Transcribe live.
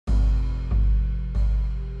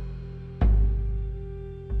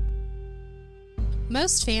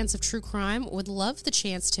Most fans of true crime would love the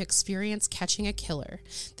chance to experience catching a killer.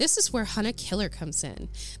 This is where Hunt a Killer comes in.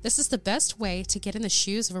 This is the best way to get in the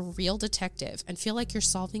shoes of a real detective and feel like you're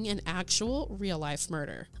solving an actual real-life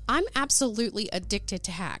murder. I'm absolutely addicted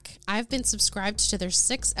to Hack. I've been subscribed to their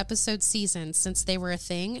 6-episode season since they were a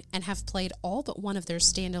thing and have played all but one of their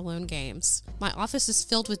standalone games. My office is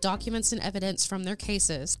filled with documents and evidence from their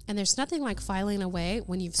cases, and there's nothing like filing away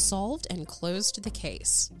when you've solved and closed the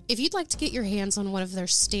case. If you'd like to get your hands on one of their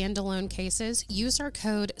standalone cases, use our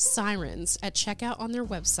code SIRENS at checkout on their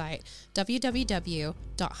website,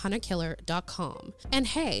 www.huntakiller.com. And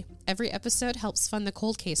hey, every episode helps fund the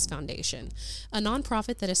Cold Case Foundation, a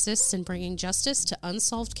nonprofit that assists in bringing justice to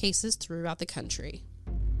unsolved cases throughout the country.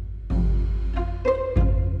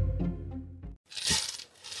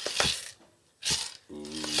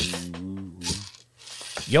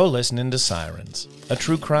 You're listening to Sirens, a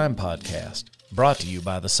true crime podcast, brought to you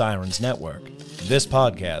by the Sirens Network. This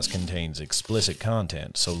podcast contains explicit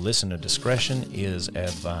content, so listener discretion is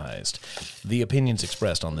advised. The opinions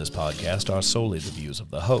expressed on this podcast are solely the views of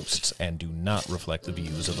the hosts and do not reflect the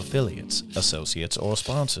views of affiliates, associates, or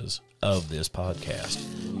sponsors of this podcast.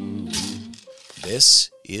 This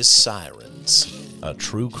is Sirens, a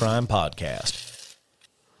true crime podcast.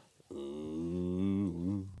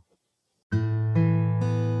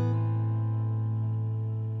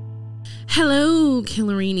 Hello,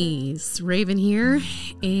 Killerinis. Raven here,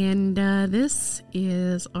 and this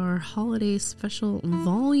is our holiday special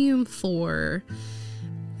Volume 4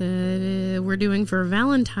 that we're doing for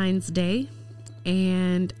Valentine's Day.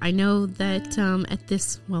 And I know that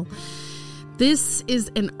this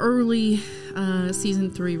is an early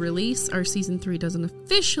Season 3 release. Our Season 3 doesn't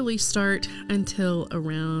officially start until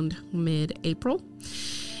around mid-April.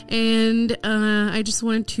 And I just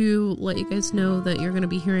wanted to let you guys know that you're going to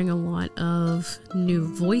be hearing a lot of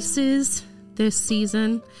new voices this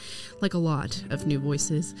season. Like a lot of new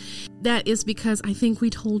voices. That is because I think we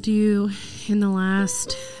told you in the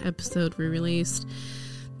last episode we released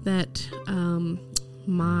that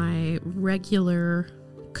my regular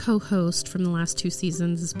co-host from the last 2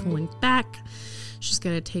 seasons is pulling back. She's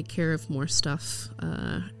got to take care of more stuff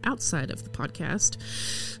outside of the podcast.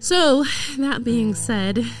 So, that being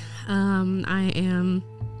said, I am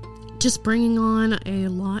just bringing on a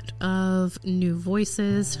lot of new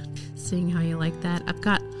voices, seeing how you like that. I've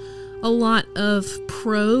got a lot of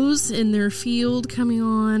pros in their field coming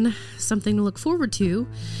on, something to look forward to.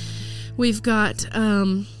 We've got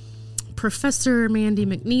Professor Mandy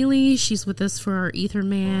McNeely. She's with us for our Ether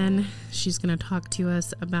Man. She's going to talk to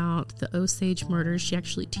us about the Osage murders. She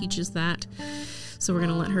actually teaches that, so we're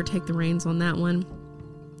going to let her take the reins on that one.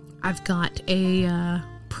 I've got a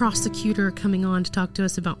prosecutor coming on to talk to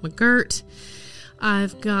us about McGirt.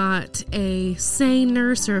 I've got a sane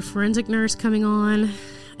nurse or a forensic nurse coming on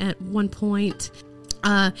at one point.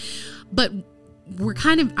 But we're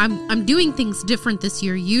I'm doing things different this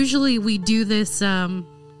year. Usually we do this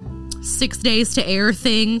 6 days to air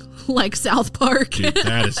thing like South Park. Dude,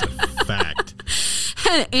 that is a fact.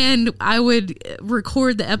 And I would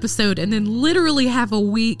record the episode and then literally have a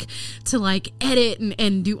week to like edit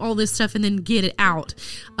and do all this stuff and then get it out.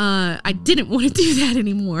 I didn't want to do that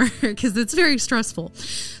anymore because it's very stressful.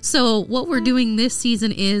 So what we're doing this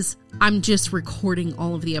season is I'm just recording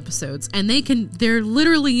all of the episodes, and they're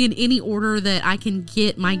literally in any order that I can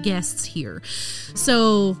get my guests here.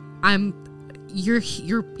 So you're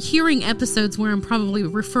hearing episodes where I'm probably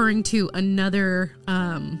referring to another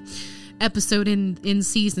episode in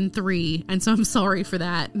season 3, and so I'm sorry for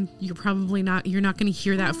that. You're not going to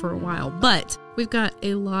hear that for a while, but we've got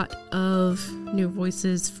a lot of new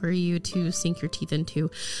voices for you to sink your teeth into.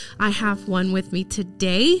 I have one with me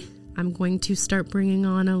today. I'm going to start bringing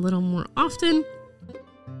on a little more often.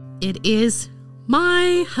 It is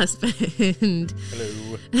my husband.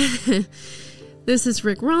 Hello. This is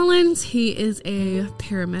Rick Rollins. He is a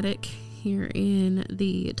paramedic here in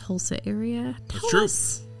the Tulsa area. Tell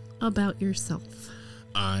us about yourself.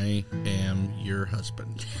 I am your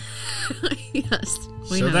husband. Yes.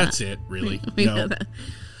 So that's it, really. We know that.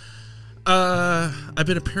 I've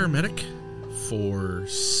been a paramedic for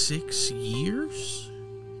 6 years.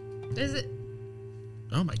 Is it?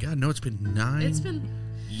 Oh my God, no, it's been 9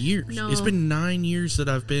 years. No. It's been 9 years that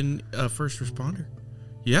I've been a first responder.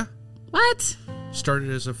 Yeah. What? Started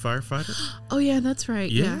as a firefighter. Oh, yeah, that's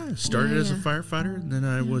right. Yeah, started as a firefighter, and then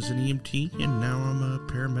I was an EMT, and now I'm a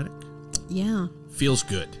paramedic. Yeah. Feels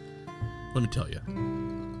good. Let me tell you.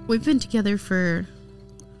 We've been together for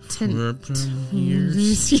 10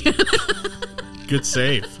 years. Yeah. Good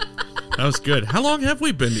save. That was good. How long have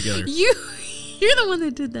we been together? You're the one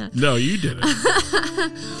that did that. No, you did it.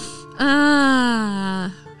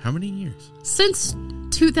 How many years? Since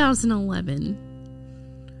 2011.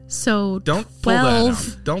 So Don't pull 12. that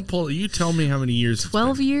out. Don't pull. You tell me how many years.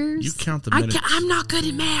 12 years? You count the minutes. I'm not good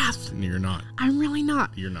at math. You're not. I'm really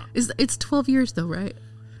not. You're not. It's 12 years though, right?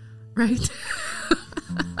 Right?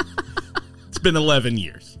 It's been 11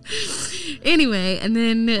 years. Anyway, and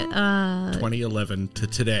then 2011 to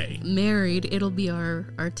today. married. It'll be our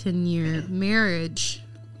 10-year marriage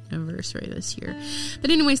anniversary this year. But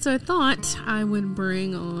anyway, so I thought I would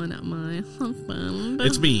bring on my husband.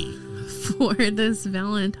 It's me, for this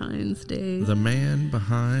Valentine's Day. the man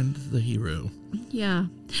behind the hero. Yeah.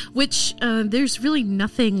 Which there's really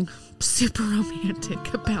nothing super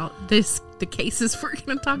romantic about the cases we're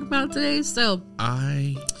going to talk about today. So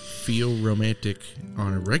I feel romantic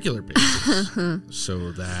on a regular basis,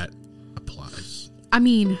 so that applies. I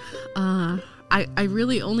mean, I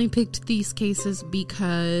really only picked these cases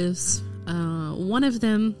because one of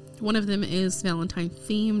them is Valentine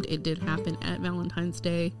themed. It did happen at Valentine's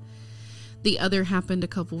Day. The other happened a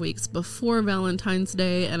couple weeks before Valentine's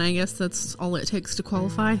Day, and I guess that's all it takes to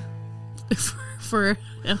qualify for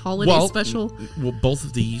a holiday special. Well, both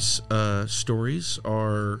of these stories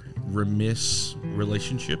are remiss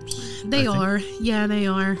relationships. They are. Yeah, they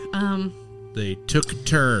are. They took a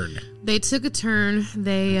turn. They took a turn.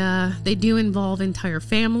 They do involve entire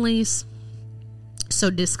families. So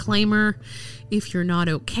disclaimer, if you're not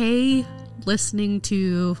okay listening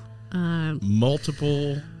to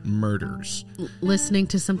Multiple murders. listening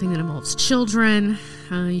to something that involves children,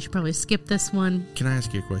 you should probably skip this one. Can I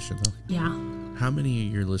ask you a question, though? Yeah. How many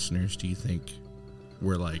of your listeners do you think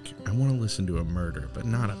were like, I want to listen to a murder, but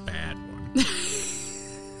not a bad one?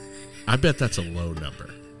 I bet that's a low number.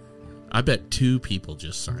 I bet 2 people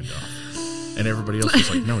just signed off. And everybody else was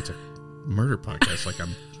like, no, it's a murder podcast. Like,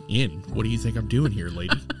 I'm in. What do you think I'm doing here,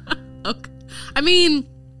 lady? Okay. I mean,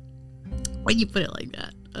 when you put it like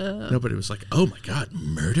that. Nobody was like, oh my God,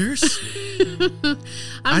 murders?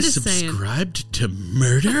 I just subscribed to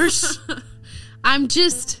murders? I'm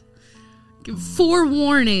just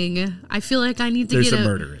forewarning. I feel like I need to There's get a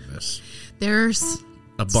murder in this. There's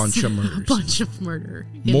A bunch of murders. A bunch of murder.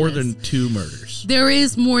 in More this. than 2 murders. There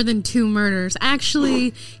is more than 2 murders.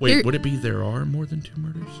 Actually, Wait, would it be there are more than 2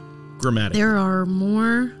 murders? Grammatically. there are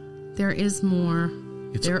more. There is more.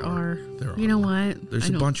 There are. You know what? There's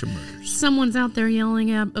a bunch of murders. Someone's out there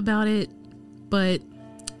yelling about it, but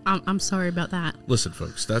I'm sorry about that. Listen,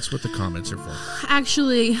 folks, that's what the comments are for.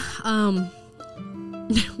 Actually,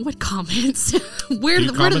 what comments? Where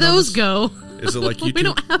do comment on those this? go? Is it like YouTube? We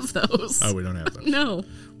don't have those. Oh, we don't have those. No.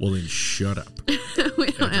 Well, then shut up.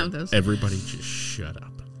 We don't have those. Everybody just shut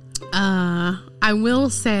up. I will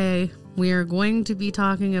say we are going to be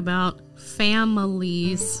talking about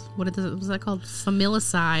families. What was that called?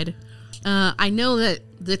 Familicide. I know that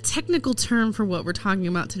the technical term for what we're talking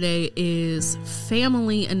about today is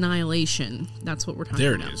family annihilation. That's what we're talking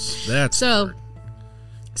about. There it is. That's so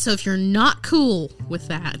if you're not cool with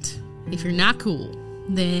that,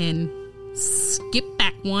 then skip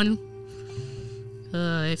back one.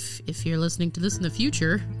 If you're listening to this in the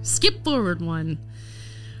future, skip forward one.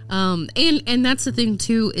 And that's the thing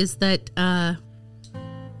too, is that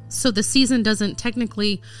so the season doesn't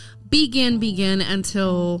technically begin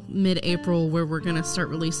until mid-April, where we're gonna start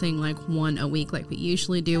releasing like one a week like we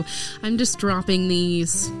usually do. I'm just dropping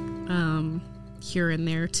these here and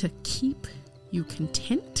there to keep you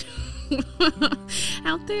content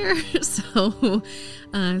out there, so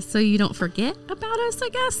you don't forget about us, I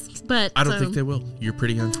guess. But I don't think they will. You're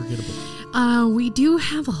pretty unforgettable. We do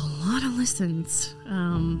have a lot of listens.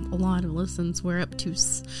 We're up to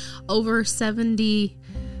over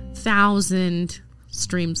 70,000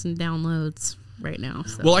 streams and downloads right now.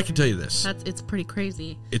 So Well, I can tell you this. it's pretty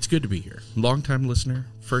crazy. It's good to be here. Long-time listener,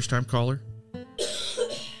 first-time caller.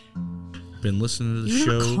 Been listening to the You're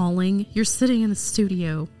show. not calling. You're sitting in the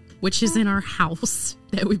studio, which is in our house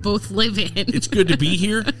that we both live in. It's good to be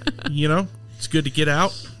here. You know, it's good to get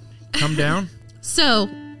out, come down. So,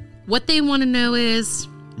 what they want to know is,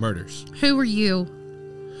 Murders. who are you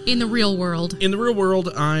in the real world? In the real world,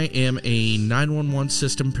 I am a 911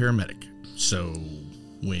 system paramedic. So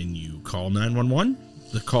when you call 911,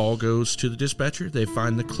 the call goes to the dispatcher. They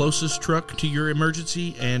find the closest truck to your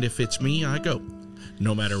emergency, and if it's me, I go.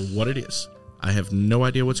 No matter what it is. I have no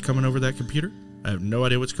idea what's coming over that computer. I have no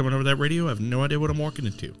idea what's coming over that radio. I have no idea what I'm walking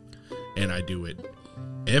into. And I do it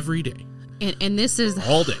every day. And this is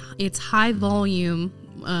all day. It's high volume.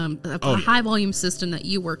 High volume system that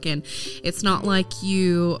you work in. It's not like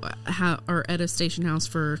you are at a station house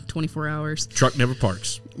for 24 hours. Truck never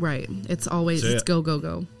parks. Right. It's always That's it's it.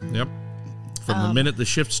 go. Yep. From the minute the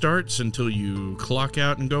shift starts until you clock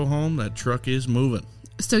out and go home, that truck is moving.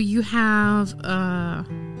 So you have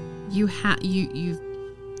you've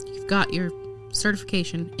got your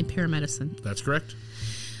certification in paramedicine. That's correct.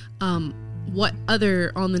 What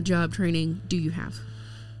other on-the-job training do you have?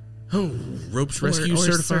 Oh, ropes rescue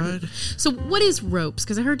certified. So what is ropes?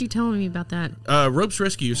 Because I heard you telling me about that. Ropes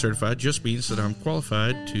rescue certified just means that I'm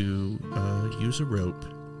qualified to use a rope.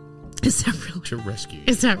 Is that really to rescue?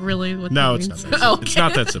 Is that really what? No, that it's means? not. That Okay. It's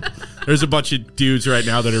not that simple. There's a bunch of dudes right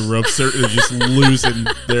now that are ropes they're just losing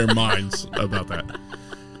their minds about that.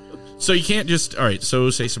 So you can't just So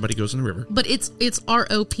say somebody goes in the river. But it's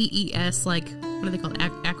ROPES. Like, what are they called?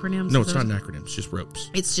 Acronyms? No, it's not an acronym. It's just ropes.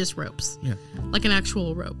 It's just ropes. Yeah, Like an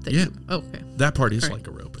actual rope. That Yeah. okay. that part is Right. like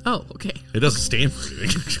a rope. Oh, okay. It doesn't stand for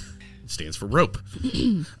anything. It stands for rope.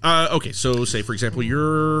 Okay, so say for example,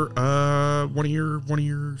 you're one of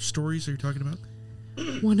your stories. Are you talking about?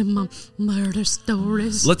 One of my murder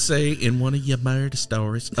stories. Let's say in one of your murder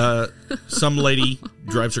stories, some lady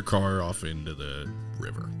drives her car off into the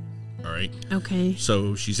river. All right. Okay.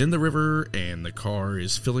 So she's in the river, and the car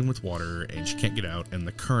is filling with water, and she can't get out, and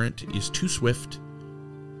the current is too swift.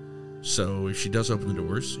 So if she does open the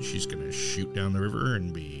doors, she's going to shoot down the river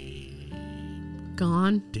and be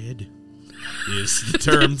Gone. dead. Is the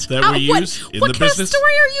term that we use in the What kind of business.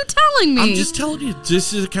 story are you telling me? I'm just telling you,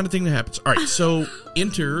 this is the kind of thing that happens. All right, so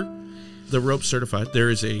enter the rope certified. There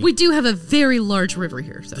is We do have a very large river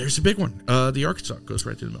here. So. There's a big one. The Arkansas goes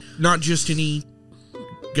right through the middle. Not just any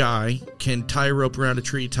guy can tie a rope around a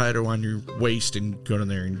tree, tie it around your waist, and go down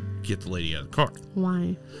there and get the lady out of the car.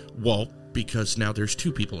 Why? Well, because now there's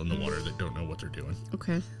two people in the water that don't know what they're doing.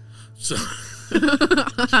 Okay. So,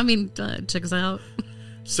 I mean, check us out.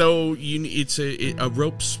 so it's a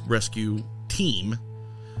ropes rescue team.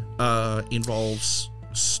 Involves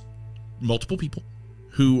multiple people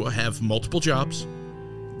who have multiple jobs.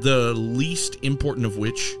 The least important of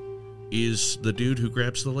which is the dude who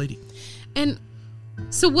grabs the lady. And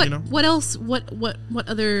so what? You know? What else? What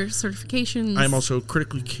other certifications? I'm also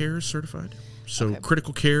critically care certified. So Okay.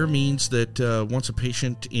 critical care means that once a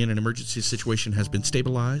patient in an emergency situation has been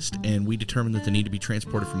stabilized and we determine that they need to be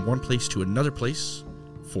transported from one place to another place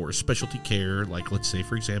for specialty care, like let's say,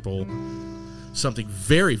 for example, something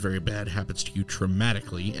very, very bad happens to you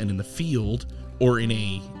traumatically and in the field or in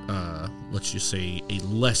a, let's just say, a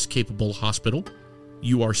less capable hospital,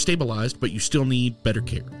 you are stabilized, but you still need better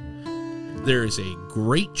care. There is a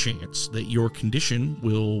great chance that your condition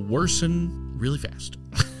will worsen really fast.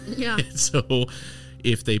 Yeah. So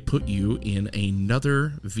if they put you in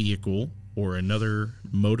another vehicle or another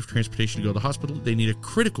mode of transportation to go to the hospital, they need a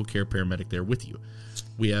critical care paramedic there with you.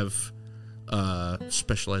 We have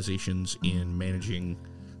specializations in managing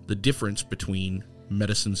the difference between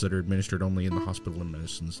medicines that are administered only in the hospital and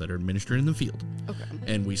medicines that are administered in the field. Okay.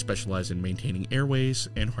 And we specialize in maintaining airways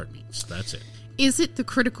and heartbeats. That's it. Is it the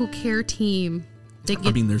critical care team that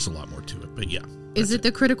I mean, there's a lot more to it, but yeah. Is it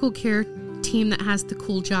the critical care team that has the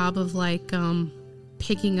cool job of like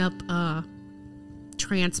picking up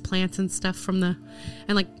transplants and stuff from the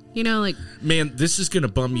and like Man, this is going to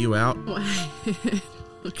bum you out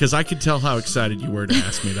because I could tell how excited you were to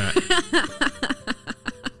ask me that.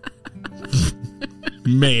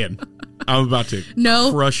 Man, I'm about to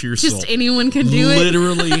crush your soul. Just anyone can do it.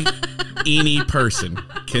 Literally any person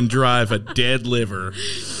can drive a dead liver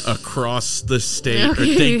across the state. Okay.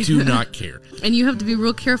 Or they do not care. And you have to be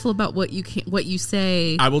real careful about what you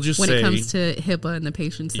say. I will just when say it comes to HIPAA and the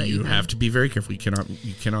patients that you have to be very careful. You cannot.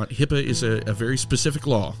 HIPAA is a very specific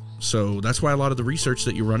law, so that's why a lot of the research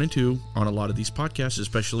that you run into on a lot of these podcasts,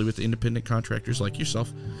 especially with independent contractors like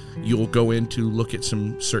yourself, you'll go in to look at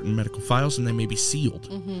some certain medical files and they may be sealed,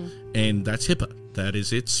 and that's HIPAA. That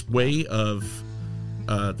is its way of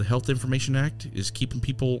the Health Information Act is keeping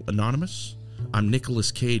people anonymous. I'm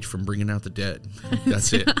Nicolas Cage from Bringing Out the Dead.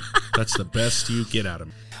 That's it. That's the best you get out of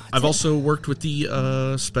me. I've also worked with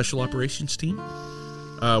the Special Operations team.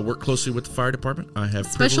 Work closely with the fire department. I have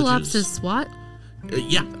Special privileges. Ops is SWAT?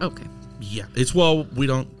 Yeah. Okay. Yeah. It's, well, we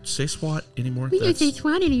don't say SWAT anymore. We don't say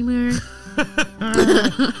SWAT anymore.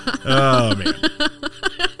 Oh, man.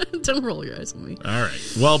 Don't roll your eyes at me. All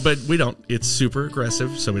right. Well, but we don't. It's super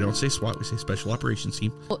aggressive, so we don't say SWAT. We say Special Operations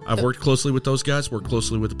Team. I've worked closely with those guys, worked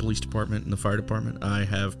closely with the police department and the fire department. I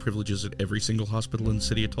have privileges at every single hospital in the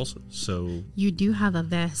city of Tulsa. So you do have a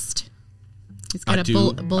vest. It's got a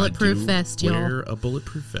bulletproof vest, y'all. Wear a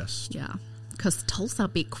bulletproof vest. Yeah, because Tulsa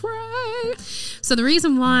be cray. So the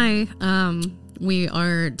reason why we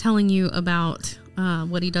are telling you about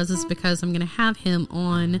what he does is because I'm going to have him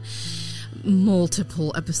on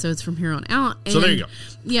multiple episodes from here on out. So there you go.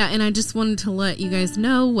 Yeah, and I just wanted to let you guys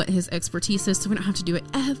know what his expertise is so we don't have to do it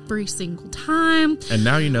every single time. And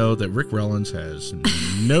now you know that Rick Rollins has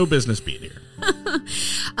no business being here.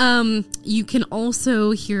 You can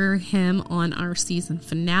also hear him on our season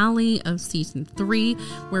finale of season 3,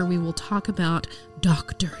 where we will talk about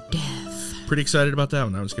Dr. Death. Pretty excited about that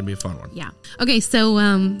one. That was going to be a fun one. Yeah. Okay, so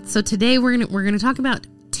today we're gonna talk about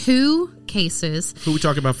 2 cases. Who we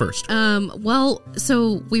talking about first? Well,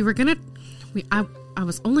 so I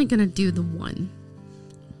was only gonna do the one.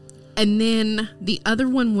 And then the other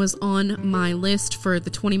one was on my list for the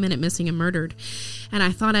 20-minute missing and murdered. And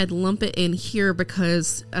I thought I'd lump it in here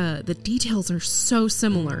because the details are so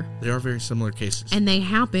similar. They are very similar cases. And they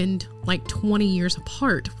happened like 20 years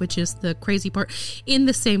apart, which is the crazy part. In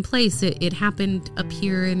the same place. It happened up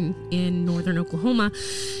here in northern Oklahoma.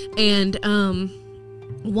 And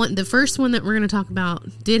the first one that we're going to talk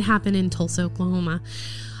about did happen in Tulsa, Oklahoma.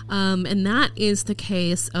 And that is the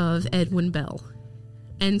case of Edwin Bell.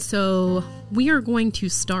 And so we are going to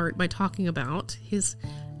start by talking about his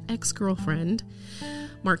ex-girlfriend,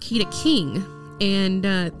 Marquita King. And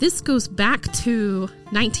this goes back to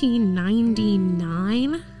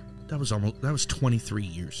 1999. That was 23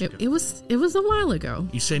 years ago. It was a while ago.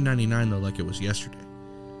 You say 99 though like it was yesterday.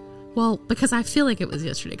 Well, because I feel like it was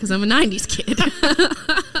yesterday because I'm a 90s kid.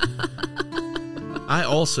 I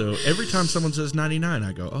also, every time someone says 99,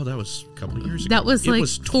 I go, oh, that was a couple of years ago. That was like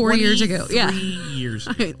 4 years ago. Yeah. Years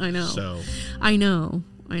ago. I know. So. I know.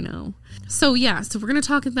 So, yeah. So, we're going to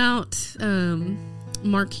talk about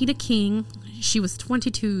Marquita King. She was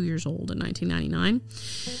 22 years old in 1999.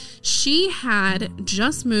 She had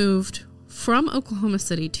just moved from Oklahoma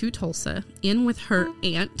City to Tulsa in with her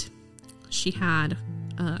aunt. She had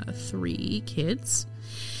 3 kids.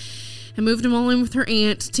 And moved them all in with her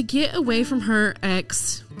aunt to get away from her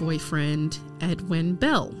ex-boyfriend, Edwin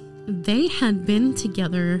Bell. They had been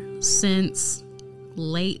together since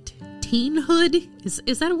late teenhood.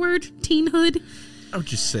 Is that a word? Teenhood? I would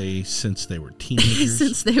just say since they were teenagers.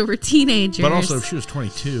 Since they were teenagers. But also, if she was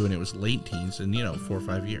 22 and it was late teens, and 4 or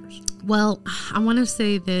 5 years. Well, I want to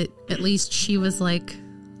say that at least she was like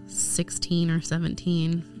 16 or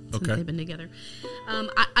 17 since they've been together.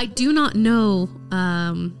 I do not know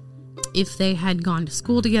if they had gone to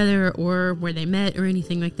school together or where they met or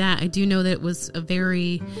anything like that. I do know that it was a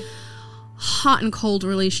very hot and cold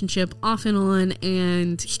relationship, off and on,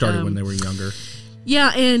 and started when they were younger.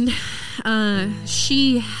 Yeah, and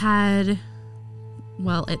she had,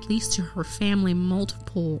 well, at least to her family,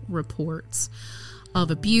 multiple reports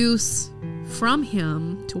of abuse from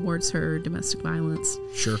him towards her, domestic violence.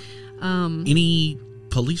 Sure. Any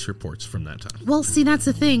police reports from that time? Well, see, that's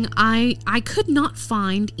the thing. I could not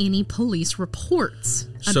find any police reports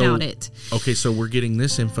about it. Okay, so we're getting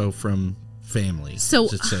this info from family. So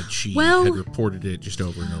it said she had reported it just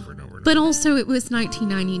over and over and over. But also, it was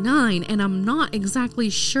 1999, and I'm not exactly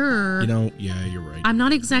sure. Yeah, you're right. I'm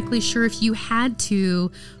not exactly sure if you had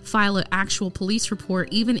to file an actual police report,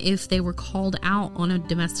 even if they were called out on a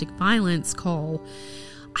domestic violence call.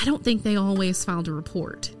 I don't think they always filed a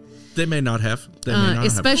report. They may not have.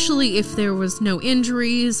 Especially if there was no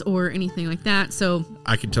injuries or anything like that. So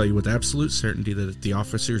I can tell you with absolute certainty that if the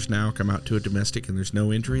officers now come out to a domestic and there's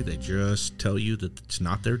no injury, they just tell you that it's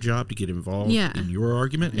not their job to get involved in your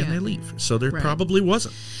argument, and they leave. So there probably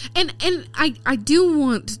wasn't. And I do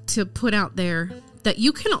want to put out there that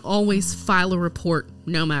you can always file a report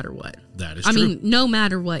no matter what. That is true. I mean, no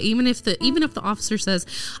matter what. Even if the officer says,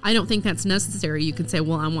 I don't think that's necessary, you can say,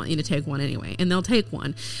 well, I want you to take one anyway. And they'll take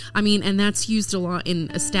one. I mean, and that's used a lot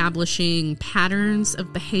in establishing patterns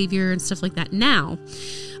of behavior and stuff like that now.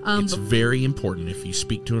 It's very important if you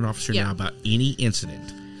speak to an officer now about any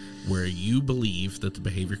incident where you believe that the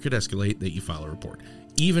behavior could escalate, that you file a report.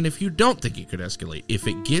 Even if you don't think it could escalate. If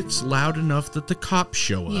it gets loud enough that the cops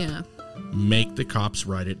show up, make the cops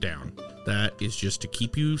write it down. That is just to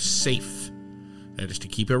keep you safe. That is to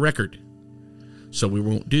keep a record. So we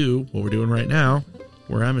won't do what we're doing right now,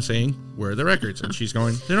 where I'm saying, where are the records? And she's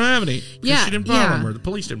going, they don't have any. Because she didn't file them, or the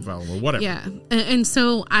police didn't file them, or whatever. Yeah. And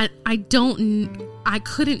so I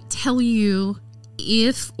couldn't tell you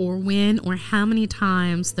if or when or how many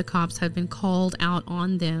times the cops had been called out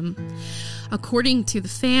on them. According to the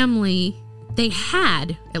family, they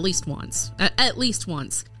had at least once.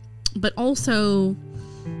 But also,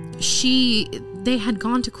 they had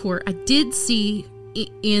gone to court. I did see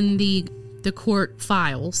in the court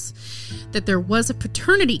files that there was a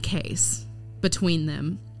paternity case between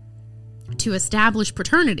them to establish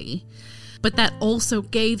paternity, but that also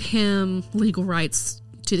gave him legal rights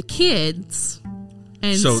to the kids.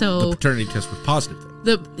 And so the paternity test was positive, though.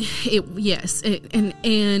 In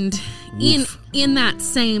that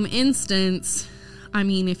same instance, I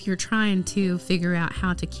mean, if you're trying to figure out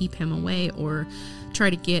how to keep him away or try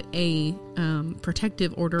to get a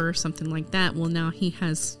protective order or something like that, well, now he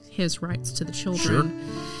has his rights to the children.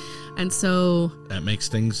 Sure. And so that makes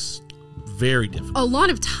things very difficult. A lot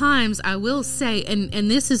of times, I will say, and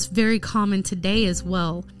this is very common today as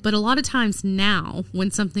well, but a lot of times now,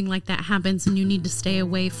 when something like that happens and you need to stay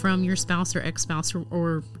away from your spouse or ex-spouse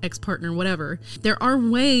or ex-partner, whatever, there are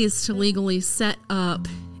ways to legally set up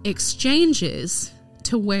exchanges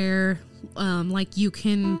to where, like, you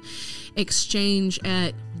can exchange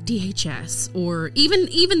at DHS or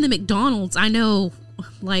even the McDonald's. I know,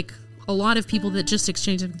 like, a lot of people that just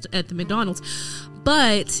exchange at the McDonald's.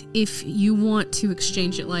 But if you want to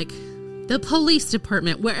exchange it, like the police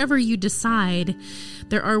department, wherever you decide,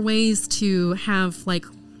 there are ways to have like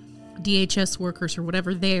DHS workers or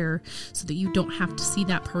whatever there so that you don't have to see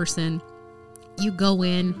that person. You go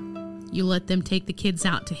in, you let them take the kids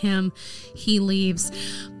out to him, he leaves.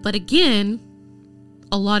 But again,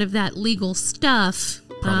 a lot of that legal stuff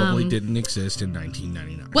probably didn't exist in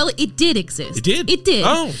 1999. Well, it did exist. It did? It did.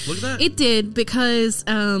 Oh, look at that. It did because,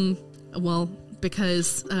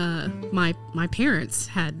 because my parents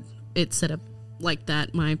had it set up like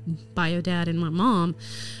that. My bio dad and my mom,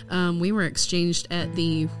 we were exchanged at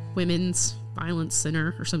the Women's Violence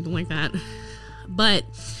Center or something like that. But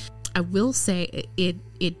I will say it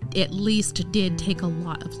at least did take a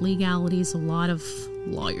lot of legalities, a lot of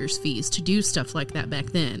lawyers' fees to do stuff like that back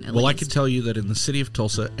then. Well, I can tell you that in the city of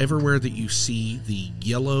Tulsa, everywhere that you see the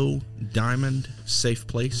yellow diamond safe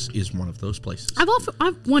place is one of those places. I've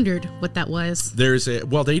wondered what that was.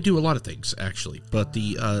 They do a lot of things actually, but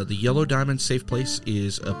the yellow diamond safe place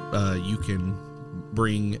is you can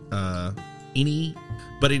bring any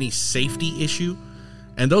safety issue,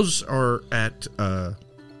 and those are at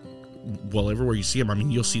everywhere you see them. I mean,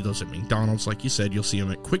 you'll see those at McDonald's, like you said. You'll see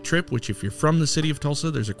them at Quick Trip, which if you're from the city of Tulsa,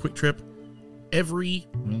 there's a Quick Trip every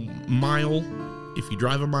mile. If you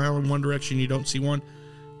drive a mile in one direction, you don't see one.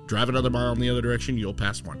 Drive another mile in the other direction, you'll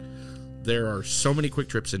pass one. There are so many Quick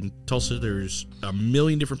Trips in Tulsa. There's a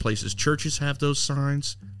million different places. Churches have those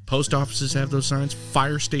signs. Post offices have those signs.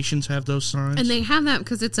 Fire stations have those signs. And they have that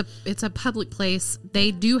because it's a public place.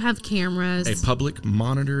 They do have cameras. A public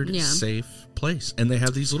monitored, safe place. And they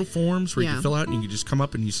have these little forms where you can fill out and you can just come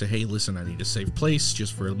up and you say, hey, listen, I need a safe place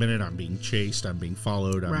just for a minute. I'm being chased. I'm being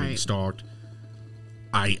followed. I'm being stalked.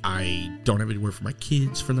 I don't have anywhere for my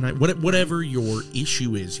kids for the night. Whatever your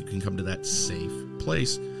issue is, you can come to that safe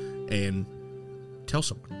place and tell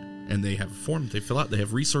someone. And they have a form they fill out. They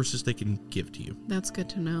have resources they can give to you. That's good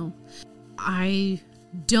to know. I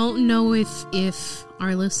don't know if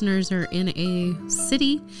our listeners are in a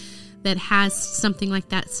city that has something like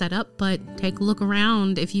that set up, but take a look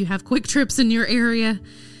around. If you have Quick Trips in your area,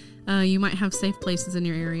 you might have safe places in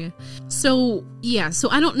your area. So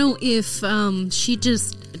I don't know if she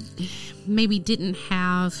just maybe didn't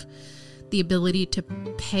have the ability to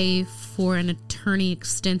pay for an attorney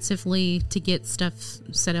extensively to get stuff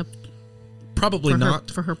set up. Probably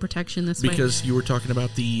not for her protection this way, because you were talking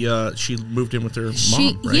about she moved in with her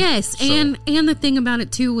mom, right? Yes, and the thing about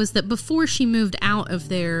it too was that before she moved out of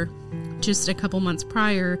there, just a couple months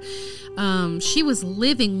prior, she was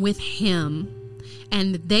living with him,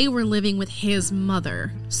 and they were living with his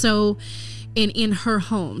mother. So, in her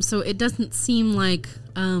home, so it doesn't seem like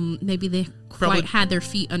maybe they quite had their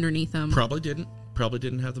feet underneath them. Probably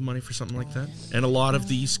didn't have the money for something like that. And a lot of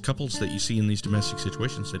these couples that you see in these domestic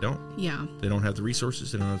situations, they don't. Yeah. They don't have the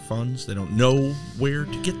resources. They don't have funds. They don't know where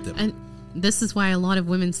to get them. And this is why a lot of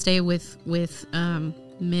women stay with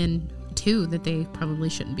men, too, that they probably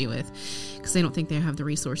shouldn't be with, because they don't think they have the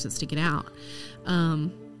resources to get out.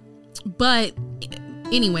 But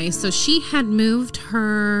anyway, so she had moved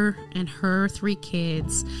her and her 3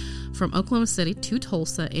 kids from Oklahoma City to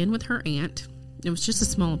Tulsa in with her aunt. It was just a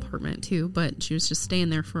small apartment, too, but she was just staying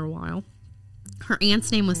there for a while. Her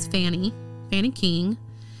aunt's name was Fanny King.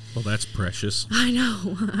 Well, that's precious. I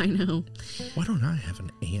know. Why don't I have an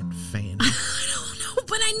Aunt Fanny? I don't know,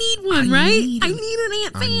 but I need one, right? I need an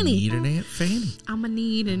Aunt Fanny. I need an Aunt Fanny. I'm going to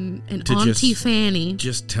need an Auntie Fanny.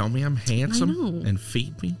 Just tell me I'm handsome and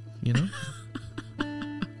feed me, you know?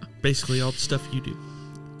 Basically all the stuff you do.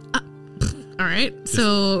 All right,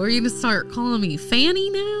 so are you going to start calling me Fanny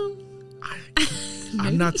now?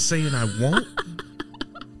 I'm not saying I won't,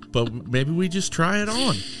 but maybe we just try it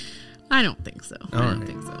on. I don't think so. I don't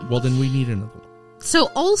think so. Well, then we need another one. So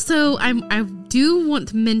also, I do want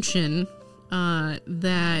to mention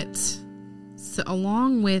that So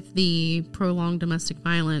along with the prolonged domestic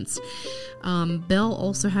violence, Bell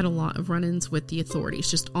also had a lot of run-ins with the authorities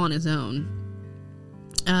just on his own.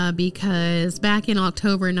 Because back in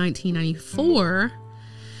October 1994,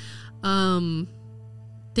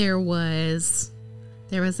 there was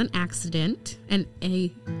an accident, and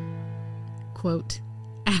a quote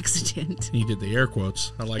accident. He did the air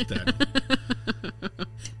quotes. I like that.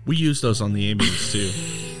 We use those on the ambulance too.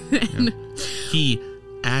 Yeah. He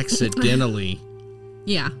accidentally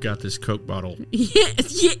got this Coke bottle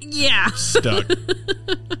stuck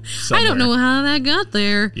somewhere. I don't know how that got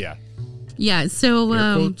there. Yeah, so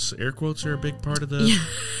air quotes are a big part of the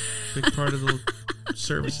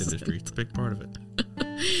service industry. It's a big part of it.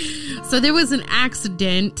 So there was an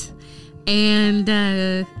accident, and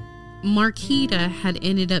Marquita had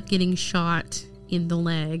ended up getting shot in the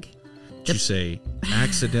leg. Did you say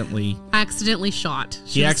accidentally? Accidentally shot.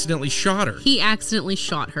 He accidentally shot her. He accidentally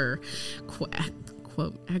shot her.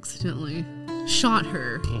 Quote, accidentally shot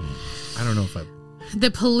her. I don't know if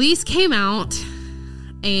The police came out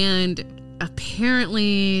and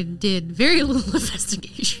apparently did very little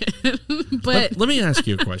investigation. But let me ask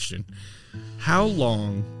you a question. How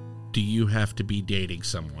long do you have to be dating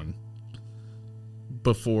someone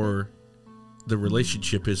before the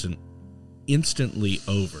relationship isn't instantly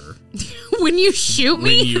over? When you shoot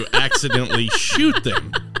me? When you accidentally shoot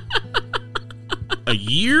them. A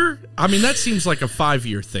year? I mean, that seems like a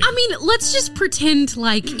 5-year thing. I mean, let's just pretend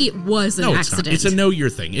like it was an accident. It's a no-year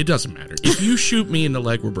thing. It doesn't matter. If you shoot me in the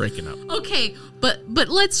leg, we're breaking up. Okay, but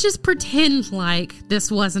let's just pretend like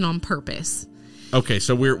this wasn't on purpose. Okay,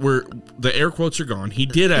 so we're the air quotes are gone. He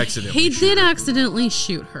did accidentally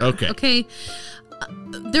shoot her. Okay.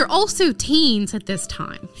 They're also teens at this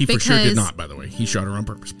time. He for sure did not, by the way. He shot her on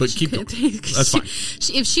purpose. But keep going. That's fine.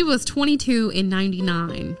 If she was 22 in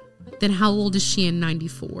 99, then how old is she in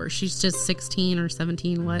 94? She's just 16 or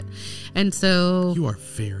 17, what? And so... You are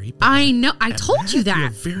very bad. I know. I told you that. You are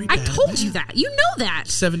very bad. I told you that. You know that.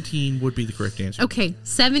 17 would be the correct answer. Okay,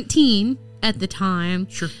 17 at the time.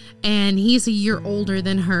 Sure. And he's a year older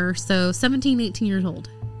than her, so 17, 18 years old.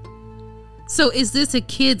 So is this a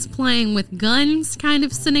kids playing with guns kind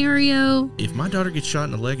of scenario? If my daughter gets shot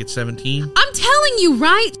in the leg at 17... I'm telling you,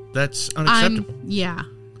 right? That's unacceptable. Yeah.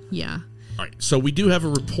 All right, so we do have a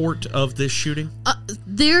report of this shooting?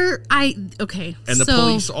 Okay. And the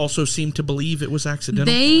police also seem to believe it was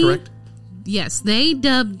accidental, correct? Yes, they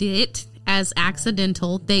dubbed it as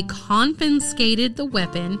accidental. They confiscated the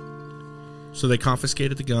weapon. So they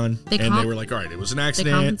confiscated the gun, and they were like, all right, it was an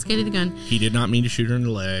accident. They confiscated the gun. He did not mean to shoot her in the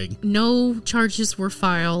leg. No charges were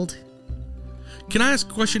filed. Can I ask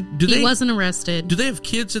a question? He wasn't arrested. Do they have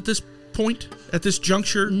kids at this point, at this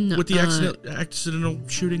juncture, with the accidental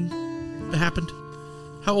shooting that happened?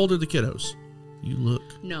 How old are the kiddos? You look.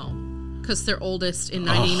 No, because their oldest in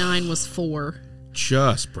 99 was 4.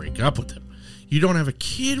 Just break up with him. You don't have a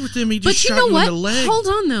kid with him. He just shot you in the leg. Hold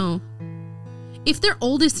on, though. If their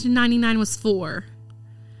oldest in 99 was 4,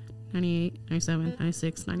 98, 97,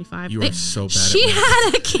 96, 95. You are so bad She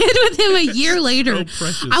had a kid with him a year later. So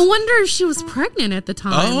precious. I wonder if she was pregnant at the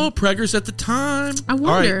time. Oh, preggers at the time. I wonder.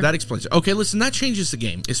 All right, that explains it. Okay, listen, that changes the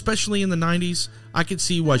game. Especially in the 90s, I could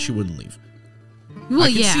see why she wouldn't leave. Well,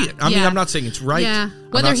 I can see it. I mean, I'm not saying it's right. Yeah.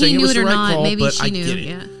 Whether I'm not saying he knew it or right not, call, maybe but she I knew. get it.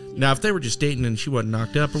 Yeah. Now, if they were just dating and she wasn't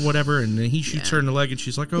knocked up or whatever, and then he shoots her in the leg and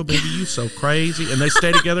she's like, oh, baby, you so crazy, and they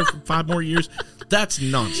stay together for 5 more years, that's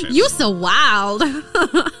nonsense. You so wild.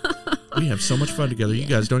 We have so much fun together. You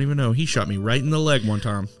guys don't even know. He shot me right in the leg one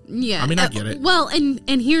time. Yeah. I mean, I get it. Well, and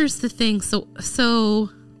here's the thing. So.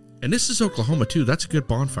 And this is Oklahoma, too. That's a good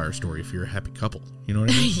bonfire story if you're a happy couple. You know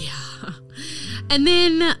what I mean? Yeah. And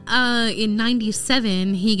then in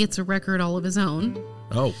 97, he gets a record all of his own.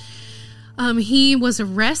 Oh. He was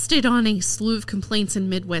arrested on a slew of complaints in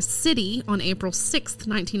Midwest City on April 6th,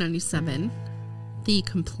 1997. The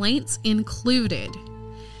complaints included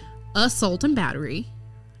assault and battery,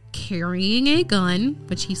 carrying a gun,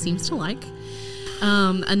 which he seems to like,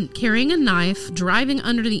 and carrying a knife, driving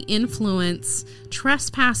under the influence,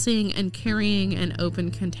 trespassing, and carrying an open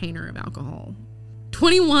container of alcohol.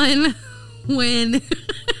 21 when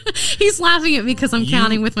he's laughing at me because I'm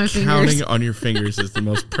counting with my fingers. Counting on your fingers is the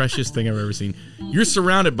most precious thing I've ever seen. You're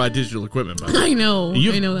surrounded by digital equipment, by the way. I know.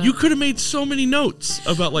 I know that. You could have made so many notes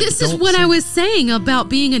about like. This is what I was saying about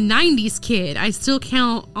being a 90s kid. I still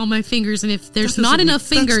count on my fingers, and if there's not enough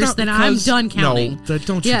fingers, then I'm done counting. No,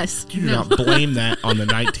 don't you? Yes. You do not blame that on the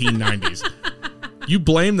 1990s. You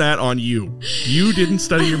blame that on you. You didn't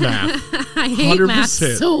study your math. I hate 100%. Math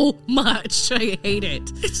so much. I hate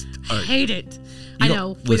it. I hate it. I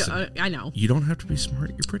know. Listen, I know. You don't have to be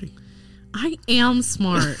smart. You're pretty. I am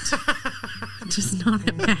smart. just not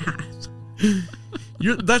at math.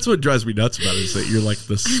 That's what drives me nuts about it, is that you're like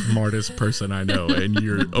the smartest person I know, and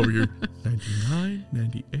you're over here 99,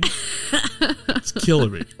 98. It's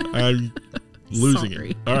killing me. I'm losing Sorry.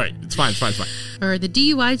 it. All right, it's fine. Or the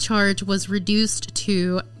DUI charge was reduced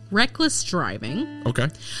to reckless driving. Okay.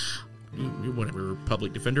 Whatever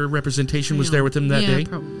public defender representation was there with him that day.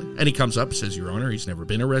 Probably. And he comes up and says, Your Honor, he's never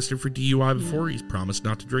been arrested for DUI before. He's promised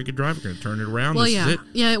not to drink and drive. We're going to turn it around. Well, This is it.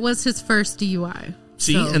 Yeah, it was his first DUI.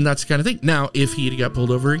 See, and that's the kind of thing. Now, if he had got pulled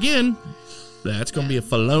over again, that's going to be a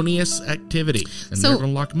felonious activity, and they're going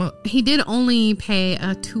to lock him up. He did only pay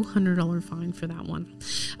a $200 fine for that one.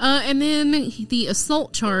 And then the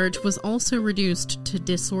assault charge was also reduced to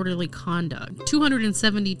disorderly conduct.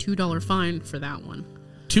 $272 fine for that one.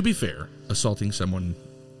 To be fair, assaulting someone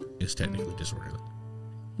is technically disorderly.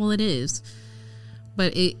 Well, it is.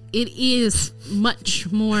 But it is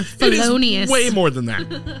much more felonious. It is way more than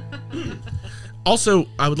that. Also,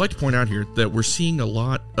 I would like to point out here that we're seeing a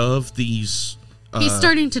lot of these... He's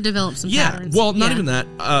starting to develop some patterns. Well, not even that.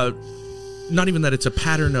 Not even that it's a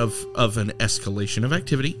pattern of an escalation of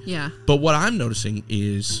activity. Yeah. But what I'm noticing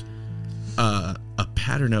is a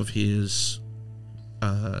pattern of his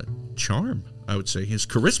charm, I would say, his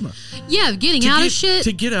charisma. Yeah, getting out of shit.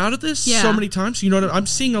 To get out of this so many times. You know what I'm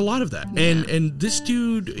seeing a lot of that. Yeah. And this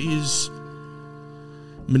dude is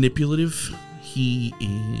manipulative. He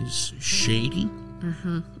is shady,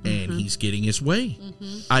 and he's getting his way.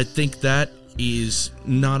 I think that is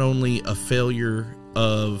not only a failure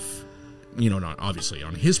of, not obviously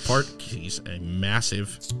on his part. He's a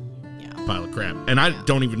massive pile of crap, and I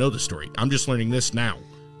don't even know the story. I'm just learning this now.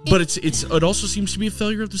 But it also seems to be a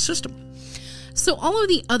failure of the system. So all of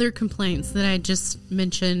the other complaints that I just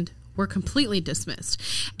mentioned were completely dismissed.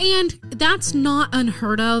 And that's not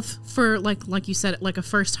unheard of for, like you said, like a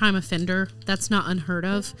first-time offender. That's not unheard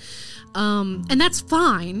of. And that's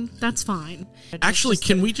fine. That's fine. Actually,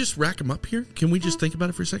 can we just rack them up here? Can we just think about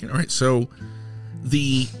it for a second? All right, so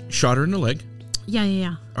the shot her in the leg.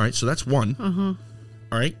 Yeah. All right, so that's one.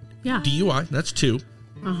 All right. Yeah. DUI, that's two.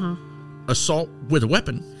 Assault with a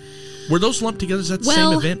weapon. Were those lumped together? Is that the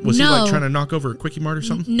Well, same event? Was no. he like trying to knock over a Quickie Mart or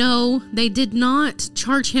something? No, they did not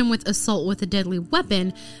charge him with assault with a deadly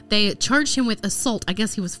weapon. They charged him with assault. I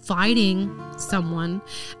guess he was fighting someone,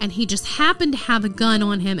 and he just happened to have a gun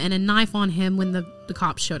on him and a knife on him when the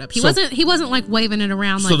cops showed up. He wasn't like waving it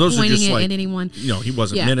around, like those pointing are just it like, at anyone. He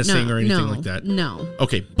wasn't menacing or anything like that. No.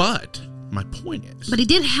 Okay, but my point is, But he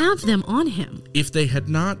did have them on him. if they had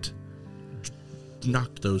not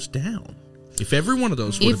knocked those down, if every one of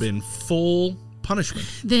those would have been full punishment,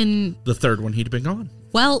 Then, the third one he'd have been gone.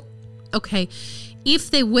 well, okay,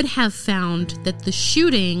 if they would have found that the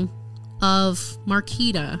shooting of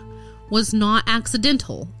Marquita was not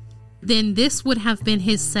accidental, then this would have been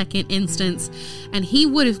his second instance, and he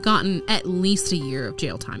would have gotten at least a year of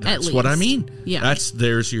jail time. That's what I mean. Yeah.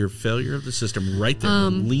 There's your failure of the system right there. The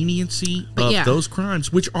leniency of those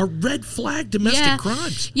crimes, which are red flag domestic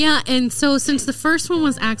crimes. Yeah, and so since the first one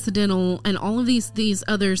was accidental, and all of these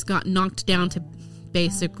others got knocked down to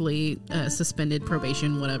basically suspended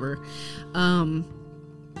probation, whatever,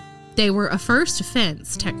 they were a first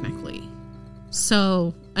offense technically.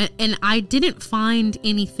 So, and I didn't find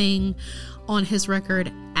anything on his record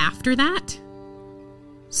after that.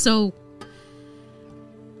 So,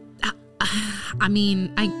 I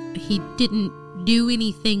mean, he didn't do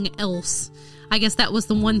anything else. I guess that was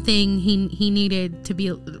the one thing he needed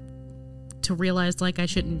to realize, like, I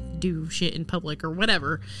shouldn't do shit in public or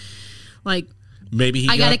whatever. Like, maybe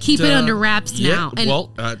I gotta keep it under wraps now. And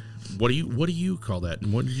well, what do you call that?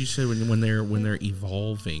 And what did you say when they're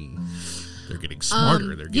evolving? They're getting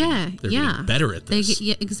smarter. They're getting better at this.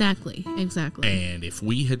 Exactly. And if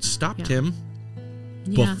we had stopped him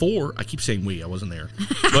before, I keep saying we, I wasn't there,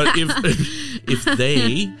 but if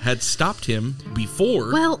they had stopped him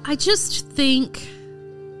before, well, I just think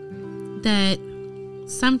that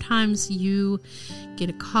sometimes you get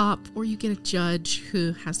a cop or you get a judge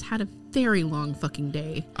who has had a very long fucking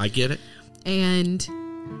day. I get it, and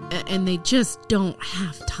they just don't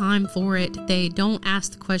have time for it. They don't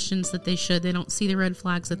ask the questions that they should. They don't see the red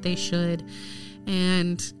flags that they should.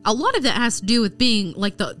 And a lot of that has to do with being,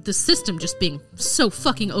 like, the system just being so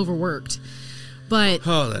fucking overworked. But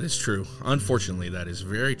that is true. Unfortunately, that is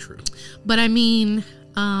very true. But I mean,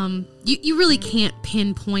 you really can't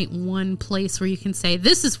pinpoint one place where you can say,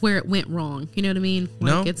 this is where it went wrong. You know what I mean?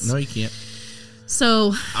 Like, no, you can't.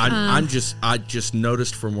 So I just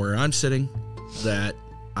noticed from where I'm sitting that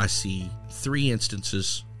I see 3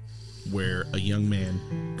 instances where a young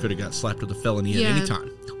man could have got slapped with a felony at any time.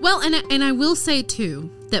 Well, and I will say, too,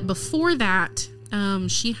 that before that,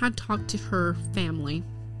 she had talked to her family.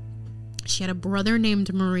 She had a brother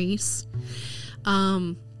named Maurice,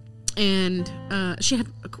 and she had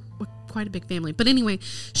quite a big family. But anyway,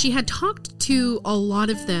 she had talked to a lot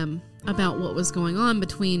of them about what was going on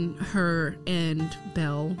between her and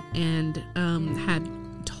Belle, and had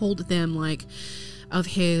told them, like, of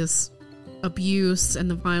his abuse and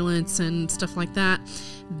the violence and stuff like that.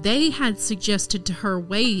 They had suggested to her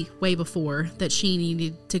way before that she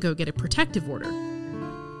needed to go get a protective order.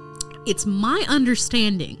 It's my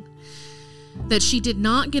understanding that she did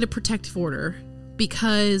not get a protective order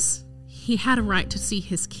because he had a right to see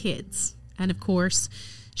his kids. And of course,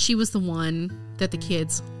 she was the one that the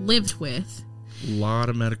kids lived with. A lot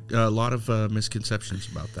of misconceptions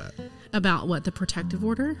about that. About what, the protective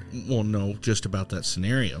order? Well, no, just about that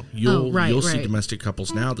scenario. You'll see domestic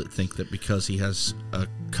couples now that think that because he has a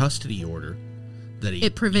custody order, that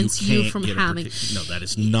it prevents you from having. No, that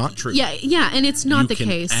is not true. Yeah, and it's not the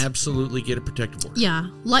case. You can absolutely get a protective order. Yeah,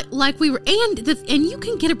 like we were, and you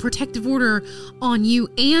can get a protective order on you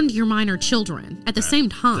and your minor children at the same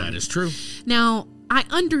time. That is true. Now, I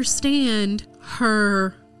understand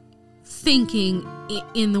her thinking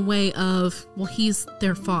in the way of, well, he's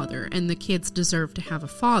their father and the kids deserve to have a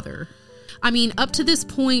father. I mean, up to this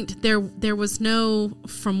point, there was no,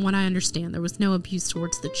 from what I understand, there was no abuse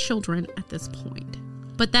towards the children at this point.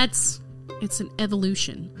 But it's an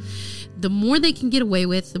evolution. The more they can get away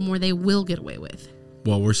with, the more they will get away with.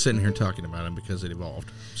 Well, we're sitting here talking about him because it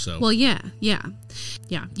evolved. So. Well, yeah.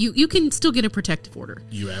 You can still get a protective order.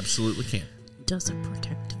 You absolutely can. Does a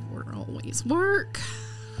protective order always work?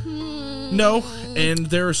 No, and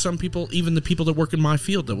there are some people, even the people that work in my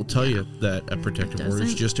field, that will tell you that a protective order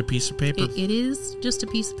is just a piece of paper. It is just a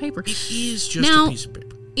piece of paper. It is just a piece of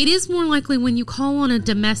paper. It is more likely when you call on a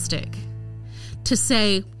domestic to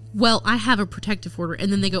say, well, I have a protective order,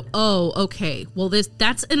 and then they go, oh, okay, well,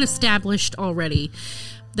 that's an established already.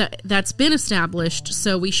 That's been established,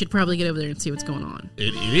 so we should probably get over there and see what's going on.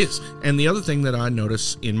 It is. And the other thing that I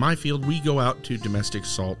notice in my field, we go out to domestic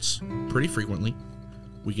assaults pretty frequently.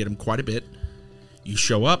 We get them quite a bit. You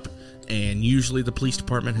show up, and usually the police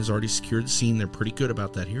department has already secured the scene. They're pretty good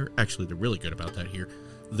about that here. Actually, they're really good about that here.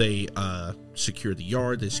 They secure the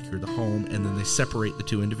yard, they secure the home, and then they separate the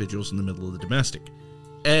two individuals in the middle of the domestic.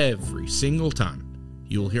 Every single time,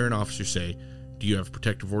 you'll hear an officer say, do you have a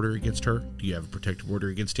protective order against her? Do you have a protective order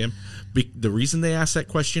against him? The reason they ask that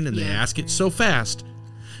question, and they ask it so fast,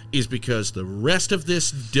 is because the rest of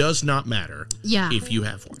this does not matter if you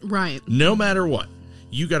have one. Right. No matter what.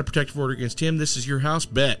 You got a protective order against him. This is your house.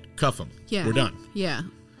 Bet. Cuff him. Yeah. We're done. Yeah.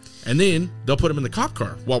 And then they'll put him in the cop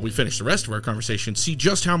car while we finish the rest of our conversation. See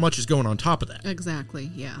just how much is going on top of that.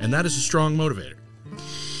 Exactly. Yeah. And that is a strong motivator.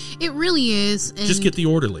 It really is. And just get the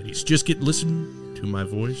order, ladies. Listen to my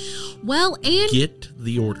voice. Well, and get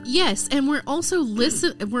the order. Yes, and we're also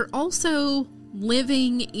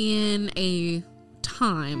living in a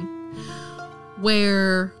time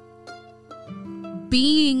where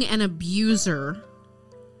being an abuser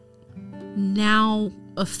now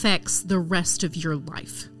affects the rest of your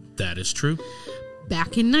life. That is true.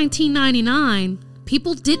 Back in 1999,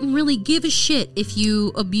 people didn't really give a shit if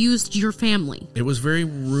you abused your family. It was very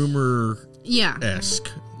rumor-esque.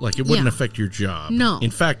 Like, it wouldn't affect your job. No.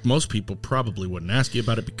 In fact, most people probably wouldn't ask you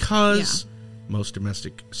about it because most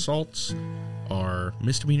domestic assaults are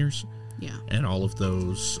misdemeanors. Yeah. And all of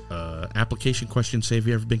those application questions say, have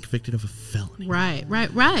you ever been convicted of a felony? Right.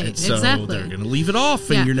 And so they're going to leave it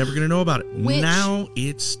off, and you're never going to know about it. Now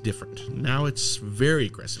it's different. Now it's very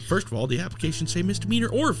aggressive. First of all, the applications say misdemeanor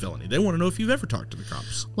or a felony. They want to know if you've ever talked to the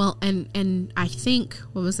cops. Well, and I think,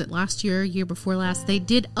 what was it, last year, year before last, they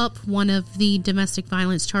did up one of the domestic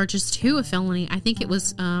violence charges to a felony. I think it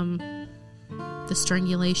was the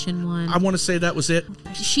strangulation one. I want to say that was it.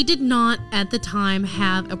 She did not at the time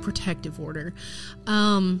have a protective order,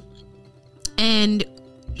 and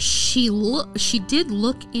she did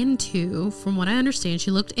look into, from what I understand,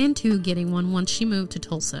 she looked into getting one once she moved to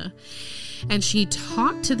Tulsa, and she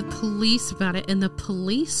talked to the police about it, and the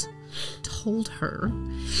police told her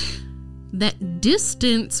that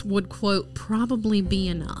distance would, quote, probably be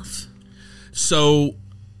enough. So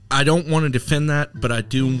I don't want to defend that, but I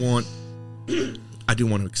do want to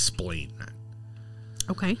explain that.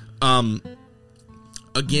 Okay.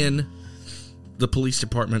 Again, the police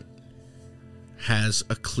department has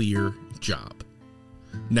a clear job.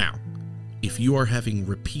 Now, if you are having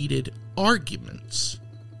repeated arguments,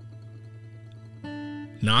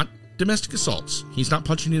 not domestic assaults, he's not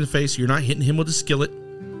punching you in the face, you're not hitting him with a skillet,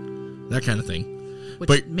 that kind of thing. Which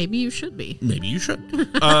but maybe you should be. Maybe you should.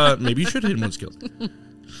 Maybe you should hit him with a skillet.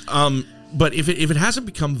 But if it hasn't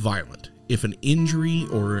become violent, if an injury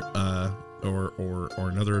or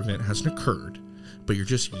another event hasn't occurred, but you're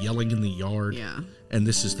just yelling in the yard, and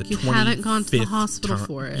this is the 25th You haven't gone to the hospital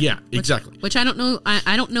for it. Yeah, exactly. Which I don't know.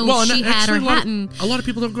 I don't know if she had or hadn't. A lot of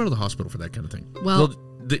people don't go to the hospital for that kind of thing. Well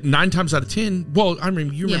 9 times out of 10. Well, I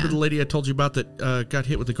mean, you remember the lady I told you about that got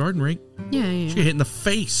hit with the garden rake? Yeah. She got hit in the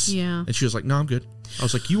face. Yeah. And she was like, "No, I'm good." I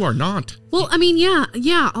was like, "You are not." Well, I mean,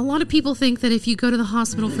 yeah. A lot of people think that if you go to the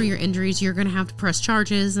hospital for your injuries, you're going to have to press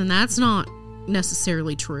charges, and that's not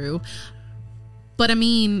necessarily true. But I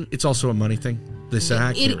mean, it's also a money thing. They say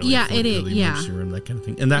I can't really afford to go to the emergency room, that kind of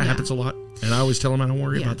thing, and that happens a lot. And I always tell them, "I don't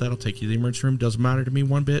worry about that. I'll take you to the emergency room. Doesn't matter to me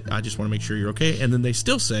one bit. I just want to make sure you're okay." And then they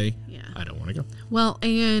still say, "I don't want to go." Well,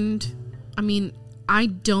 and I mean, I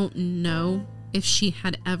don't know if she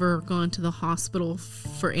had ever gone to the hospital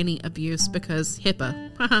for any abuse because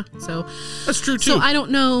HIPAA. So that's true too. So I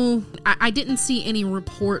don't know. I didn't see any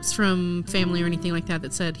reports from family or anything like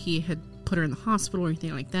that said he had put her in the hospital or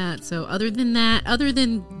anything like that. So other than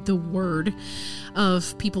the word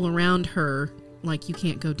of people around her, like, you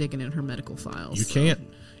can't go digging in her medical files. You can't.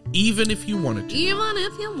 Even if you wanted to. Even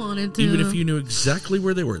if you wanted to. Even if you knew exactly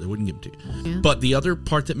where they were, they wouldn't give them to you. Yeah. But the other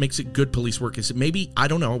part that makes it good police work is that maybe, I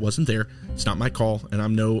don't know, I wasn't there. It's not my call, and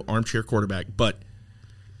I'm no armchair quarterback. But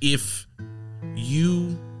if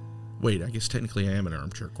you... Wait, I guess technically I am an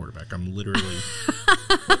armchair quarterback. I'm literally...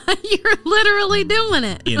 You're literally doing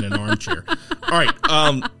it. In an armchair. All right.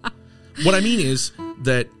 What I mean is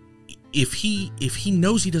that if he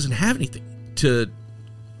knows he doesn't have anything to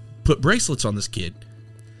put bracelets on this kid...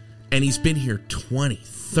 And he's been here 20,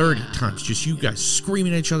 30 times. Just you guys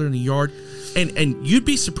screaming at each other in the yard. And you'd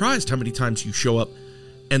be surprised how many times you show up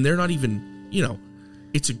and they're not even,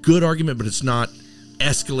 it's a good argument, but it's not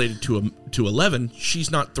escalated to 11.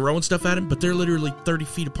 She's not throwing stuff at him, but they're literally 30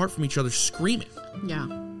 feet apart from each other screaming. Yeah.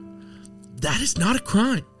 That is not a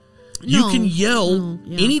crime. You can yell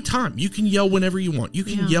anytime. You can yell whenever you want. You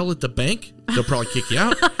can yell at the bank. They'll probably kick you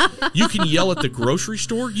out. You can yell at the grocery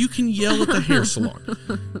store. You can yell at the hair salon.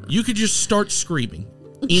 You could just start screaming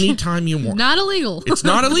anytime you want. Not illegal. It's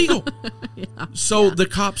not illegal. So the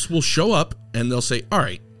cops will show up and they'll say, "All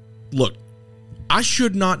right, look, I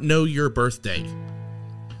should not know your birthday.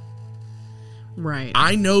 Right.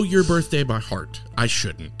 I know your birthday by heart. I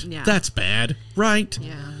shouldn't. Yeah. That's bad, right?"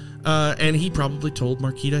 Yeah. And he probably told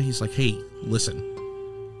Marquita, he's like, "Hey, listen,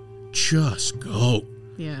 just go.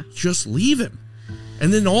 Yeah. Just leave him."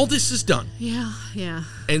 And then all this is done. Yeah.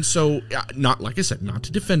 And so, not like I said, not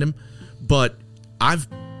to defend him, but I've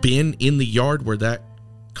been in the yard where that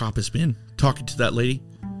cop has been talking to that lady,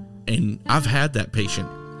 and I've had that patient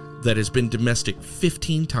that has been domestic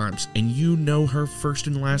 15 times, and you know her first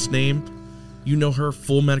and last name, you know her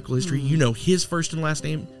full medical history, you know his first and last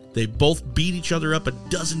name. They both beat each other up a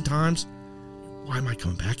dozen times. Why am I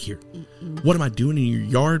coming back here? What am I doing in your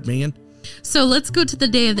yard, man? So let's go to the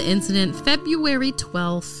day of the incident, February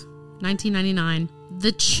 12th, 1999.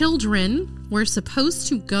 The children were supposed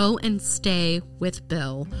to go and stay with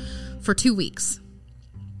Bill for 2 weeks.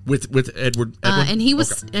 With Edwin? And he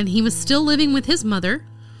was still living with his mother.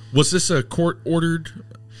 Was this a court-ordered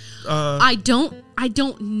I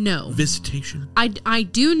don't know. Visitation? I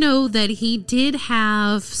do know that he did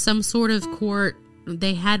have some sort of court.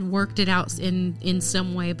 They had worked it out in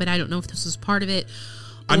some way, but I don't know if this was part of it.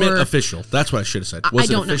 I meant official. That's what I should have said. Was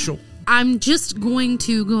it official? Know. I'm just going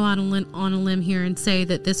to go out on a limb here and say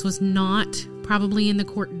that this was not probably in the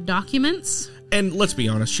court documents. And let's be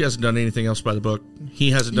honest, she hasn't done anything else by the book.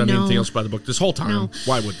 He hasn't done anything else by the book this whole time. No.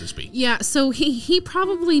 Why would this be? Yeah, so he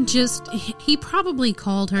probably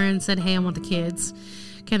called her and said, "Hey, I want the kids.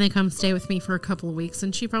 Can they come stay with me for a couple of weeks?"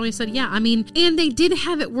 And she probably said, "Yeah." I mean, and they did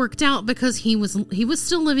have it worked out because he was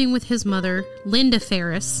still living with his mother, Linda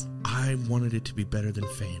Ferris. I wanted it to be better than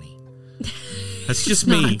Fanny. That's just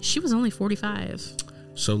me. She was only 45.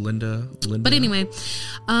 So Linda. But anyway,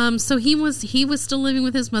 so he was still living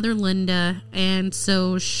with his mother, Linda, and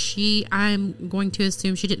so I'm going to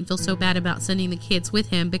assume she didn't feel so bad about sending the kids with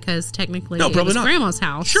him because technically it was Grandma's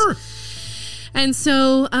house. Sure. And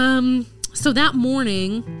so, so that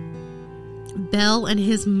morning, Bell and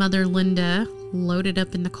his mother, Linda, loaded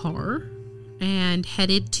up in the car and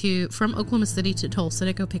headed from Oklahoma City to Tulsa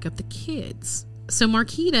to go pick up the kids. So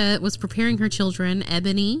Marquita was preparing her children,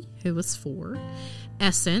 Ebony, who was 4,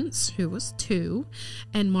 Essence, who was 2,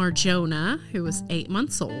 and Marjona, who was 8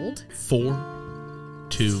 months old. 4,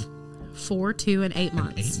 2, and 8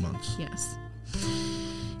 months. 8 months. Yes.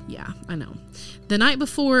 Yeah, I know. The night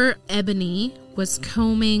before, Ebony was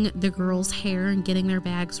combing the girls' hair and getting their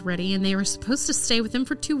bags ready, and they were supposed to stay with them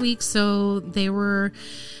for 2 weeks, so they were...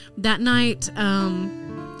 That night,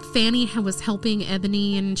 Fanny was helping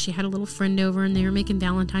Ebony, and she had a little friend over, and they were making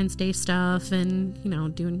Valentine's Day stuff and,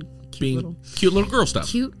 doing cute little girl stuff.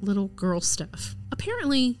 Cute little girl stuff.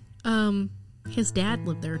 Apparently, his dad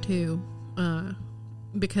lived there too,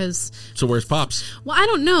 because... So where's Pops? Well, I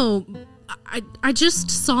don't know. I just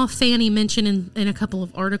saw Fanny mention in a couple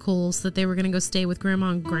of articles that they were going to go stay with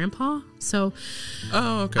Grandma and Grandpa. So,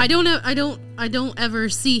 okay. I don't know. I don't ever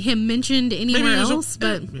see him mentioned anywhere else.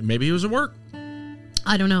 But maybe he was at work.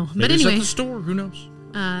 I don't know. Maybe But he's anyway, at the store. Who knows?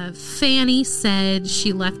 Fanny said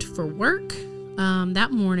she left for work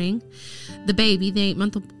that morning. The baby, the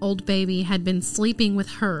 8-month-old baby, had been sleeping with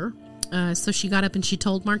her. So she got up and she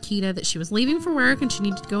told Marquita that she was leaving for work and she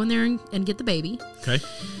needed to go in there and get the baby. Okay.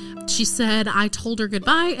 She said, I told her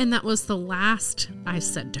goodbye, and that was the last I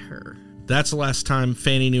said to her. That's the last time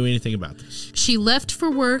Fanny knew anything about this. She left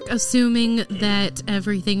for work assuming that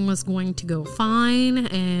everything was going to go fine,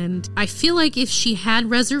 and I feel like if she had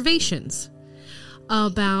reservations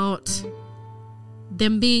about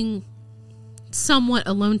them being somewhat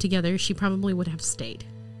alone together, she probably would have stayed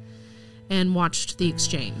and watched the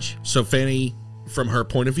exchange. So Fanny, from her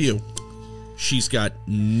point of view, she's got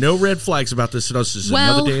no red flags about this. This is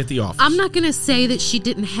another day at the office. I'm not going to say that she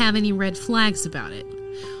didn't have any red flags about it,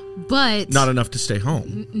 but... Not enough to stay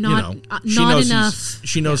home. Not enough.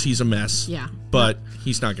 She knows he's a mess. Yeah. But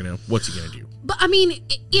he's not going to... What's he going to do? But, I mean,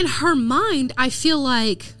 in her mind, I feel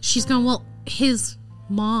like she's going, well, his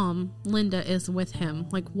mom, Linda, is with him.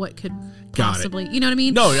 Like, what could possibly... You know what I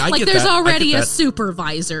mean? No, I like, get there's that. already a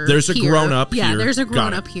supervisor. There's a grown-up here. Yeah, there's a Got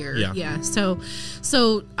grown-up it. here. Yeah. Yeah. So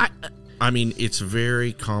I mean, it's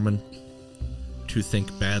very common to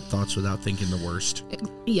think bad thoughts without thinking the worst.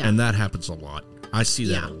 Yeah. And that happens a lot. I see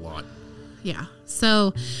that a lot. Yeah.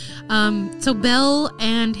 So Belle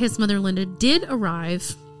and his mother, Linda, did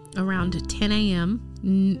arrive around 10 a.m.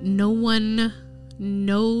 No one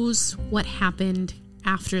knows what happened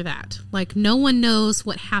after that. Like, no one knows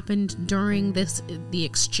what happened during the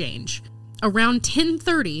exchange. Around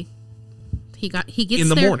 10:30, he gets in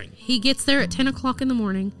the there, morning. He gets there at 10 o'clock in the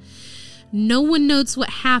morning. No one knows what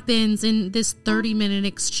happens in this 30-minute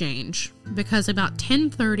exchange, because about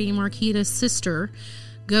 10:30, Marquita's sister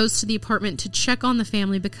goes to the apartment to check on the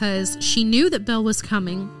family because she knew that Belle was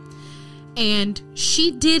coming, and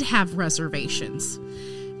she did have reservations.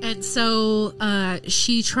 And so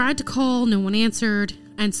she tried to call, no one answered,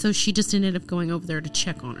 and so she just ended up going over there to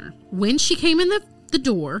check on her. When she came in the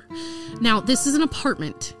door, now this is an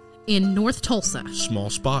apartment in North Tulsa. Small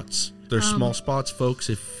spots. There's small spots, folks.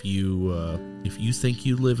 If you think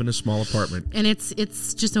you live in a small apartment, and it's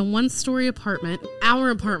just a 1-story apartment. Our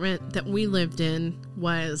apartment that we lived in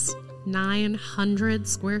was 900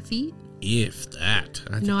 square feet. If that,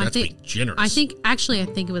 I think being generous. I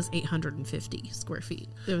think it was 850 square feet.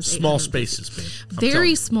 It was small spaces, man.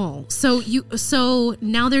 Very small. So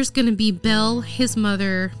now there's going to be Belle, his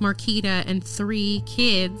mother, Marquita, and 3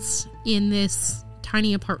 kids in this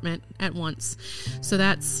tiny apartment at once. So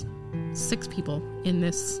that's 6 people in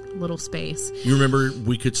this little space. You remember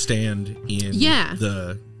we could stand in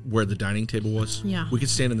where the dining table was? Yeah. We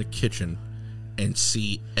could stand in the kitchen and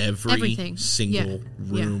see everything single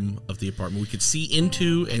room of the apartment. We could see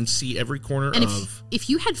into and see every corner and of if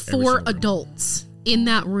you had 4 adults in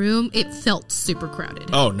that room, it felt super crowded.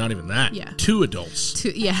 Oh, not even that. Yeah. 2 adults.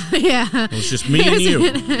 Yeah. It was just me and you.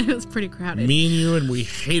 It was pretty crowded. Me and you, and we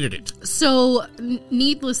hated it. So,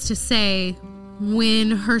 needless to say,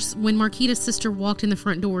 when Marquita's sister walked in the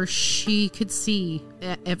front door, she could see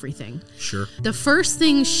everything. Sure. The first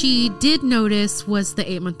thing she did notice was the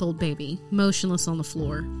 8-month-old baby, motionless on the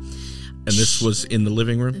floor. And this was in the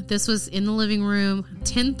living room? This was in the living room,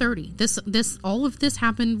 10:30. All of this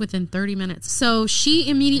happened within 30 minutes. So she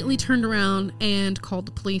immediately turned around and called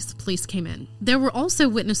the police. The police came in. There were also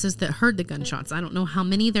witnesses that heard the gunshots. I don't know how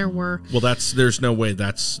many there were. Well, there's no way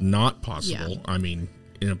that's not possible. Yeah. I mean,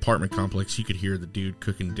 in an apartment complex, you could hear the dude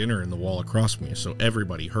cooking dinner in the wall across from you, so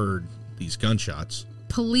everybody heard these gunshots.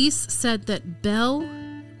 Police said that Belle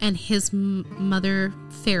and his mother,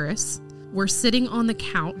 Ferris, were sitting on the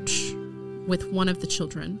couch with one of the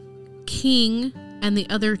children. King and the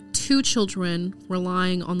other 2 children were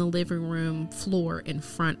lying on the living room floor in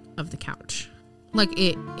front of the couch. Like,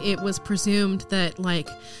 it was presumed that, like,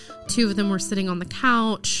 2 of them were sitting on the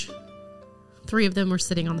couch, 3 of them were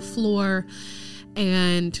sitting on the floor,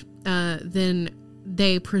 and then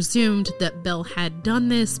they presumed that Belle had done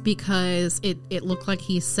this because it looked like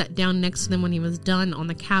he sat down next to them when he was done on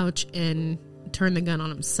the couch and turned the gun on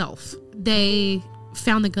himself. They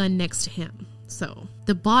found the gun next to him. So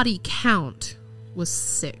the body count was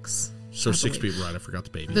 6. So I 6 believe. people, right? I forgot the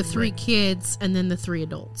baby. The 3 Right. kids and then the 3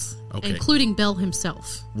 adults, Okay. including Bell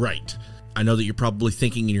himself. Right. I know that you're probably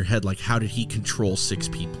thinking in your head, like, how did he control 6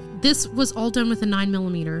 people? This was all done with a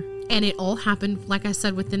 9mm, and it all happened, like I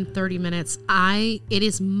said, within 30 minutes. It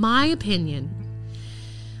is my opinion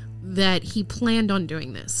that he planned on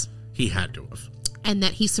doing this, He had to have. and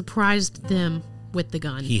that he surprised them with the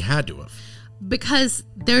gun. He had to have. Because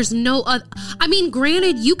there's no other... I mean,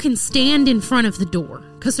 granted, you can stand in front of the door,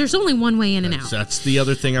 because there's only one way in and out. That's the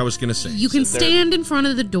other thing I was going to say. You can stand in front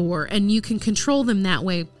of the door, and you can control them that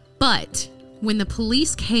way. But when the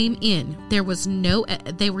police came in, there was no...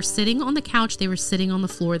 They were sitting on the couch. They were sitting on the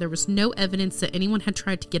floor. There was no evidence that anyone had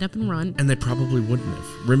tried to get up and run. And they probably wouldn't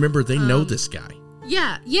have. Remember, they know this guy.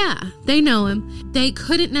 Yeah, they know him. They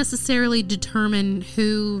couldn't necessarily determine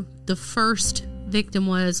who the first victim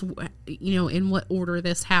was, in what order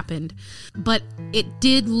this happened. But it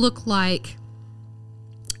did look like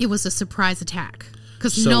it was a surprise attack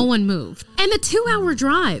because no one moved. And the 2-hour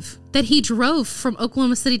drive that he drove from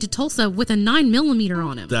Oklahoma City to Tulsa with a 9mm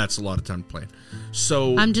on him. That's a lot of time to plan.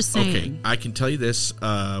 So I'm just saying. Okay, I can tell you this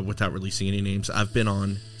without releasing any names. I've been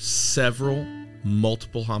on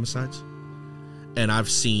multiple homicides, and I've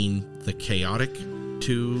seen the chaotic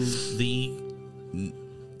to the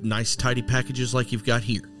nice, tidy packages like you've got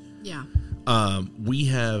here. Yeah. We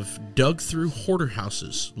have dug through hoarder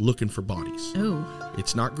houses looking for bodies. Oh.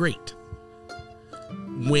 It's not great.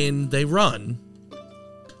 When they run,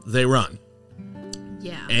 they run.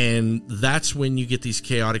 Yeah. And that's when you get these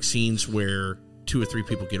chaotic scenes where 2 or 3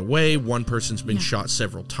 people get away. One person's been shot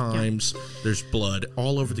several times. Yeah. There's blood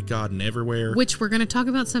all over the garden everywhere. Which we're going to talk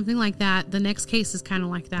about something like that. The next case is kind of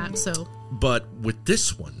like that. So. But with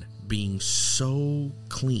this one being so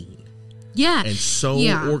clean. Yeah. And so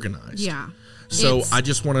organized. Yeah. So I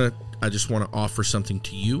just want to offer something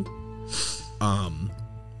to you.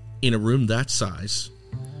 In a room that size,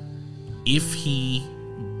 if he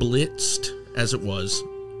blitzed, as it was,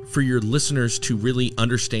 for your listeners to really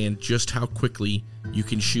understand just how quickly you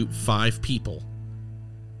can shoot 5 people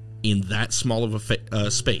in that small of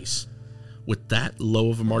a space with that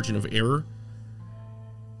low of a margin of error,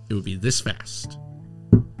 it would be this fast.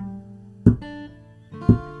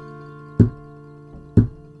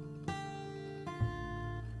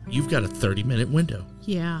 You've got a 30-minute window.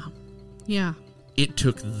 Yeah. Yeah. It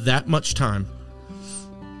took that much time.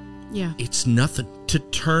 Yeah. It's nothing. To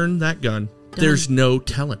turn that gun, Done. There's no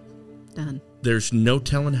telling. Done. There's no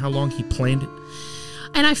telling how long he planned it.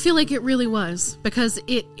 And I feel like it really was, because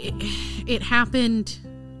it happened.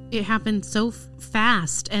 It happened so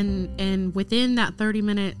fast, and within that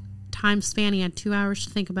 30-minute time span, he had 2 hours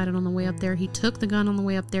to think about it on the way up there. He took the gun on the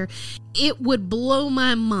way up there. It would blow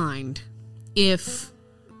my mind if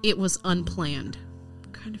it was unplanned.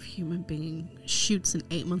 What kind of human being shoots an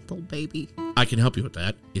 8-month-old baby? I can help you with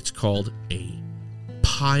that. It's called a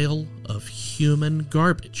pile of human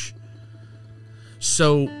garbage.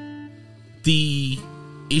 So the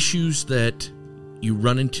issues that you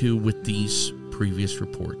run into with these previous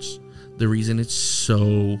reports, the reason it's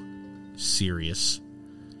so serious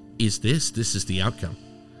is this is the outcome.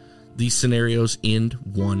 These scenarios end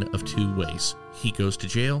one of 2 ways. He goes to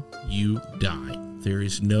jail, you die. There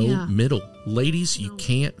is no middle. Ladies, you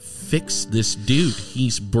can't fix this dude.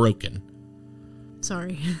 He's broken.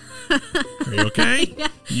 Sorry. Are you okay? Yeah.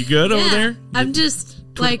 You good over there? I'm just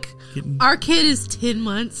our kid is 10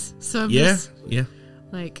 months, so I'm just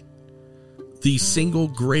like, the single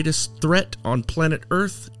greatest threat on planet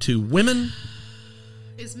Earth to women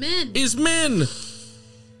is men.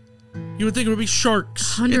 You would think it would be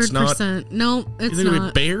sharks. 100%. It's not. No, it's you think not. it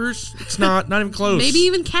would be bears? It's not even close. Maybe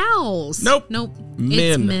even cows. Nope. Men.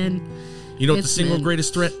 It's men. You know what the single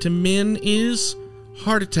greatest threat to men is?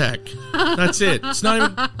 Heart attack. That's it. It's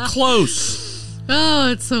not even close.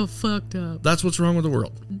 Oh, it's so fucked up. That's what's wrong with the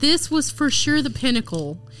world. This was for sure the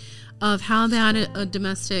pinnacle of how bad a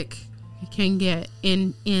domestic can get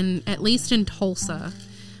in at least in Tulsa,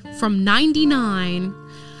 from 99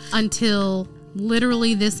 until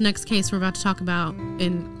literally this next case we're about to talk about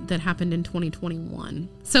that happened in 2021.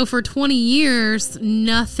 So for 20 years,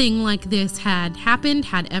 nothing like this had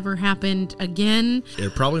ever happened again.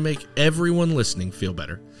 It'd probably make everyone listening feel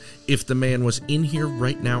better if the man was in here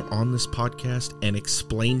right now on this podcast and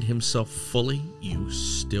explained himself fully. You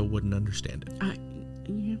still wouldn't understand it.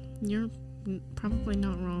 You're probably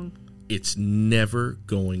not wrong. It's never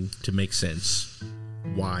going to make sense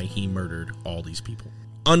why he murdered all these people.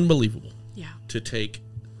 Unbelievable. Yeah. To take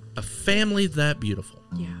a family that beautiful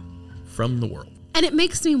from the world. And it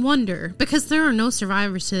makes me wonder, because there are no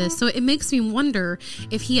survivors to this, so it makes me wonder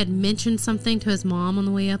if he had mentioned something to his mom on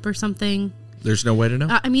the way up or something. There's no way to know.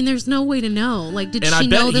 I mean, there's no way to know. Like, did And she I bet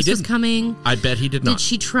know he this was didn't. coming? I bet he did not. Did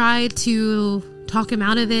she try to talk him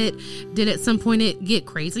out of it? Did at some point it get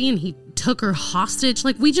crazy and he took her hostage?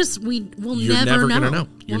 Like, we'll You're never know. Gonna know.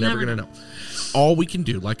 You're never going to know. All we can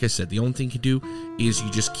do, like I said, the only thing you can do is you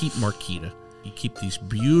just keep Marquita. You keep these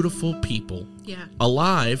beautiful people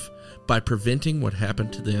alive by preventing what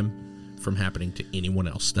happened to them from happening to anyone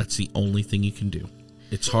else. That's the only thing you can do.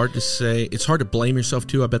 It's hard to say. It's hard to blame yourself,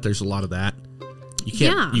 too. I bet there's a lot of that. You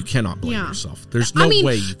can't. Yeah. You cannot blame yourself. There's no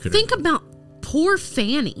way you could. Think about poor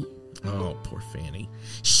Fanny. Oh, poor Fanny.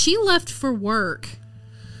 She left for work.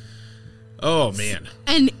 Oh, man.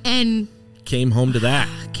 And came home to that.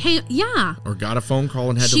 Or got a phone call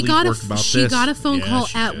and had to leave work about this. She got a phone call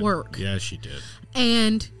at did. work. Yeah, she did.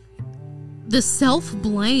 And the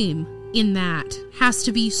self-blame in that has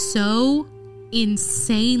to be so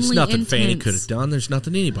insanely There's nothing intense. Fanny could have done. There's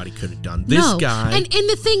nothing anybody could have done. This guy. And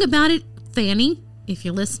the thing about it, Fanny, if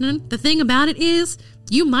you're listening, the thing about it is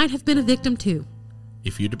you might have been a victim too.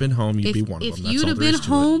 If you'd have been home, you'd be one of them. If That's you'd all have there been is to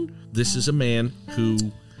home. it. This is a man who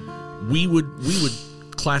we would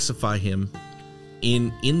classify him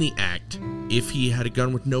in the act if he had a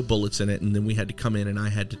gun with no bullets in it, and then we had to come in and I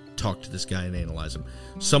had to talk to this guy and analyze him.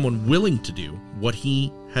 Someone willing to do what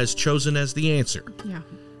he has chosen as the answer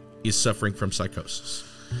is suffering from psychosis.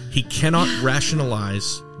 He cannot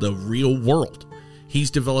rationalize the real world.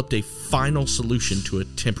 He's developed a final solution to a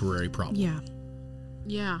temporary problem.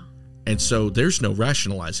 Yeah. And so there's no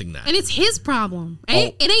rationalizing that. And it's his problem.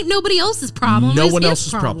 It ain't nobody else's problem. No It's one his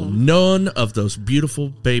else's problem. None of those beautiful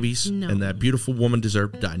babies No. and that beautiful woman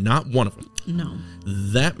deserve to die. Not one of them. No.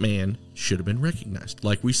 That man should have been recognized.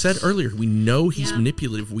 Like we said earlier, we know he's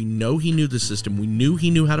manipulative. We know he knew the system. We knew he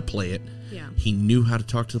knew how to play it. Yeah. He knew how to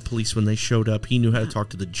talk to the police when they showed up. He knew how to talk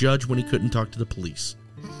to the judge when he couldn't talk to the police.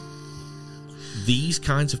 These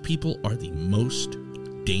kinds of people are the most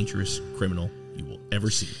dangerous criminal you will ever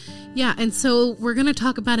see. Yeah, and so we're going to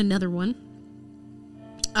talk about another one.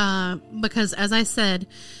 Because, as I said,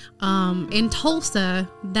 in Tulsa,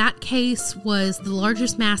 that case was the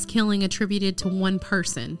largest mass killing attributed to one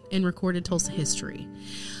person in recorded Tulsa history.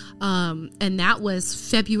 And that was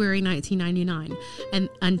February 1999 and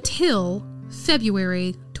until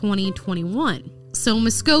February 2021. So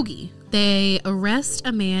Muskogee, they arrest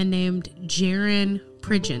a man named Jarron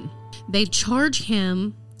Pridgeon. They charge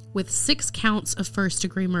him with 6 counts of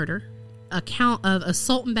first-degree murder, a count of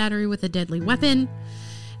assault and battery with a deadly weapon,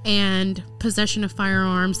 and possession of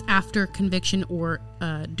firearms after conviction or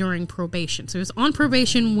during probation. So he was on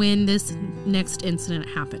probation when this next incident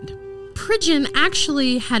happened. Pridgeon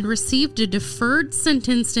actually had received a deferred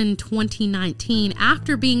sentence in 2019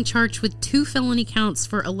 after being charged with 2 felony counts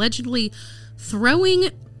for allegedly throwing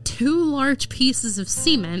 2 large pieces of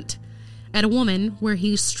cement at a woman where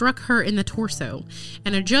he struck her in the torso.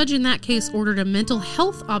 And a judge in that case ordered a mental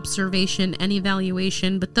health observation and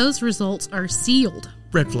evaluation, but those results are sealed.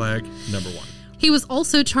 Red flag number 1. He was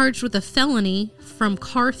also charged with a felony from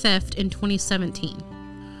car theft in 2017.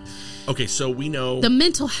 Okay, so we know... The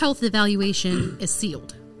mental health evaluation is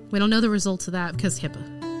sealed. We don't know the results of that because HIPAA.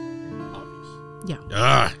 Obvious.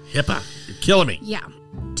 Yeah. HIPAA. You're killing me. Yeah.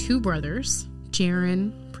 2 brothers.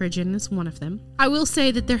 Jarron Pridgeon is one of them. I will say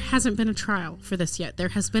that there hasn't been a trial for this yet. There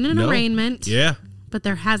has been an arraignment. Yeah. But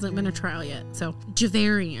there hasn't been a trial yet. So,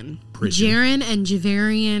 Jarron. Pridgeon. Jarron and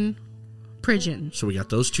Jarron Pridgeon. So we got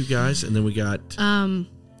those 2 guys, and then we got...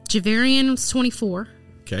 Jarron was 24.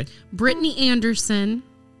 Okay. Brittany Anderson...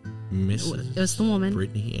 Mrs. It was the woman.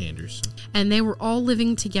 Brittany Anderson. And they were all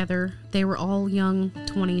living together. They were all young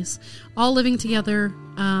 20s. All living together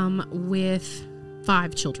with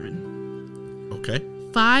 5 children. Okay.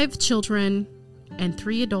 5 children and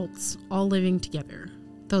 3 adults all living together.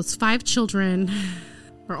 Those 5 children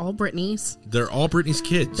are all Brittany's. They're all Brittany's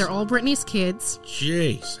kids. They're all Brittany's kids.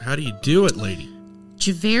 Jeez, how do you do it, lady?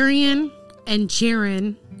 Javarian and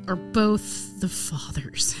Jarron are both the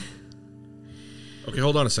fathers. Okay,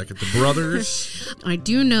 hold on a second. The brothers... I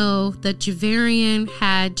do know that Javarian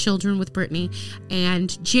had children with Brittany and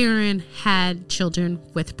Jarron had children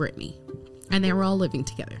with Brittany. And they were all living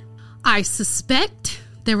together. I suspect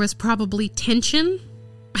there was probably tension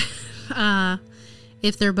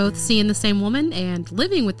if they're both seeing the same woman and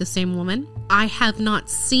living with the same woman. I have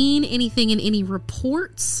not seen anything in any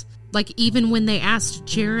reports. Like, even when they asked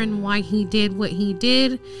Jarron why he did what he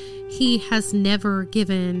did, he has never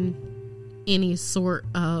given any sort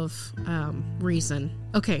of reason.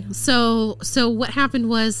 Okay, so what happened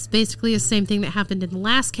was basically the same thing that happened in the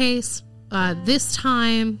last case. This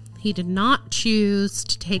time, he did not choose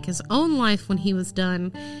to take his own life when he was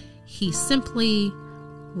done. He simply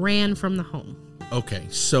ran from the home. Okay,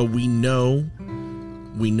 so we know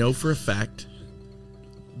for a fact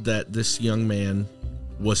that this young man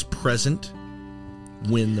was present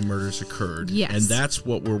when the murders occurred. Yes. And that's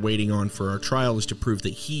what we're waiting on for our trial, is to prove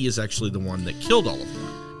that he is actually the one that killed all of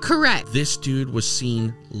them. Correct. This dude was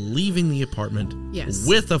seen leaving the apartment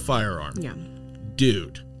with a firearm. Yeah.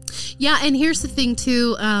 Dude. Yeah, and here's the thing,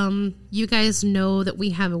 too. You guys know that we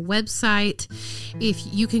have a website. If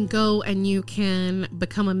you can go and you can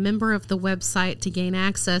become a member of the website to gain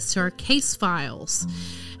access to our case files.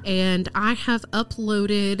 And I have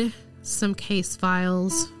uploaded some case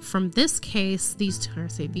files from this case, these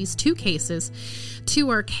two cases, to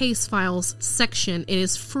our case files section. It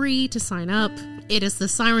is free to sign up. It is the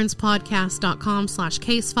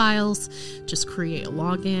sirenspodcast.com/case files. Just create a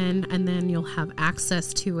login and then you'll have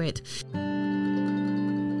access to it.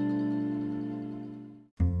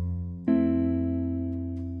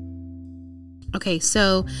 Okay,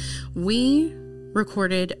 so we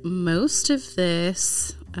recorded most of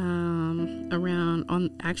this on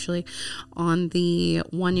the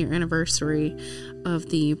 1-year anniversary of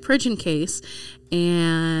the Pridgeon case,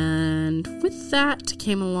 and with that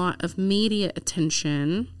came a lot of media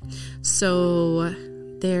attention, so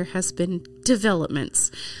there has been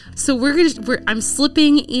developments. So I'm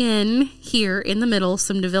slipping in here in the middle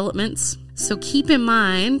some developments, so keep in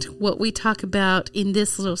mind what we talk about in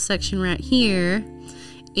this little section right here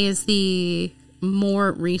is the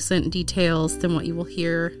more recent details than what you will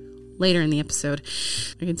hear later in the episode.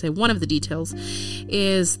 I can say one of the details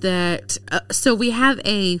is that, so we have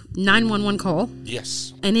a 911 call.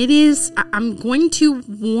 Yes. And it is, I'm going to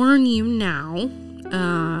warn you now,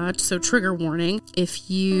 so trigger warning, if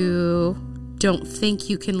you don't think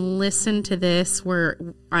you can listen to this, where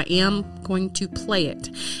I am going to play it.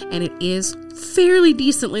 And it is fairly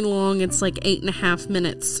decently long. It's like 8.5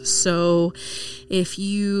 minutes. So if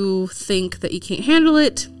you think that you can't handle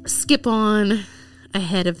it, skip on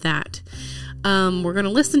ahead of that. We're going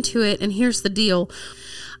to listen to it. And here's the deal.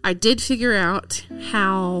 I did figure out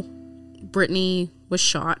how Brittany was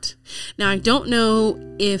shot. Now, I don't know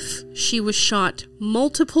if she was shot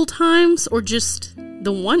multiple times or just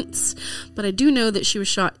the once, but I do know that she was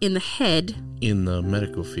shot in the head. In the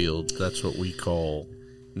medical field, that's what we call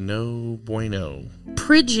no bueno.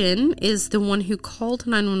 Pridgeon is the one who called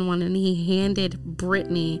 911, and he handed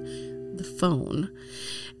Brittany the phone.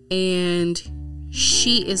 And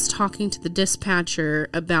she is talking to the dispatcher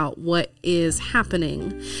about what is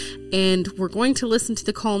happening. And we're going to listen to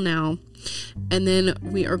the call now. And then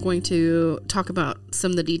we are going to talk about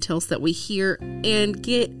some of the details that we hear and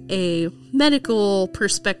get a medical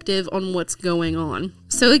perspective on what's going on.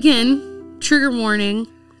 So again, trigger warning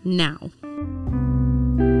now.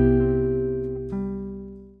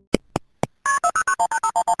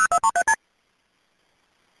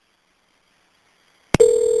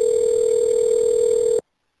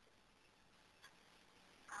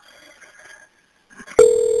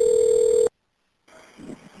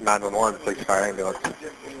 Please fire ambulance.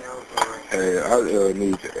 Hey, I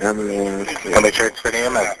need ambulance. I'll make sure it's for the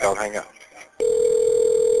EMS. Don't hang up.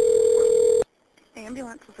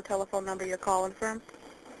 Ambulance is the telephone number you're calling from?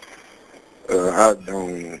 I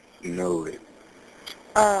don't know it.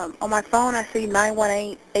 On my phone, I see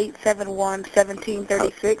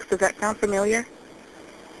 918-871-1736. Does that sound familiar?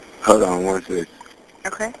 Hold on one second.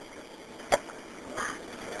 Okay.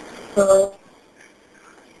 Hello?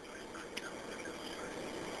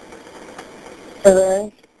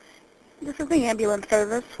 Hello? This is the ambulance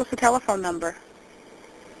service. What's the telephone number?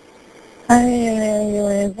 I need an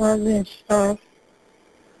ambulance. I've been shot.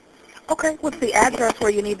 Okay. What's the address where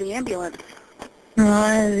you need the ambulance?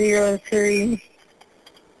 903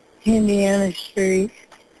 Indiana Street.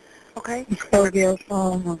 Okay. Skokie,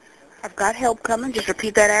 Oklahoma. I've got help coming. Just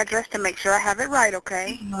repeat that address to make sure I have it right,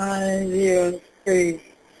 okay? 903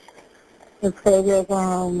 Skokie,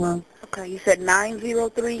 Oklahoma. Okay. You said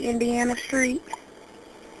 903 Indiana Street?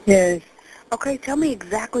 Yes. Okay. Tell me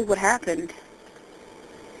exactly what happened.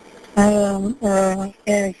 I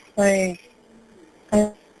can't explain.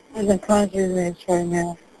 I'm in consciousness right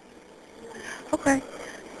now. Okay.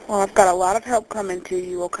 Well, I've got a lot of help coming to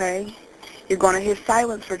you, okay? You're going to hear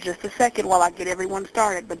silence for just a second while I get everyone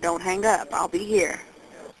started, but don't hang up. I'll be here.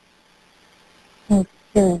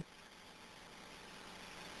 Okay.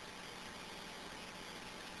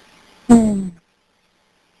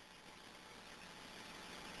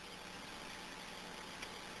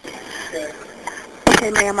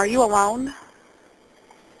 Okay, ma'am, are you alone?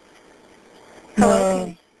 Hello?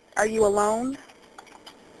 No. Are you alone?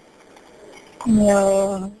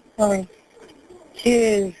 No. My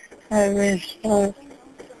kids have been shot.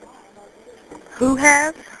 Who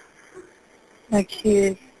has? my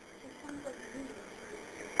kids.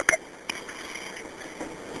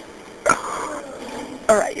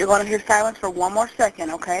 All right, you're going to hear silence for one more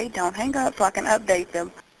second, okay? Don't hang up so I can update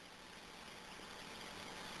them.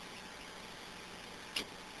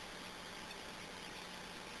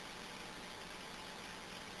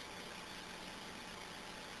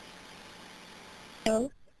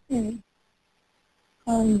 Oh,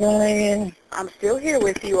 I'm dying. I'm still here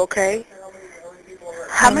with you, okay?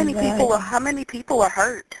 How I'm many people dying. are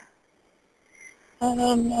hurt? I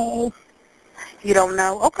don't know. You don't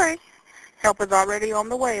know? Okay. Help is already on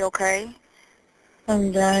the way, okay?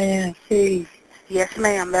 I'm dying. Please. Yes,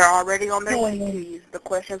 ma'am. They're already on their way to Okay. you. The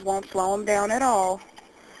questions won't slow them down at all.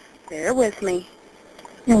 Bear with me.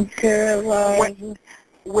 I'm paralyzed.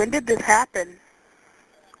 When did this happen?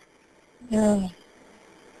 Yeah.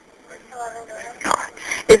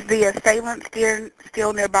 Is the assailant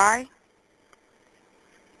still nearby?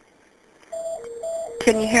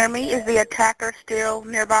 Can you hear me? Is the attacker still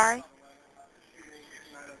nearby?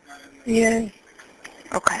 Yes.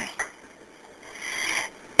 Okay.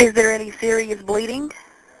 Is there any serious bleeding?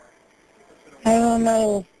 I don't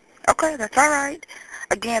know. Okay, that's all right.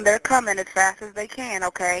 Again, they're coming as fast as they can,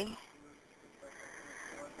 okay?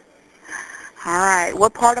 All right.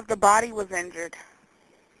 What part of the body was injured?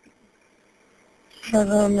 I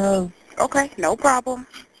don't know. Okay, no problem.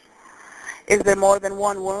 Is there more than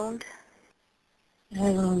one wound? I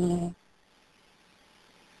don't know.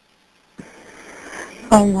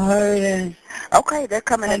 I'm hurting. Okay, they're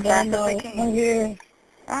coming I as don't fast as they know. can.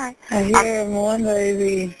 All right. I hear one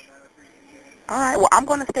baby. All right. Well, I'm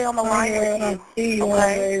going to stay on the line with I you. see one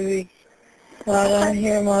Okay? baby. But I don't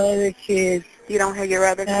hear my other kids. You don't hear your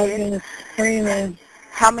other I've kids? been screaming.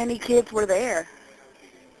 How many kids were there?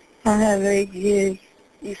 I have 8 kids.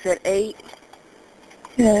 You said 8?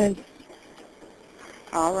 Yes.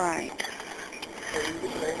 All right.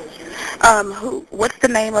 What's the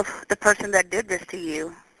name of the person that did this to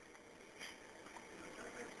you?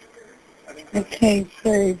 I can't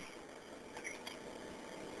say.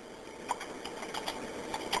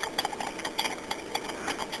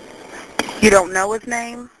 You don't know his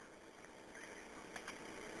name?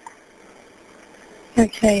 I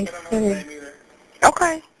can't say.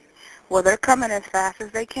 Okay. Well, they're coming as fast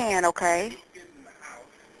as they can, okay?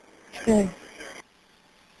 Okay.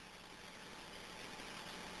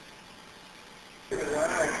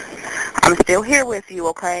 I'm still here with you,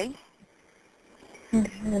 okay?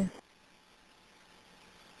 Okay.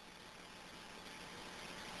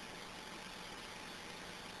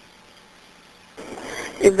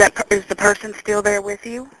 Is the person still there with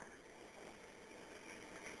you?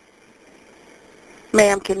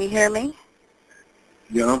 Ma'am, can you hear me?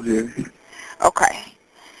 Yeah, I'm here. Okay.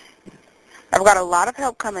 I've got a lot of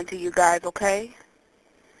help coming to you guys, okay?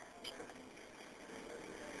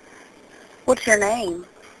 What's your name?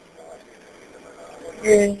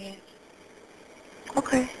 Yeah.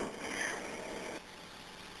 Okay.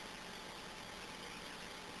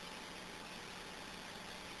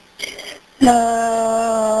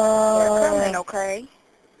 They're coming, okay?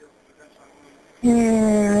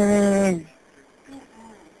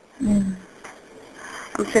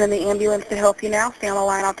 I'm sending the ambulance to help you now. Stay on the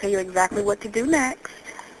line. I'll tell you exactly what to do next.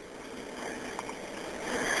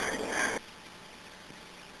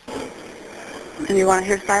 And you want to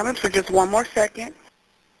hear silence for just one more second.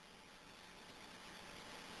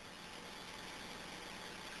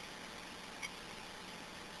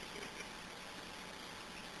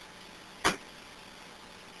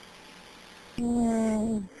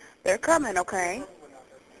 They're coming, okay?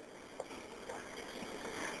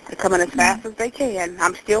 They're coming as fast as they can.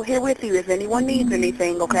 I'm still here with you if anyone needs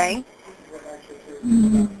anything, okay?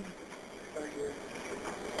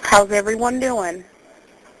 How's everyone doing?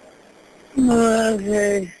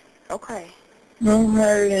 Okay. Okay. I'm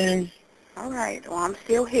hurting. All right. Well, I'm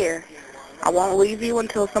still here. I won't leave you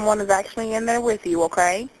until someone is actually in there with you,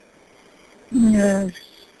 okay? Yes.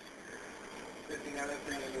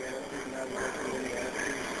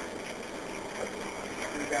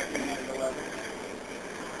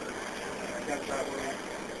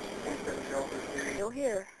 Still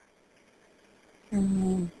here.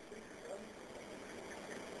 Mm-hmm.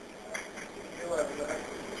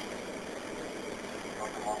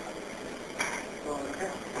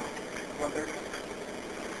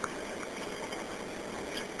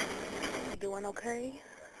 You doing okay?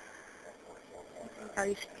 Are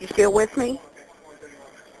you still with me?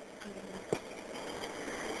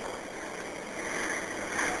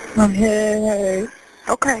 My head hurts.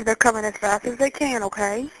 Okay, they're coming as fast as they can,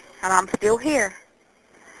 okay? And I'm still here.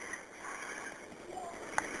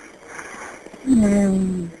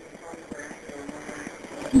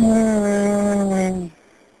 They're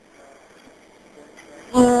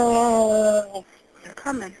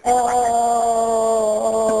coming.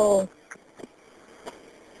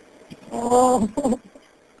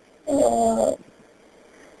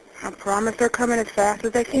 I promise they're coming as fast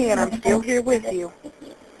as they can. I'm still here with you.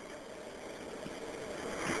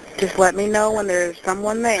 Just let me know when there's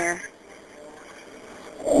someone there.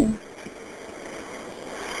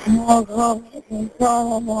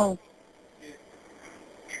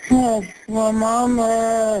 My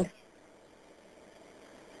mama.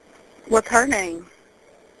 What's her name?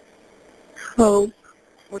 Hope.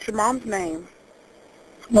 What's your mom's name?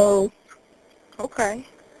 Hope. Okay.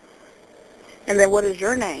 And then what is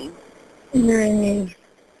your name? Brittany.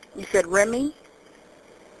 You said Remy?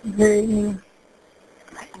 Brittany.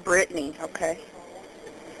 Brittany, okay.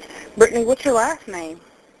 Brittany, what's your last name?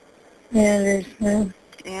 Anderson.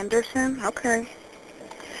 Anderson, okay.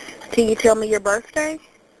 Can you tell me your birthday?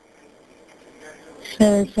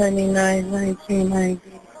 7/29,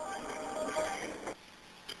 1990.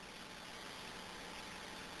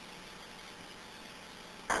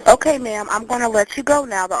 Okay, ma'am, I'm going to let you go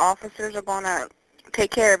now. The officers are going to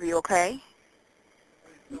take care of you, okay?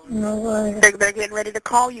 No worries. They're getting ready to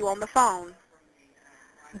call you on the phone.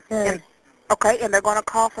 Okay. Okay, and they're going to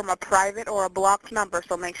call from a private or a blocked number,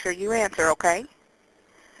 so make sure you answer, okay?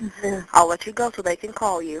 Okay. I'll let you go so they can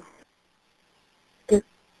call you.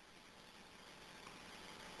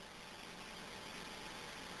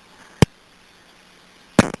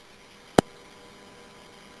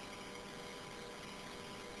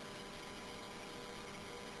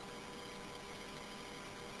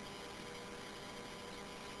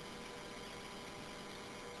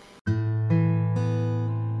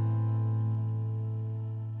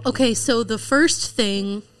 Okay, so the first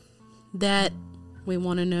thing that we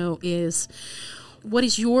want to know is, what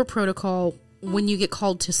is your protocol when you get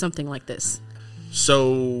called to something like this?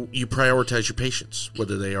 So you prioritize your patients,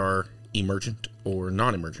 whether they are emergent or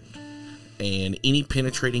non-emergent. And any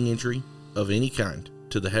penetrating injury of any kind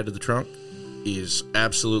to the head of the trunk is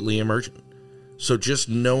absolutely emergent. So just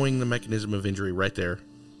knowing the mechanism of injury right there,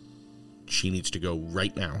 she needs to go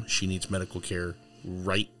right now. She needs medical care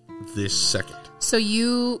right this second. So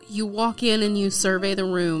you walk in and you survey the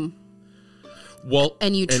room. Well,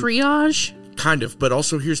 and you triage? Kind of, but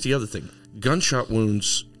also here's the other thing. Gunshot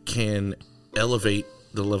wounds can elevate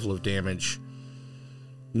the level of damage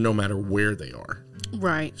no matter where they are.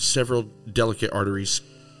 Right. Several delicate arteries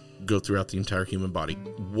go throughout the entire human body.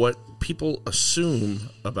 What people assume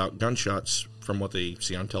about gunshots from what they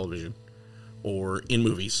see on television or in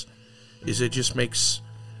movies is it just makes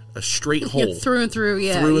a straight hole. Yeah, through and through,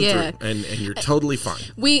 yeah. Through and through, and you're totally fine.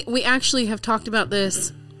 We actually have talked about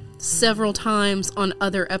this several times on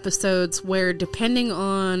other episodes where depending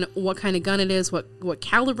on what kind of gun it is, what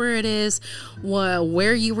caliber it is,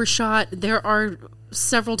 where you were shot, there are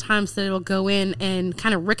several times that it'll go in and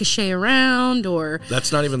kind of ricochet around, or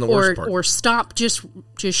that's not even the worst part, or stop just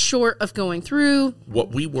short of going through.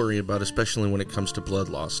 What we worry about, especially when it comes to blood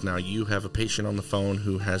loss. Now, you have a patient on the phone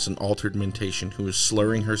who has an altered mentation, who is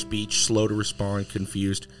slurring her speech, slow to respond,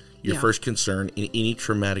 confused. Your first concern in any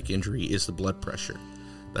traumatic injury is the blood pressure.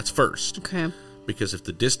 That's first. Okay. Because if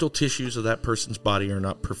the distal tissues of that person's body are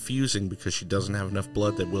not perfusing because she doesn't have enough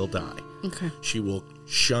blood, they will die. Okay. She will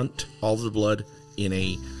shunt all the blood in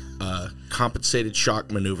a compensated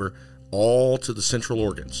shock maneuver all to the central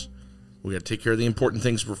organs. We got to take care of the important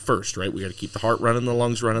things first, right? We got to keep the heart running, the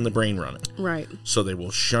lungs running, the brain running. Right. So they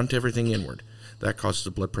will shunt everything inward. That causes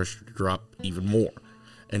the blood pressure to drop even more.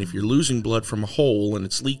 And if you're losing blood from a hole and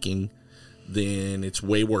it's leaking, then it's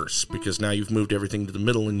way worse because now you've moved everything to the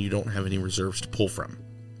middle and you don't have any reserves to pull from.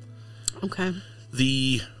 Okay.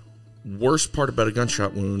 The worst part about a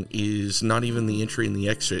gunshot wound is not even the entry and the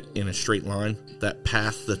exit in a straight line, that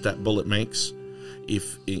path that bullet makes.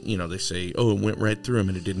 If, they say, oh, it went right through him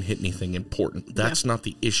and it didn't hit anything important. That's not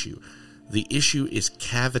the issue. The issue is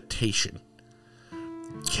cavitation.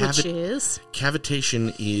 Which is?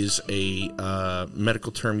 Cavitation is a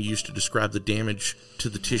medical term used to describe the damage to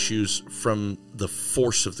the tissues from the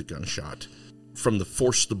force of the gunshot. From the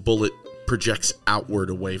force the bullet projects outward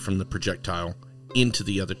away from the projectile into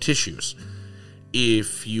the other tissues.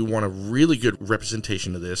 If you want a really good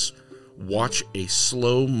representation of this, watch a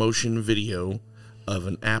slow motion video of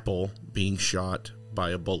an apple being shot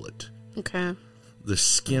by a bullet. Okay. The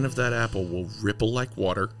skin of that apple will ripple like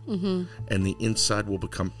water, and the inside will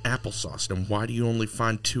become applesauce. And why do you only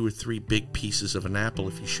find 2 or 3 big pieces of an apple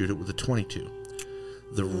if you shoot it with a .22?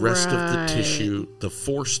 The rest of the tissue, the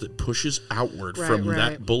force that pushes outward from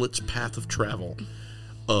that bullet's path of travel,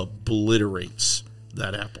 obliterates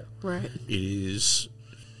that apple. Right. It is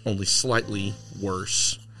only slightly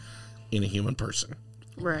worse in a human person.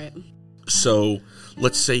 Right. So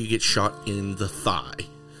let's say you get shot in the thigh.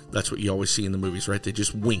 That's what you always see in the movies, right? They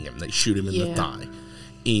just wing him. They shoot him in the thigh.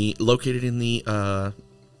 Located in the,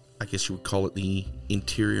 I guess you would call it the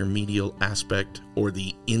interior medial aspect, or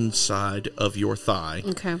the inside of your thigh,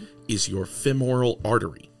 is your femoral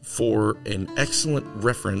artery. For an excellent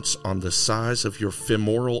reference on the size of your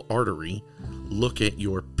femoral artery, look at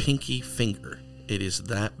your pinky finger. It is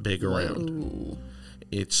that big around. Whoa.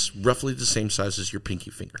 It's roughly the same size as your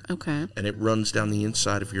pinky finger. Okay. And it runs down the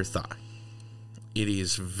inside of your thigh. It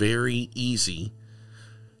is very easy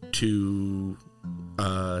to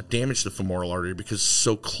damage the femoral artery because it's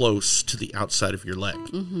so close to the outside of your leg.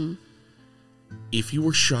 Mm-hmm. If you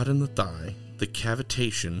were shot in the thigh, the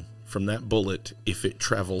cavitation from that bullet, if it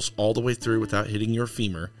travels all the way through without hitting your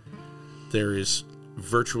femur, there is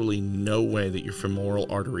virtually no way that your femoral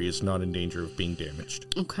artery is not in danger of being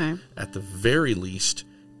damaged. Okay. At the very least,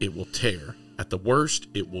 it will tear. At the worst,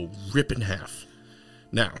 it will rip in half.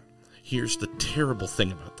 Now, here's the terrible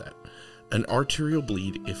thing about that. An arterial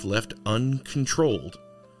bleed, if left uncontrolled,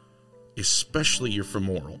 especially your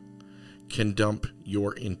femoral, can dump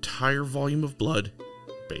your entire volume of blood,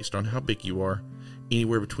 based on how big you are,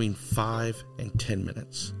 anywhere between 5 and 10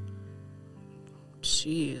 minutes.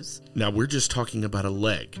 Jeez. Now, we're just talking about a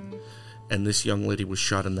leg, and this young lady was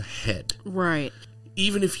shot in the head. Right.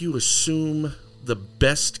 Even if you assume the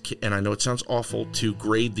best, and I know it sounds awful to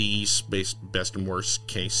grade these best and worst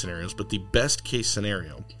case scenarios, but the best case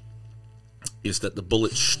scenario is that the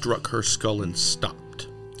bullet struck her skull and stopped.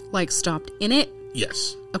 Like stopped in it?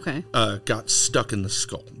 Yes. Okay. Got stuck in the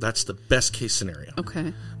skull. That's the best case scenario.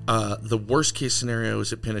 Okay. The worst case scenario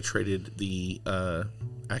is it penetrated the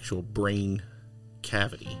actual brain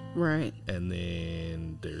cavity. Right. And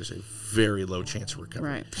then there's a very low chance of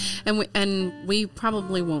recovery. Right. And we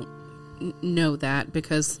probably won't know that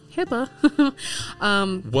because HIPAA.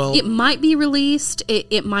 Well, it might be released.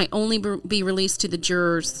 It might only be released to the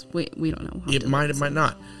jurors. We don't know. It might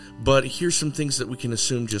not. But here's some things that we can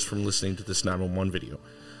assume just from listening to this 911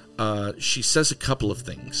 video. She says a couple of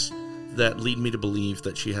things that lead me to believe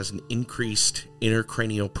that she has an increased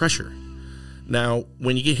intracranial pressure. Now,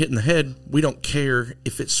 when you get hit in the head, we don't care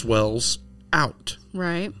if it swells out.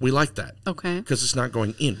 Right. We like that. Okay. Because it's not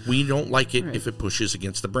going in. We don't like it if it pushes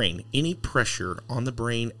against the brain. Any pressure on the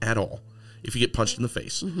brain at all, if you get punched in the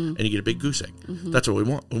face and you get a big goose egg, that's what we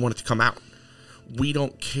want. We want it to come out. We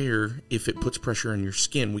don't care if it puts pressure on your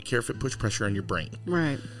skin. We care if it puts pressure on your brain.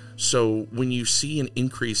 Right. So when you see an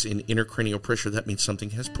increase in intracranial pressure, that means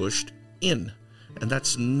something has pushed in. And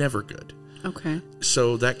that's never good. Okay.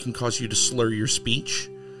 So that can cause you to slur your speech,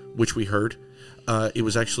 which we heard. It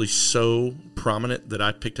was actually so prominent that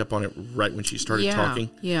I picked up on it right when she started talking.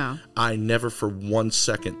 Yeah. I never for 1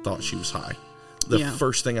 second thought she was high. The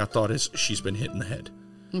first thing I thought is she's been hit in the head.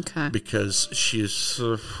 Okay. Because she is...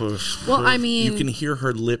 well, I mean... You can hear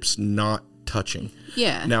her lips not touching.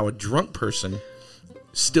 Yeah. Now, a drunk person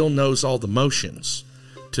still knows all the motions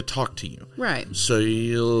to talk to you. Right. So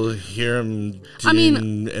you'll hear them...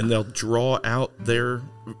 and they'll draw out their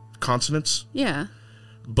consonants. Yeah.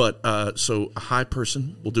 But, so a high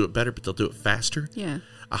person will do it better, but they'll do it faster. Yeah.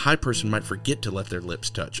 A high person might forget to let their lips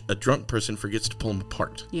touch. A drunk person forgets to pull them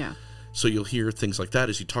apart. Yeah. So you'll hear things like that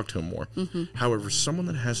as you talk to them more. Mm-hmm. However, someone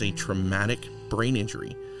that has a traumatic brain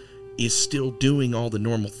injury is still doing all the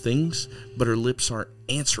normal things, but her lips aren't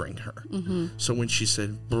answering her. Mm-hmm. So when she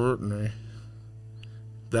said, Brittany,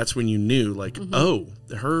 that's when you knew, like, oh,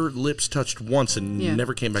 her lips touched once and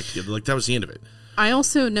never came back together. Like, that was the end of it. I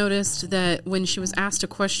also noticed that when she was asked a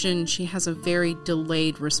question, she has a very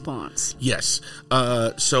delayed response. Yes.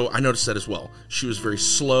 So I noticed that as well. She was very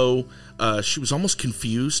slow. She was almost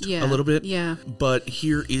confused a little bit. Yeah. But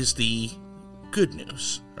here is the good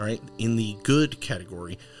news, all right? In the good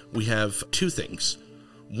category, we have two things.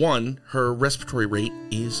 One, her respiratory rate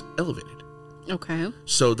is elevated. Okay.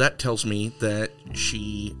 So that tells me that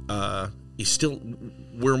she is still...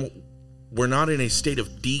 We're not in a state of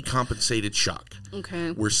decompensated shock.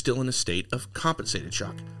 Okay. We're still in a state of compensated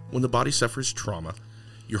shock. When the body suffers trauma,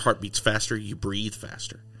 your heart beats faster, you breathe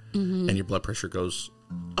faster, and your blood pressure goes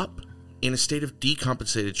up. In a state of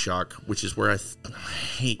decompensated shock, which is where I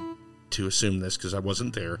hate to assume this because I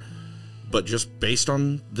wasn't there, but just based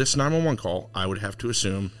on this 911 call, I would have to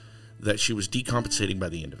assume that she was decompensating by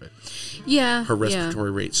the end of it. Yeah. Her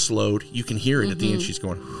respiratory rate slowed. You can hear it at the end. She's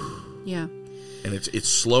going... Yeah. And it's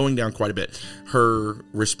slowing down quite a bit. Her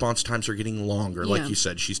response times are getting longer. Like you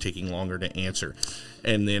said, she's taking longer to answer.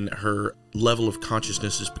 And then her level of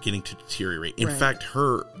consciousness is beginning to deteriorate. In fact,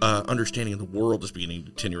 her understanding of the world is beginning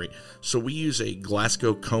to deteriorate. So we use a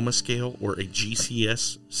Glasgow Coma Scale, or a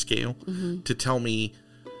GCS scale, to tell me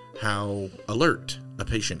how alert a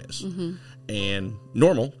patient is. And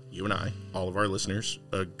normal, you and I, all of our listeners,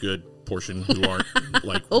 a good portion who aren't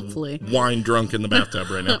like hopefully wine drunk in the bathtub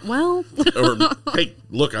right now. Well, or hey,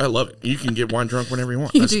 look, I love it. You can get wine drunk whenever you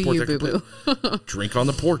want. You I do support you, that boo-boo. completely. Drink on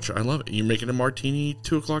the porch. I love it. You're making a martini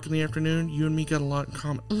 2:00 in the afternoon. You and me got a lot in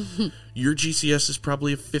common. Your GCS is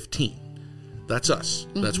probably a 15. That's us.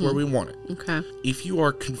 That's where we want it. Okay. If you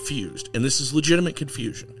are confused, and this is legitimate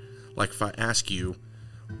confusion, like if I ask you,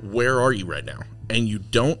 where are you right now? And you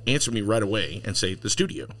don't answer me right away and say the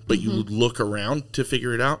studio, but you look around to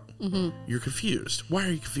figure it out, you're confused. Why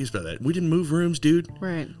are you confused by that? We didn't move rooms, dude.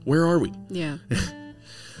 Right. Where are we? Yeah.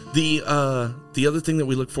 The other thing that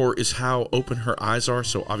we look for is how open her eyes are.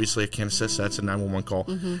 So obviously I can't assess that's a 911 call.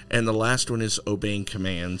 And the last one is obeying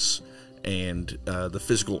commands and the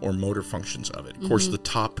physical or motor functions of it. Of course, the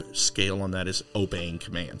top scale on that is obeying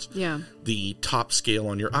commands. Yeah. The top scale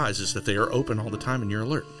on your eyes is that they are open all the time and you're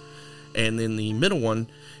alert. And then the middle one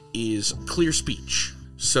is clear speech.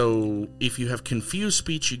 So if you have confused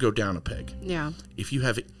speech, you go down a peg. Yeah. If you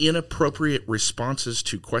have inappropriate responses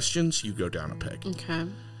to questions, you go down a peg. Okay.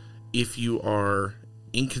 If you are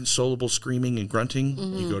inconsolable screaming and grunting,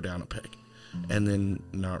 you go down a peg. And then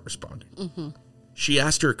not responding. She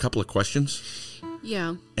asked her a couple of questions.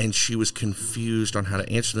 Yeah. And she was confused on how to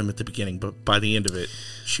answer them at the beginning, but by the end of it,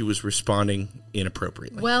 she was responding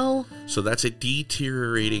inappropriately. Well. So that's a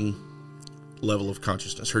deteriorating level of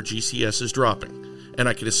consciousness. Her GCS is dropping. And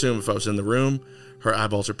I could assume if I was in the room, her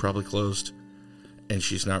eyeballs are probably closed and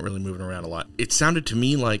she's not really moving around a lot. It sounded to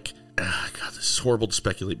me like, God, this is horrible to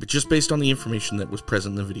speculate, but just based on the information that was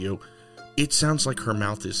present in the video, it sounds like her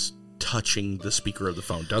mouth is touching the speaker of the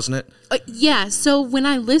phone, doesn't it? Yeah, so when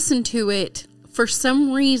I listen to it, for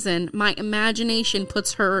some reason, my imagination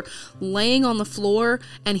puts her laying on the floor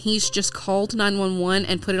and he's just called 911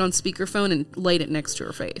 and put it on speakerphone and laid it next to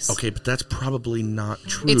her face. Okay, but that's probably not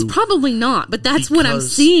true. It's probably not, but that's what I'm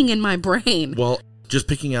seeing in my brain. Well, just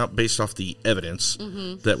picking out based off the evidence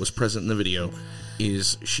that was present in the video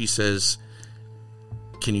is she says,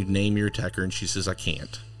 can you name your attacker? And she says, I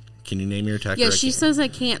can't. Can you name your attacker? Yeah, she says I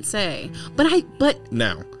can't say. But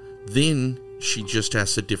now, then she just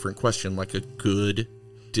asks a different question, like a good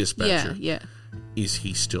dispatcher. Yeah. Is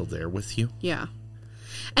he still there with you? Yeah.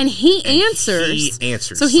 And he answers. He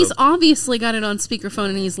answers. So he's obviously got it on speakerphone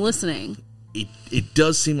and he's listening. It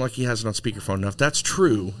does seem like he has it on speakerphone. Now, if that's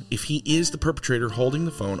true, if he is the perpetrator holding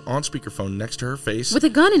the phone on speakerphone next to her face with a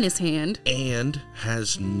gun in his hand and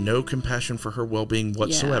has no compassion for her well-being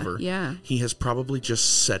whatsoever, he has probably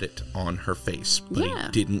just set it on her face, but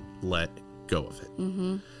he didn't let go of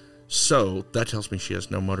it. So that tells me she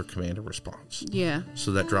has no motor command or response. Yeah.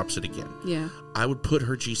 So that drops it again. Yeah. I would put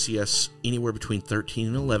her GCS anywhere between 13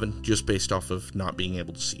 and 11 just based off of not being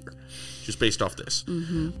able to see her. Just based off this.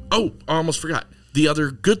 Oh, I almost forgot. The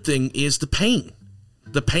other good thing is the pain.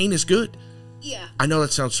 The pain is good. Yeah. I know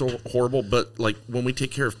that sounds so horrible, but like when we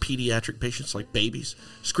take care of pediatric patients like babies,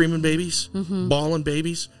 screaming babies, bawling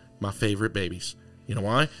babies, my favorite babies. You know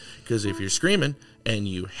why? Because if you're screaming and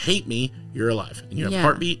you hate me, you're alive. And you have a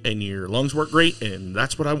heartbeat and your lungs work great, and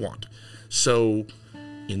that's what I want. So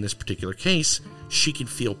in this particular case, she can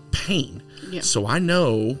feel pain. Yeah. So I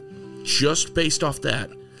know, just based off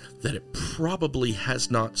that it probably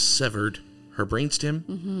has not severed her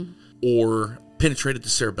brainstem or penetrated the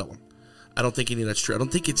cerebellum. I don't think any of that's true. I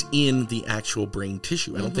don't think it's in the actual brain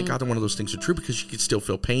tissue. I don't think either one of those things are true because she can still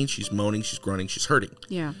feel pain. She's moaning, she's grunting, she's hurting.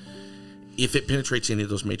 Yeah. If it penetrates any of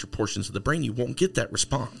those major portions of the brain, you won't get that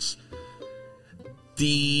response.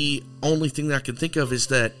 The only thing that I can think of is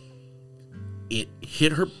that it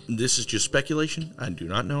hit her. This is just speculation. I do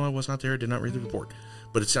not know. I was not there. I did not read the report.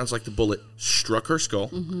 But it sounds like the bullet struck her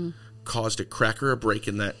skull, caused a crack or a break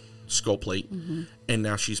in that skull plate, and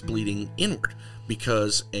now she's bleeding inward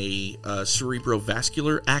because a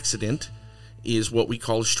cerebrovascular accident is what we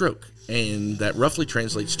call a stroke. And that roughly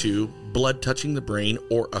translates to blood touching the brain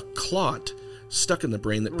or a clot stuck in the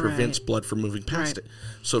brain that prevents blood from moving past it.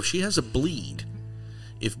 So if she has a bleed,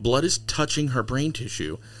 if blood is touching her brain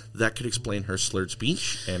tissue, that could explain her slurred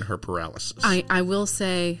speech and her paralysis. I will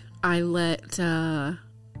say I let an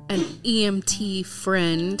EMT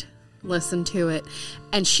friend listen to it,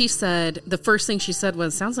 and she said, the first thing she said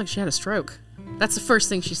was, sounds like she had a stroke. That's the first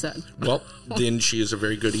thing she said. Well, then she is a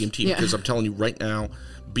very good EMT, because I'm telling you right now,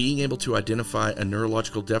 being able to identify a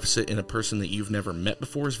neurological deficit in a person that you've never met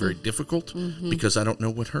before is very difficult, because I don't know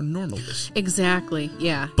what her normal is. Exactly,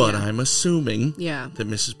 yeah. But I'm assuming that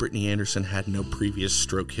Mrs. Brittany Anderson had no previous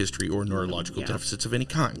stroke history or neurological deficits of any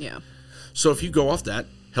kind. Yeah. So if you go off that,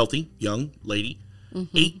 healthy, young lady,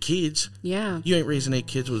 8 kids, you ain't raising 8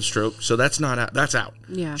 kids with a stroke, so that's not out. That's out.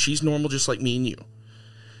 Yeah. She's normal just like me and you.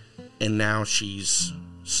 And now she's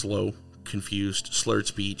slow, confused, slurred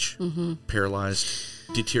speech, paralyzed,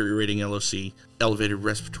 deteriorating LOC, elevated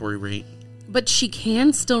respiratory rate. But she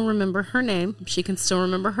can still remember her name. She can still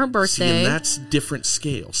remember her birthday. See, and that's different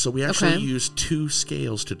scales. So we actually use 2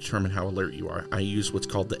 scales to determine how alert you are. I use what's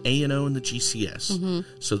called the ANO and the GCS.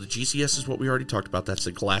 So the GCS is what we already talked about. That's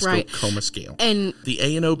the Glasgow Coma Scale. And the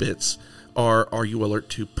ANO bits are you alert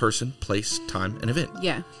to person, place, time, and event.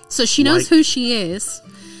 Yeah. So she knows who she is.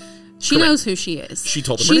 She knows who she is. She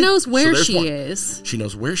told them. She knows where she is. She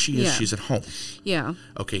knows where she is. Yeah. She's at home. Yeah.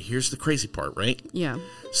 Okay, here's the crazy part, right? Yeah.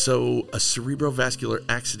 So a cerebrovascular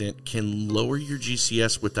accident can lower your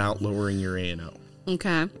GCS without lowering your ANO.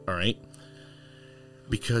 Okay. All right?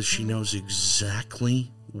 Because she knows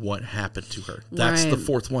exactly what happened to her. That's the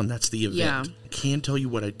 4th one. That's the event. Yeah. I can tell you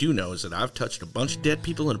what I do know is that I've touched a bunch of dead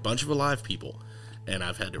people and a bunch of alive people, and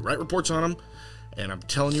I've had to write reports on them, and I'm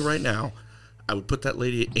telling you right now, I would put that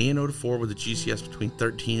lady at ANO to 4 with a GCS between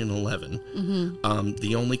 13 and 11.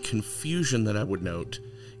 The only confusion that I would note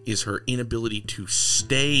is her inability to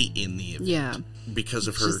stay in the event because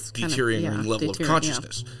of her deteriorating level of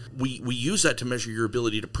consciousness. We use that to measure your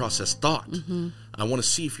ability to process thought. I want to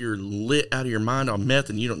see if you're lit out of your mind on meth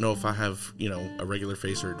and you don't know if I have, a regular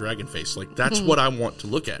face or a dragon face. Like, that's what I want to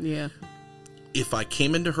look at. Yeah. If I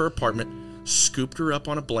came into her apartment, scooped her up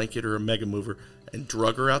on a blanket or a mega mover, and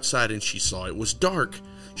drug her outside and she saw it was dark,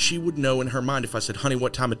 she would know in her mind. If I said, honey,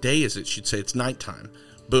 what time of day is it? She'd say it's nighttime.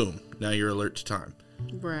 Boom. Now you're alert to time.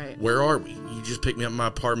 Right. Where are we? You just picked me up in my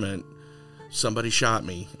apartment. Somebody shot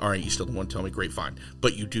me. All right, you still don't want to tell me. Great, fine.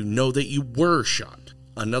 But you do know that you were shot.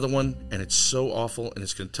 Another one, and it's so awful, and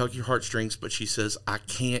it's going to tug your heartstrings, but she says, I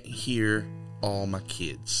can't hear all my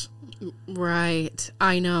kids. Right.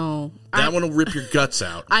 I know. That one will rip your guts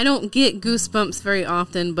out. I don't get goosebumps very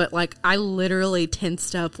often, but, I literally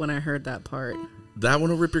tensed up when I heard that part. That one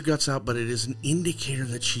will rip your guts out, but it is an indicator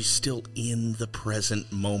that she's still in the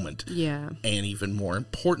present moment. Yeah. And even more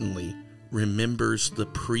importantly, remembers the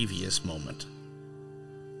previous moment.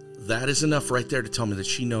 That is enough right there to tell me that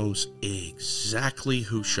she knows exactly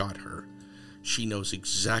who shot her. She knows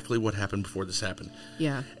exactly what happened before this happened.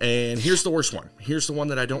 Yeah. And here's the worst one. Here's the one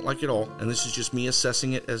that I don't like at all. And this is just me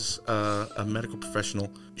assessing it as a medical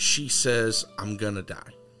professional. She says, I'm going to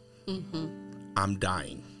die. I'm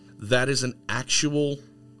dying. That is an actual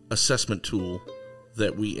assessment tool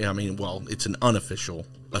that it's an unofficial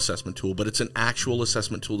assessment tool, but it's an actual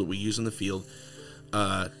assessment tool that we use in the field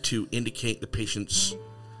to indicate the patient's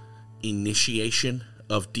initiation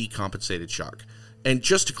of decompensated shock. And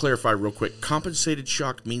just to clarify real quick, compensated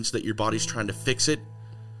shock means that your body's trying to fix it.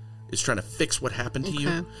 It's trying to fix what happened to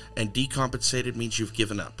you. And decompensated means you've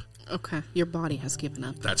given up. Okay. Your body has given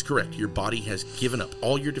up. That's correct. Your body has given up.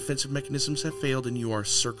 All your defensive mechanisms have failed, and you are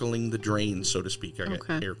circling the drain, so to speak. I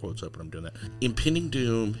got air quotes open. I'm doing that. Impending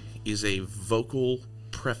doom is a vocal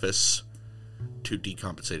preface to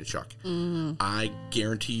decompensated shock. I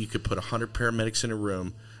guarantee you could put 100 paramedics in a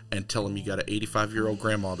room and tell them you got an 85-year-old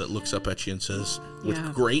grandma that looks up at you and says,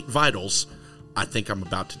 with great vitals, I think I'm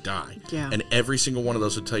about to die. Yeah. And every single one of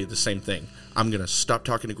those would tell you the same thing. I'm going to stop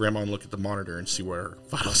talking to grandma and look at the monitor and see where her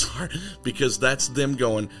vitals are, because that's them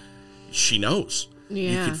going, she knows. Yeah.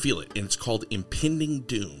 You can feel it. And it's called impending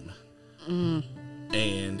doom.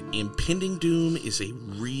 And impending doom is a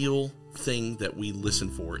real thing that we listen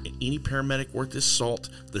for. And any paramedic worth his salt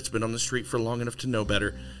that's been on the street for long enough to know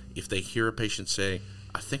better, if they hear a patient say,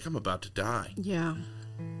 I think I'm about to die,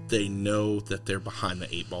 they know that they're behind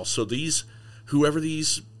the 8 ball. So whoever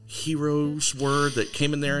these heroes were that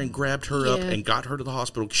came in there and grabbed her up and got her to the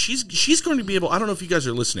hospital, she's going to be able, I don't know if you guys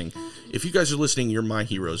are listening. If you guys are listening, you're my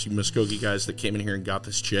heroes. You Muskogee guys that came in here and got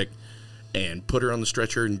this chick and put her on the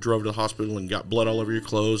stretcher and drove to the hospital and got blood all over your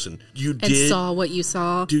clothes, and and saw what you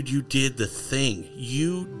saw. Dude, you did the thing.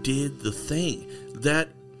 You did the thing. That,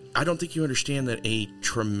 I don't think you understand that a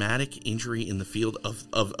traumatic injury in the field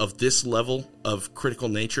of this level of critical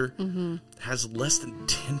nature has less than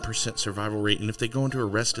 10% survival rate, and if they go into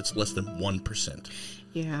arrest, it's less than 1%.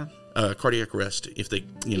 Yeah. cardiac arrest if they,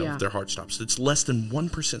 if their heart stops. It's less than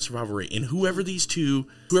 1% survival rate. And whoever these two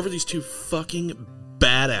fucking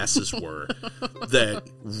badasses were that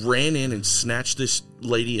ran in and snatched this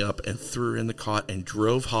lady up and threw her in the cot and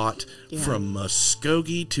drove hot from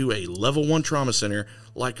Muskogee to a level 1 trauma center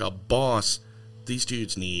like a boss, these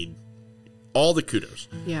dudes need all the kudos.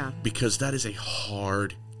 Yeah. Because that is a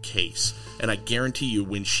hard case. And I guarantee you,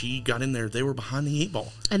 when she got in there, they were behind the 8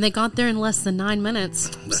 ball. And they got there in less than 9 minutes.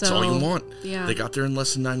 That's all you want. Yeah. They got there in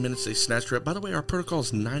less than 9 minutes. They snatched her up. By the way, our protocol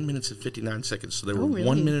is 9 minutes and 59 seconds. So they were really?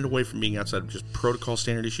 1 minute away from being outside of just protocol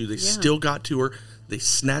standard issue. They still got to her. They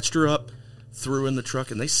snatched her up, threw her in the truck,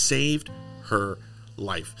 and they saved her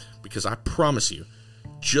life. Because I promise you,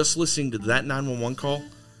 just listening to that 911 call,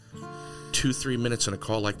 2-3 minutes in a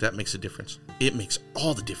call like that makes a difference. It makes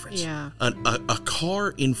all the difference. Yeah. A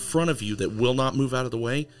car in front of you that will not move out of the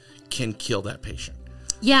way can kill that patient.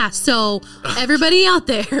 Yeah, so everybody out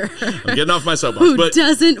there I'm getting off my soapbox, who but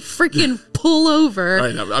doesn't freaking pull over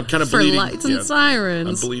I know, I'm kind of for bleeding, lights and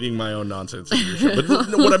sirens. I'm bleeding my own nonsense here.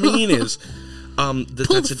 But what I mean is, Pull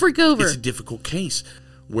the freak over. It's a difficult case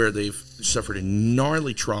where they've suffered a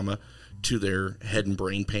gnarly trauma to their head and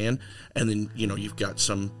brain pan, and then you've got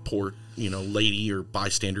some poor lady or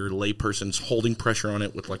bystander or layperson's holding pressure on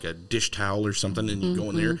it with like a dish towel or something, and you go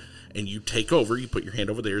in there and you take over, you put your hand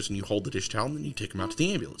over theirs and you hold the dish towel, and then you take them out to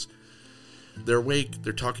the ambulance. They're awake,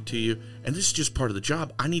 they're talking to you, and this is just part of the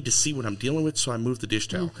job. I need to see what I'm dealing with, so I move the dish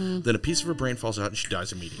towel. Then a piece of her brain falls out and she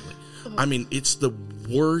dies immediately. I mean, it's the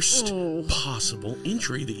worst possible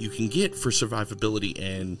injury that you can get for survivability,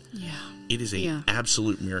 and it is an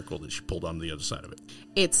absolute miracle that she pulled on the other side of it.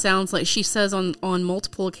 It sounds like she says on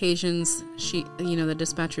multiple occasions, the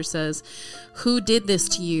dispatcher says, "Who did this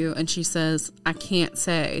to you?" And she says, "I can't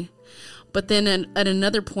say." But then at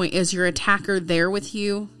another point, is your attacker there with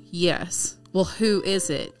you? Yes. Well, who is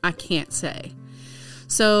it? I can't say.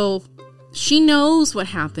 So she knows what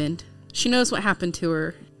happened. She knows what happened to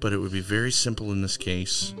her. But it would be very simple in this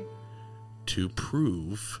case to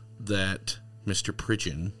prove that Mr.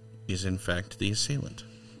 Pridgeon is in fact the assailant.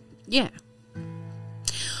 Yeah.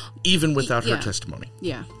 Even without her testimony.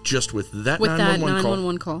 Yeah. Just with that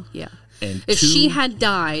 911 call. Yeah. And if she had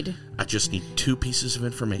died, I just need 2 pieces of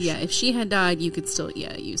information. Yeah, if she had died, you could still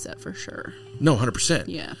use that for sure. No, 100%.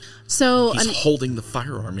 Yeah. So he's holding the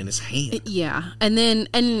firearm in his hand. Yeah. And then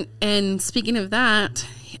and speaking of that,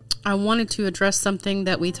 I wanted to address something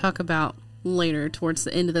that we talk about later towards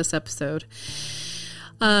the end of this episode.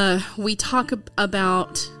 We talk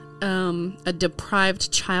about a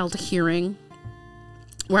deprived child hearing,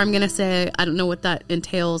 where I'm going to say, I don't know what that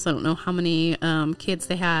entails. I don't know how many kids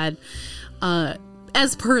they had.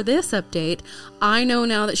 As per this update, I know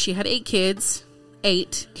now that she had 8 kids.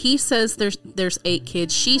 8. He says there's 8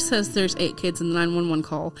 kids. She says there's 8 kids in the 911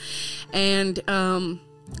 call. And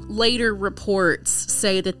later reports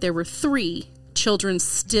say that there were 3 children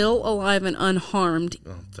still alive and unharmed.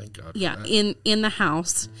 Oh, thank God. Yeah, in the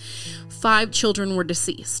house. 5 children were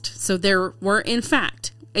deceased. So there were, in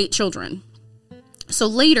fact, 8 children. So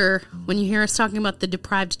later, when you hear us talking about the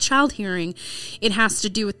deprived child hearing, it has to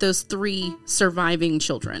do with those 3 surviving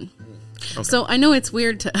children. Okay. So I know it's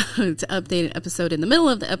weird to update an episode in the middle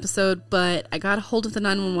of the episode, but I got a hold of the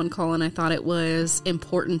 911 call, and I thought it was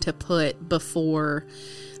important to put before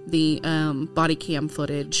the body cam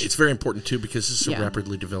footage. It's very important, too, because this is a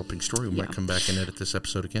rapidly developing story. We might come back and edit this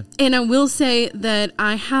episode again. And I will say that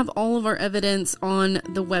I have all of our evidence on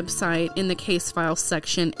the website in the case file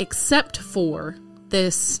section, except for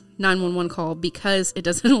this 911 call, because it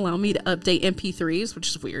doesn't allow me to update MP3s, which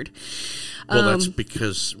is weird. Well, that's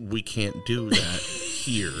because we can't do that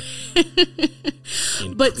here in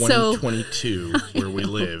 2022 where we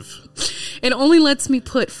live. It only lets me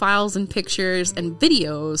put files and pictures and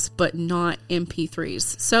videos, but not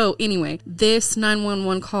MP3s. So anyway, this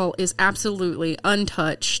 911 call is absolutely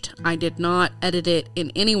untouched. I did not edit it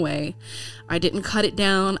in any way. I didn't cut it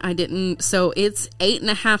down. So it's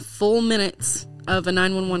 8.5 full minutes of a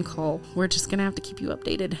 911 call. We're just going to have to keep you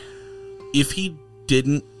updated. If he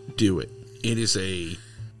didn't do it, it is a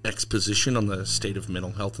exposition on the state of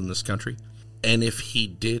mental health in this country. And if he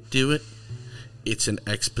did do it, it's an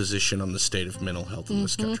exposition on the state of mental health in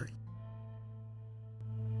this country.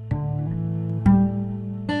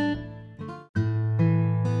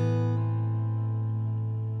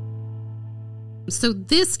 So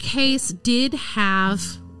this case did have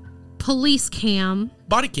police cam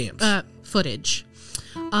body cams footage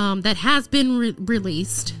that has been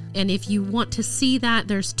released, and if you want to see that,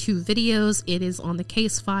 there's 2 videos. It is on the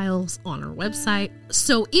case files on our website.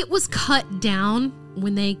 So it was cut down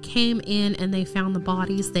when they came in and they found the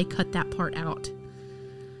bodies. They cut that part out.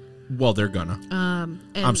 Well, they're gonna.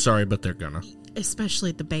 And I'm sorry, but they're gonna.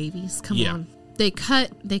 especially the babies. Come Yeah. on. They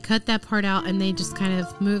cut that part out, and they just kind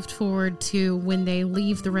of moved forward to when they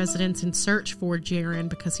leave the residence and search for Jarron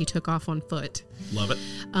because he took off on foot. Love it.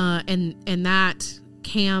 And that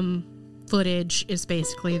cam footage is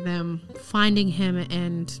basically them finding him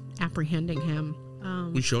and apprehending him.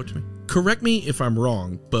 Will you show it to me? Correct me if I'm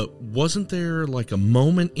wrong, but wasn't there like a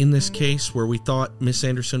moment in this case where we thought Miss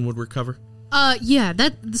Anderson would recover? Yeah,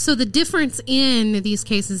 so the difference in these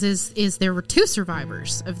cases is there were 2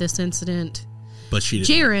 survivors of this incident. But she didn't.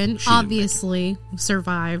 Jarron obviously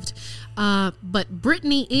survived, but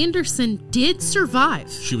Brittany Anderson did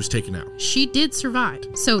survive. She was taken out. She did survive.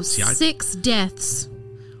 So 6 deaths,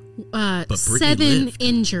 Brittany 7 lived.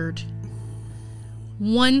 injured.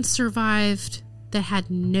 1 survived that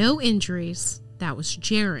had no injuries. That was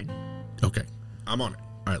Jarron. Okay, I'm on it.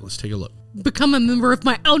 All right, let's take a look. Become a member of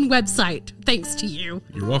my own website, thanks to you.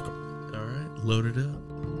 You're welcome. All right, load it up.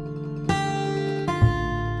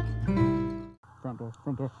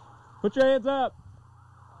 Front door. Put your hands up.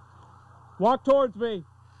 Walk towards me.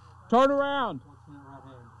 Turn around. What's in your right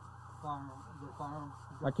hand? Firearm.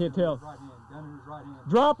 I can't tell. Right hand. Gun in his right hand.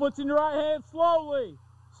 Drop what's in your right hand slowly.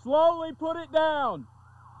 Slowly put it down.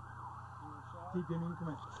 Keep giving him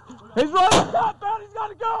command. He's running southbound. He's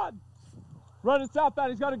got a gun. Running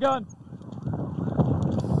southbound. He's got a gun.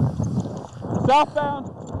 Southbound.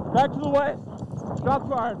 Back to the west. Shots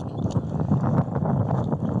fired.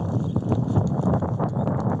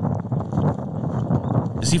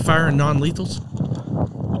 Is he firing non-lethals?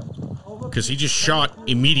 Because he just shot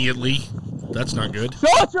immediately. That's not good.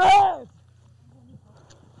 Show us your hands!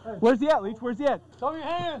 Where's he at, Leach? Where's he at? Show your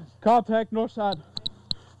hands. Contact, north side.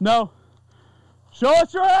 No. Show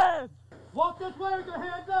us your hands! Walk this way with your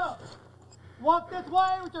hands up. Walk this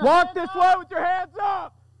way with your Walk hands this up. way with your hands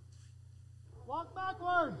up! Walk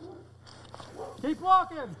backwards. Keep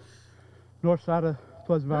walking. North side of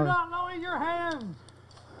Pleasant Do Valley. not lower your hands.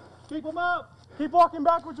 Keep them up. Keep walking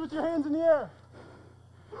backwards with your hands in the air.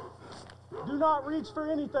 Do not reach for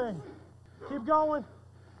anything. Keep going.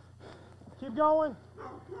 Keep going.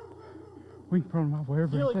 We can throw them out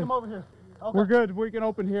wherever. Gilly, come over here. Okay. We're good. We can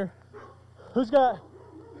open here. Who's got?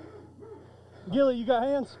 Gilly, you got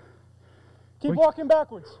hands? Keep walking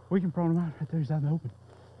backwards. We can prone them out right there. He's out in the open.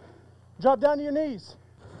 Drop down to your knees.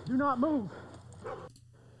 Do not move.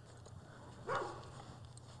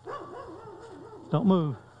 Don't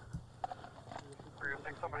move.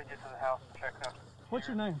 Somebody get to the house and check up. What's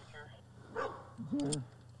your name? In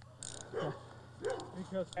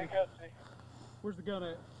custody. Where's the gun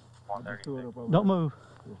at? 136. Don't move.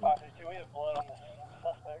 552, we have blood on the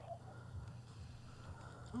suspect.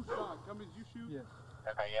 Who shot? Somebody, did you shoot? Yes.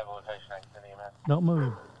 Okay, you have a location. I can send EMS. Don't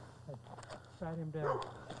move. Pat him down.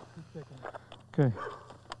 Keep checking. Okay.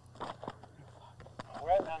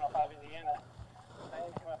 We're at 905 Indiana. They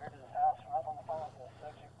need to come up here to this house. I'm up on the phone with the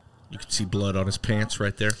subject. You can see blood on his pants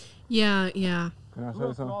right there. Yeah. Can I say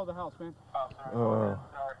something? All the house, man.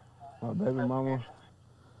 My baby mama,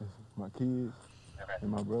 my kids, and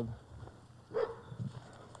my brother.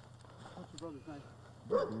 What's your brother's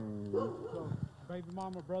name? So, baby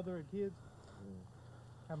mama, brother, and kids?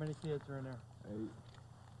 How many kids are in there? 8. Do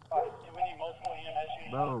we need multiple EMS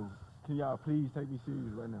units? Bro, can y'all please take me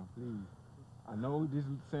serious right now, please? I know this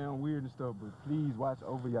sound weird and stuff, but please watch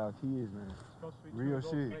over y'all kids, man. Real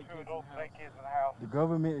shit. 2 adults, 8 kids in the house. The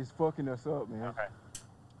government is fucking us up, man. Okay.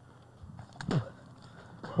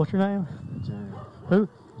 What's your name? Jarron. Who?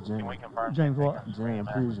 Can we confirm? James what? Jarron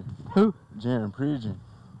Pridgeon. Who? Jarron Pridgeon.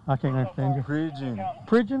 I can't understand you. Pridgeon.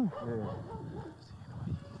 Pridgeon? Yeah.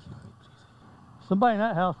 Somebody in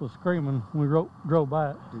that house was screaming when we drove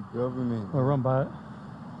by it. The government. Or run by it.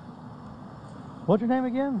 What's your name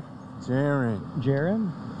again? Jarron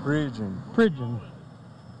Jarron? Pridgeon. Pridgeon.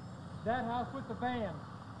 That house with the van.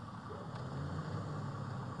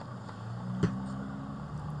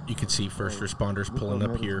 You can see first responders pulling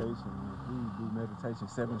up here. Please do meditation.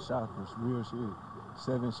 7 chakras. Real shit.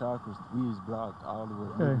 7 chakras. We is blocked all the way.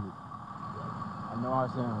 Okay. I know I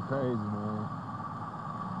sound crazy, man.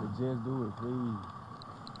 But just do it, please.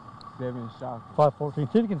 7 chakras. 514.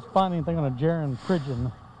 See if you can find anything on a Jarron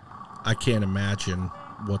Pridgeon. I can't imagine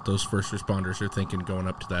what those first responders are thinking going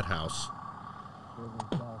up to that house. 7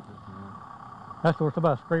 chakras, man. That's what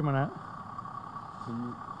somebody's screaming at. So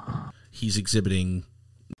you, He's exhibiting.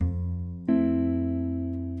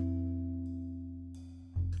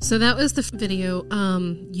 So that was the video.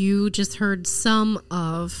 You just heard some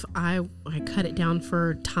of. I cut it down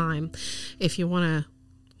for time. If you want to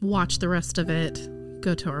watch the rest of it,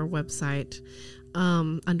 go to our website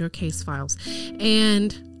under case files.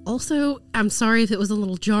 And Also, I'm sorry if it was a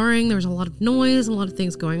little jarring. There was a lot of noise, a lot of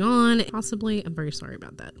things going on. Possibly, I'm very sorry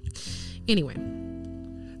about that. Anyway.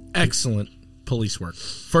 Excellent police work.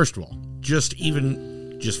 First of all, just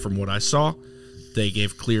from what I saw, they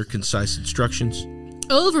gave clear, concise instructions.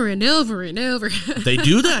 Over and over and over. They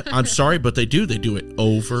do that. I'm sorry, but they do. They do it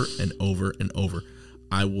over and over and over.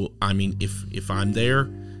 If I'm there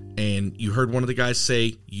and you heard one of the guys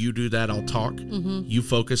say, you do that, I'll talk. Mm-hmm. You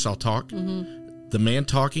focus, I'll talk. Mm-hmm. The man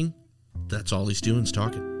talking, that's all he's doing is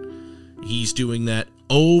talking. He's doing that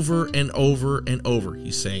over and over and over.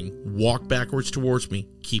 He's saying, walk backwards towards me.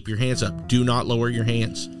 Keep your hands up. Do not lower your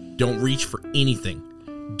hands. Don't reach for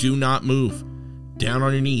anything. Do not move. Down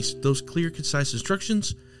on your knees. Those clear, concise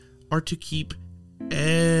instructions are to keep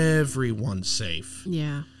everyone safe.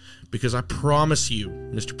 Yeah. Because I promise you,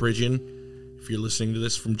 Mr. Pridgeon, if you're listening to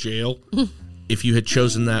this from jail, if you had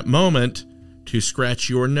chosen that moment to scratch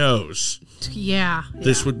your nose,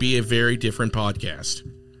 this would be a very different podcast.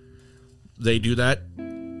 They do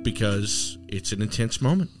that because it's an intense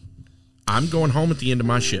moment. I'm going home at the end of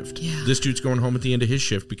my shift. Yeah. This dude's going home at the end of his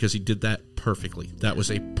shift because he did that perfectly. That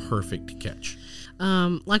was a perfect catch.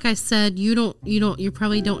 Like I said, you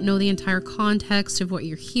probably don't know the entire context of what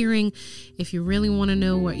you're hearing. If you really want to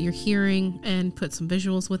know what you're hearing and put some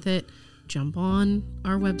visuals with it, jump on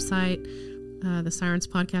our website,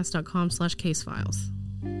 thesirenspodcast.com/casefiles.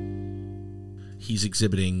 He's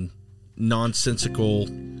exhibiting nonsensical,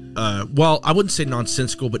 I wouldn't say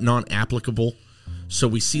nonsensical, but non-applicable. So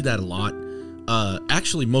we see that a lot.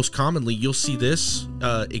 Actually, most commonly, you'll see this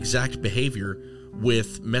exact behavior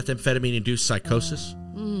with methamphetamine-induced psychosis.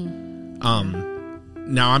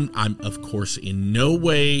 Now, I'm of course in no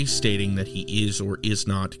way stating that he is or is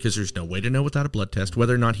not, because there's no way to know without a blood test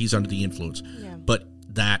whether or not he's under the influence. Yeah. But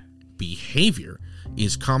that behavior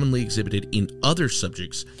is commonly exhibited in other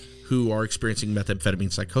subjects who are experiencing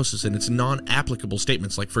methamphetamine psychosis, and it's non-applicable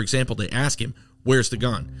statements. Like, for example, they ask him, "Where's the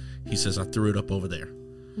gun?" He says, "I threw it up over there."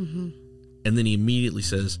 Mm-hmm. And then he immediately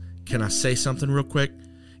says, "Can I say something real quick?"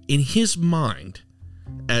 In his mind,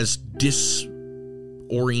 as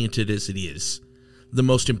disoriented as it is, the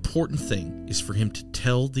most important thing is for him to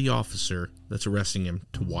tell the officer that's arresting him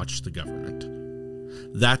to watch the government.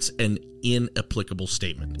 That's an inapplicable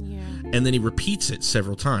statement. Yeah. And then he repeats it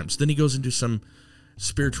several times. Then he goes into some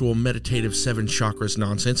spiritual, meditative, 7 chakras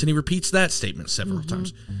nonsense, and he repeats that statement several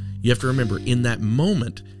times. You have to remember, in that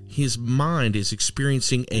moment, his mind is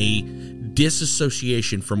experiencing a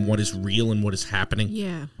disassociation from what is real and what is happening.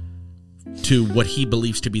 Yeah. To what he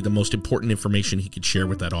believes to be the most important information he could share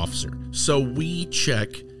with that officer. So we check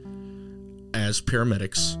as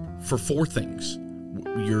paramedics for 4 things.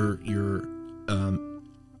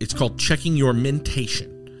 It's called checking your mentation.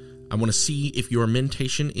 I want to see if your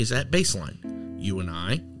mentation is at baseline. You and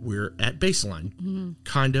I, we're at baseline. Mm-hmm.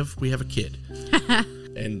 Kind of. We have a kid.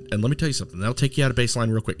 And let me tell you something. That'll take you out of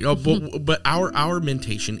baseline real quick. But our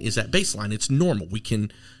mentation is at baseline. It's normal. We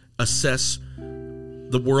can assess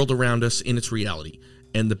the world around us in its reality.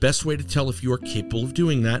 And the best way to tell if you are capable of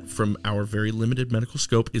doing that from our very limited medical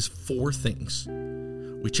scope is 4 things.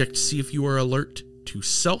 We check to see if you are alert to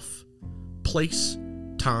self, place,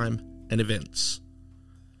 time, and events.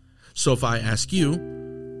 So if I ask you,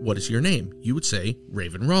 what is your name? You would say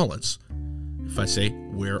Raven Rollins. If I say,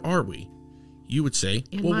 where are we? You would say,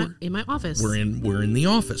 in my office. We're in the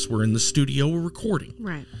office. We're in the studio. We're recording.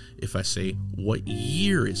 Right. If I say, what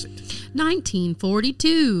year is it?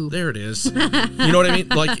 1942. There it is. You know what I mean?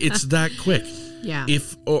 Like, it's that quick. Yeah.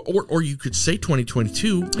 Or you could say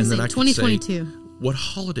 2022, and then I could 2022. say, what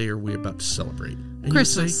holiday are we about to celebrate? And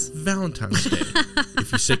Christmas. You say Valentine's Day.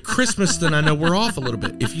 If you say Christmas, then I know we're off a little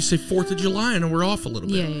bit. If you say 4th of July, I know we're off a little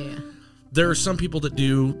bit. Yeah. There are some people that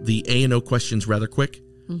do the A and O questions rather quick.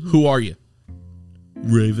 Mm-hmm. Who are you?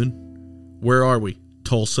 Raven. Where are we?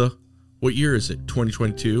 Tulsa. What year is it?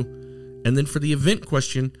 2022. And then for the event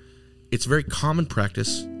question, it's very common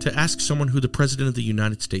practice to ask someone who the President of the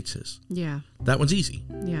United States is. Yeah. That one's easy.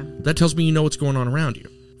 Yeah. That tells me you know what's going on around you.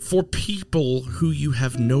 For people who you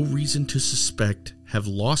have no reason to suspect have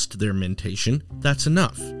lost their mentation, that's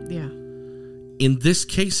enough. Yeah. In this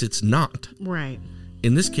case, it's not. Right.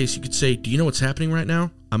 In this case, you could say, do you know what's happening right now?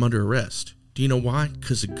 I'm under arrest. Do you know why?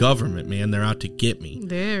 Because the government, man, they're out to get me.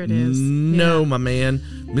 There it is. No, my man.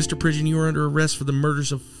 Mr. Pridgeon, you are under arrest for the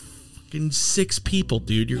murders of fucking 6 people,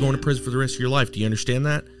 dude. You're going to prison for the rest of your life. Do you understand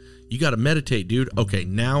that? You got to meditate, dude. Okay,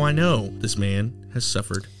 now I know this man has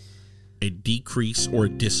suffered a decrease or a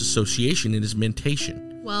disassociation in his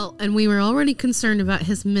mentation. Well, and we were already concerned about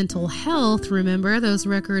his mental health. Remember, those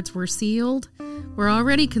records were sealed. We're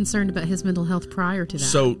already concerned about his mental health prior to that.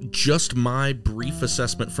 So just my brief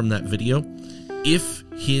assessment from that video, if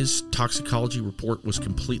his toxicology report was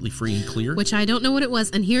completely free and clear, which I don't know what it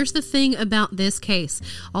was. And here's the thing about this case.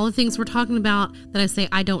 All the things we're talking about that I say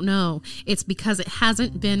I don't know, it's because it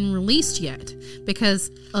hasn't been released yet.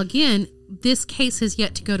 Because, again, this case has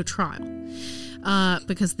yet to go to trial.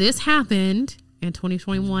 Because this happened in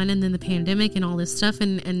 2021 and then the pandemic and all this stuff,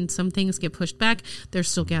 and some things get pushed back. They're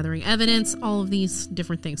still gathering evidence, all of these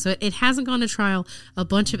different things. So it hasn't gone to trial. A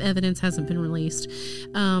bunch of evidence hasn't been released.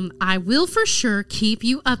 I will for sure keep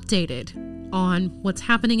you updated on what's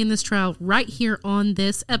happening in this trial right here on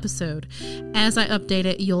this episode. As I update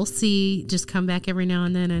it, you'll see, just come back every now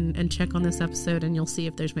and then and check on this episode, and you'll see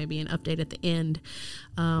if there's maybe an update at the end.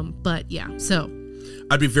 But yeah, so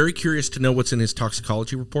I'd be very curious to know what's in his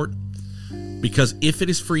toxicology report. Because if it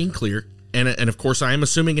is free and clear, and of course I am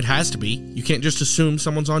assuming it has to be, you can't just assume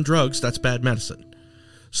someone's on drugs, that's bad medicine.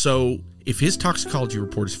 So if his toxicology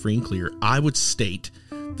report is free and clear, I would state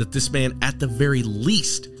that this man at the very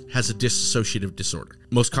least has a dissociative disorder,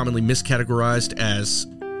 most commonly miscategorized as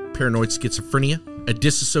paranoid schizophrenia. A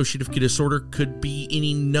dissociative disorder could be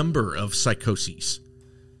any number of psychoses.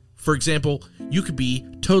 For example, you could be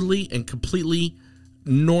totally and completely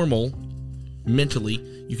normal mentally,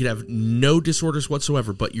 you could have no disorders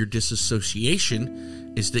whatsoever, but your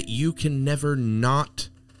disassociation is that you can never not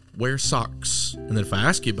wear socks. And then if I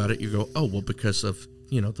ask you about it, you go, oh, well, because of,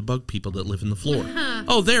 the bug people that live in the floor.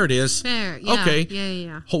 Oh, there it is. There, yeah. Okay.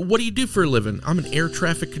 Yeah. What do you do for a living? I'm an air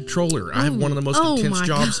traffic controller. I have one of the most intense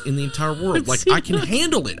jobs in the entire world. Like, I can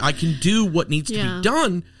handle it. I can do what needs to be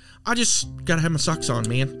done. I just got to have my socks on,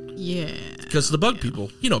 man. Yeah. Because of the bug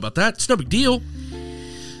people. You know about that. It's no big deal.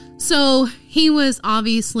 So he was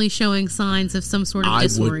obviously showing signs of some sort of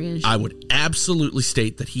disorientation. I would absolutely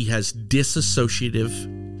state that he has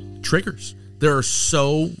dissociative triggers. There are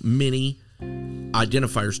so many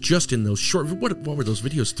identifiers just in those short. What were those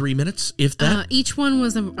videos? 3 minutes, if that. Each one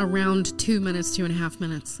was around 2 minutes, 2.5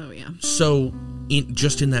 minutes. So yeah. So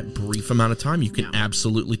just in that brief amount of time, you can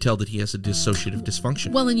absolutely tell that he has a dissociative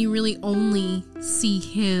dysfunction. Well, and you really only see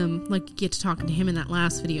him, like, you get to talking to him in that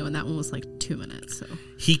last video, and that one was like 2 minutes. So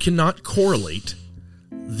he cannot correlate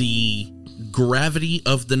the gravity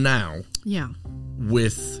of the now,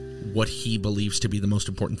 with what he believes to be the most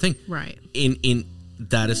important thing. Right. In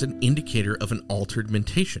that is an indicator of an altered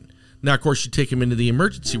mentation. Now, of course, you take him into the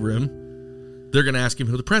emergency room, they're going to ask him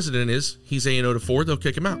who the president is. He's A&O to 4, they'll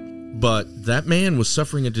kick him out. But that man was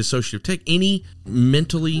suffering a dissociative take. Any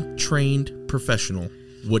mentally trained professional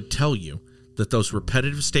would tell you that those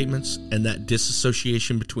repetitive statements and that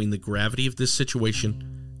disassociation between the gravity of this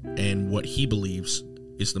situation and what he believes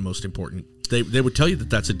is the most important. They would tell you that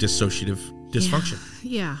that's a dissociative dysfunction.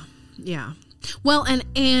 Yeah. Well,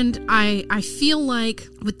 and I feel like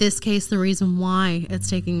with this case, the reason why it's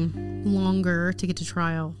taking longer to get to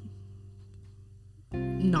trial,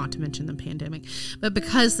 not to mention the pandemic, but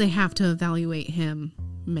because they have to evaluate him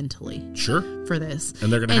mentally. Sure. For this.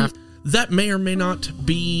 And they're going to have... That may or may not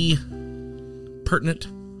be pertinent.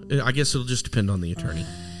 I guess it'll just depend on the attorney.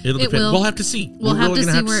 It'll depend. We'll have to see. We'll have to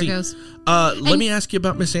see where it goes. Let me ask you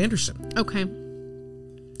about Miss Anderson. Okay.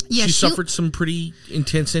 Yeah, she suffered some pretty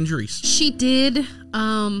intense injuries. She did.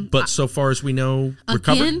 But so far as we know,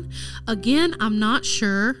 recovered. Again, I'm not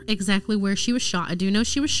sure exactly where she was shot. I do know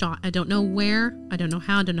she was shot. I don't know where. I don't know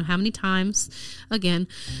how. I don't know how many times. Again.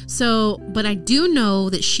 So, but I do know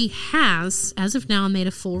that she has, as of now, made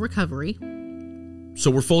a full recovery.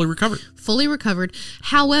 So we're fully recovered. Fully recovered.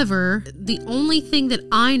 However, the only thing that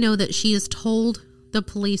I know that she has told the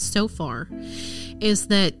police so far is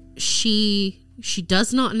that she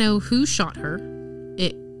does not know who shot her.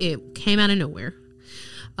 It came out of nowhere.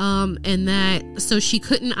 And that, so she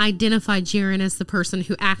couldn't identify Jarron as the person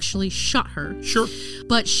who actually shot her. Sure.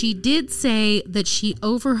 But she did say that she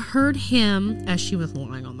overheard him, as she was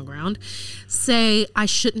lying on the ground, say, "I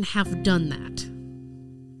shouldn't have done that."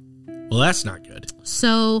 Well, that's not good.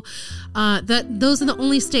 So, those are the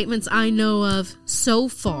only statements I know of so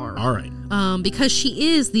far. All right. Because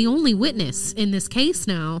she is the only witness in this case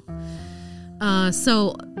now.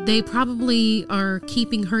 So they probably are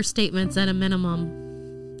keeping her statements at a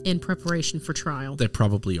minimum in preparation for trial. They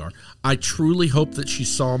probably are. I truly hope that she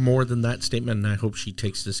saw more than that statement, and I hope she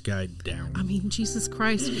takes this guy down. I mean, Jesus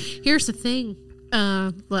Christ. Here's the thing.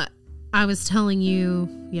 What I was telling you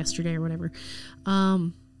yesterday or whatever.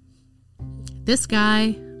 This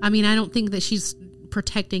guy, I mean, I don't think that she's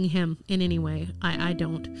protecting him in any way. I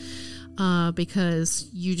don't. Because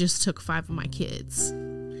you just took 5 of my kids.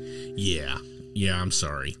 Yeah, I'm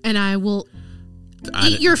sorry. And I will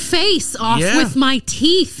eat your face off with my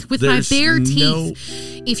teeth, with my bare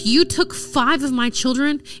teeth. If you took 5 of my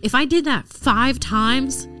children, if I did that 5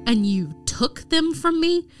 times and you took took them from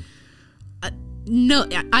me, no,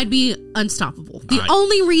 I'd be unstoppable. The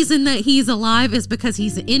only reason that he's alive is because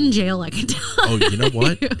he's in jail. I can tell. Oh, you know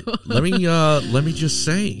what? Let me just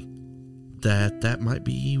say that might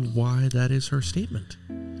be why that is her statement.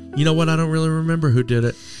 You know what? I don't really remember who did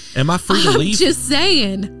it. Am I free to leave? I'm just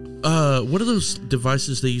saying. What are those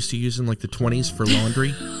devices they used to use in like the 20s for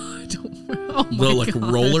laundry? Oh my the like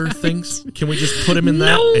God. roller things. Can we just put him in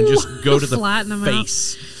that and just go to the Flatten them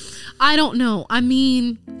face? I don't know. I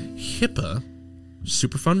mean, HIPAA,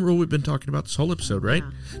 super fun rule we've been talking about this whole episode, right?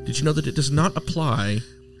 Yeah. Did you know that it does not apply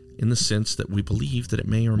in the sense that we believe that it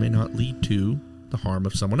may or may not lead to the harm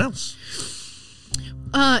of someone else?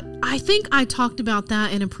 I think I talked about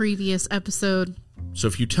that in a previous episode. So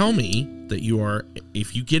if you tell me that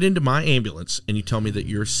if you get into my ambulance and you tell me that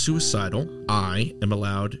you're suicidal, I am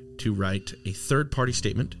allowed to write a third-party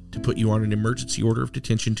statement to put you on an emergency order of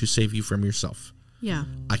detention to save you from yourself. Yeah.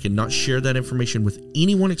 I cannot share that information with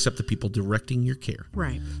anyone except the people directing your care.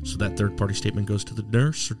 Right. So that third-party statement goes to the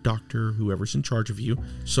nurse or doctor, whoever's in charge of you.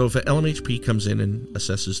 So if an LMHP comes in and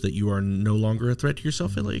assesses that you are no longer a threat to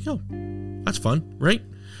yourself, they let you go. That's fun, right?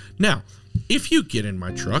 Now, if you get in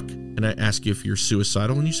my truck and I ask you if you're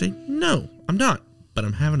suicidal and you say, no, I'm not, but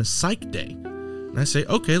I'm having a psych day. And I say,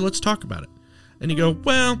 okay, let's talk about it. And you go,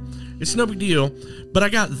 well, it's no big deal, but I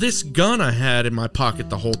got this gun I had in my pocket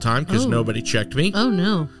the whole time because nobody checked me. Oh,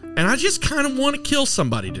 no. And I just kind of want to kill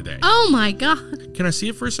somebody today. Oh, my God. Can I see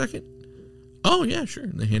it for a second? Oh, yeah, sure.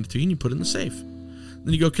 And they hand it to you and you put it in the safe.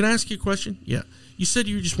 Then you go, can I ask you a question? Yeah. You said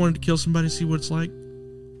you just wanted to kill somebody to see what it's like.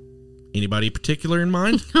 Anybody particular in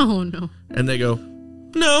mind? Oh, no. And they go,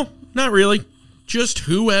 no, not really. Just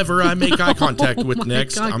whoever I make eye contact with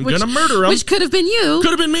next, God. I'm going to murder them. Which could have been you.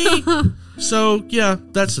 Could have been me. So, yeah,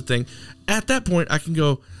 that's the thing. At that point, I can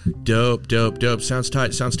go, dope. Sounds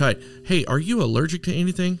tight. Hey, are you allergic to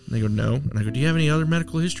anything? And they go, no. And I go, do you have any other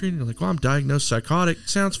medical history? And they're like, well, I'm diagnosed psychotic.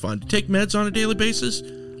 Sounds fun. Do you take meds on a daily basis?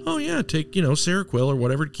 Oh, yeah, take, Seroquel or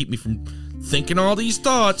whatever to keep me from thinking all these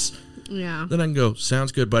thoughts. Yeah. Then I can go,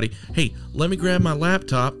 sounds good, buddy. Hey, let me grab my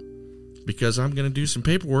laptop because I'm going to do some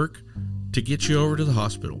paperwork to get you over to the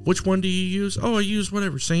hospital. Which one do you use? Oh, I use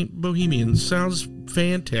whatever. St. Bohemian. Sounds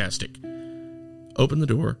fantastic. Open the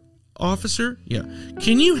door. Officer? Yeah.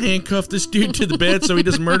 Can you handcuff this dude to the bed so he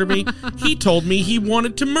doesn't murder me? He told me he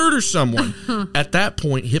wanted to murder someone. At that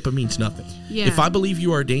point, HIPAA means nothing. Yeah. If I believe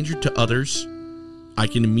you are a danger to others, I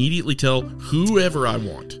can immediately tell whoever I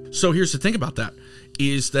want. So here's the thing about that,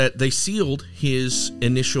 is that they sealed his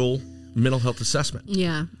initial mental health assessment.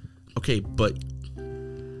 Yeah. Okay, but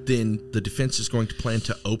then the defense is going to plan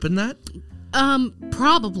to open that?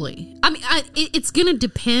 Probably. I mean, it's going to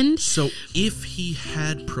depend. So if he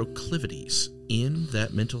had proclivities in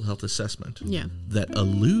that mental health assessment that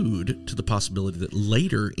allude to the possibility that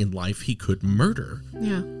later in life he could murder,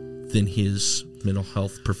 then his mental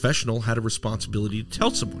health professional had a responsibility to tell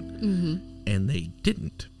someone. Mm-hmm. And they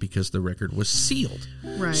didn't because the record was sealed.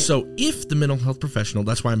 Right. So if the mental health professional,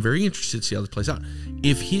 that's why I'm very interested to see how this plays out.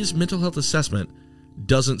 If his mental health assessment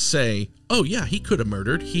doesn't say, oh yeah, he could have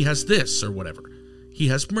murdered, he has this or whatever. He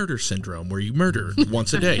has murder syndrome where you murder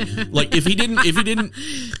once a day. Like if he didn't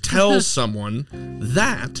tell someone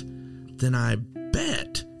that, then I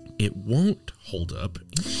bet it won't hold up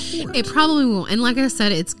in court. It probably won't. And like I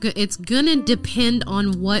said, it's going to depend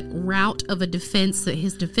on what route of a defense that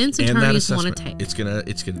his defense attorneys want to take. It's going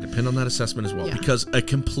to depend on that assessment as well. Yeah. Because a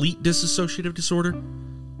complete dissociative disorder,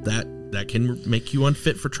 that can make you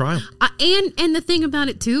unfit for trial. And the thing about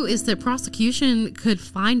it too is that prosecution could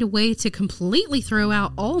find a way to completely throw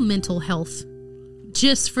out all mental health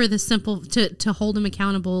just for the simple to hold him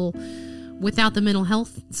accountable without the mental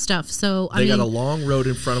health stuff. So they got a long road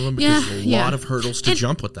in front of them because there's a lot of hurdles to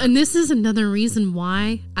jump with that. And this is another reason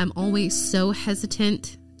why I'm always so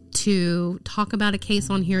hesitant to talk about a case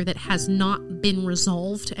on here that has not been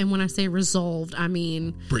resolved. And when I say resolved, I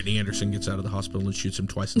mean Brittany Anderson gets out of the hospital and shoots him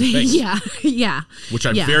twice in the face. yeah. Which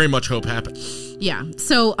I very much hope happens. Yeah.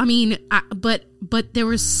 So I mean, but there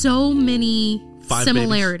were so many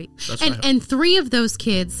similarities, and 3 of those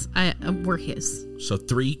kids were his. So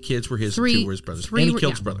 3 kids were his, 2 were his brothers, and he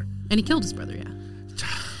killed his brother. And he killed his brother. Yeah.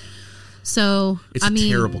 So it's a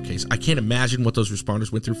terrible case. I can't imagine what those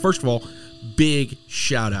responders went through. First of all, big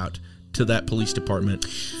shout out to that police department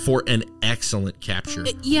for an excellent capture.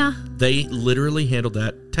 Yeah. They literally handled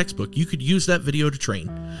that textbook. You could use that video to train.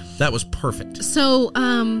 That was perfect. So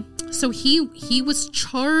he was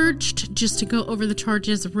charged, just to go over the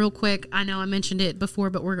charges real quick. I know I mentioned it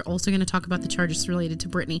before, but we're also going to talk about the charges related to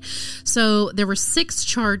Brittany. So there were 6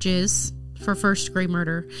 charges for first-degree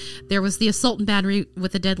murder. There was the assault and battery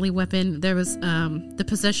with a deadly weapon. There was the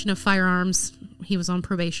possession of firearms. He was on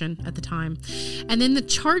probation at the time. And then the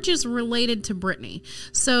charges related to Brittany.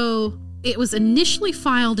 So it was initially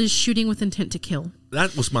filed as shooting with intent to kill.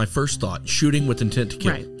 That was my first thought, shooting with intent to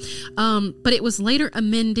kill. Right. But it was later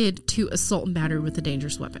amended to assault and battery with a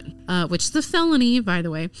dangerous weapon, which is a felony, by the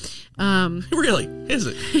way. Really? Is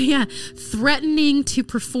it? Yeah. Threatening to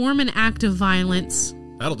perform an act of violence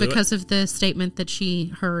because of the statement that she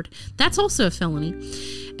heard. That's also a felony.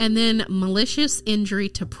 And then malicious injury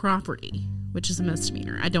to property, which is a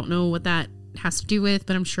misdemeanor. I don't know what that has to do with,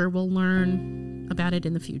 but I'm sure we'll learn about it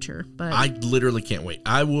in the future. But I literally can't wait.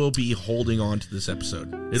 I will be holding on to this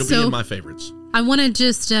episode. It'll be in my favorites. I want to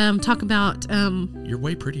just talk about... You're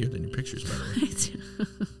way prettier than your pictures, by the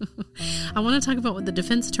way. I want to talk about what the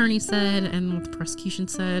defense attorney said and what the prosecution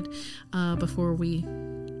said before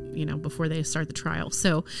they start the trial.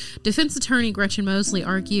 So, defense attorney Gretchen Mosley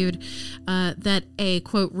argued that a,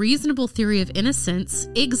 quote, reasonable theory of innocence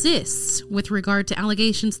exists with regard to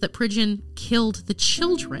allegations that Pridgeon killed the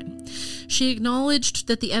children. She acknowledged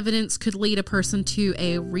that the evidence could lead a person to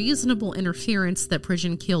a reasonable inference that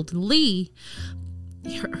Pridgeon killed Lee,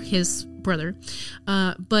 his brother,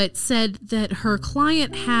 but said that her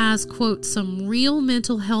client has, quote, some real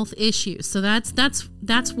mental health issues. So that's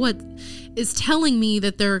what is telling me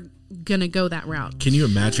that they're gonna go that route. Can you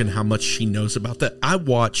imagine how much she knows about that? I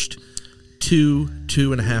watched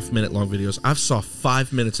 2.5 minute long videos. I saw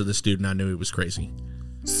 5 minutes of this dude and I knew he was crazy.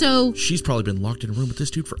 So she's probably been locked in a room with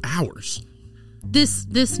this dude for hours.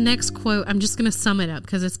 This next quote, I'm just gonna sum it up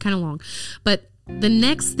because it's kind of long, but the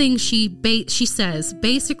next thing she says,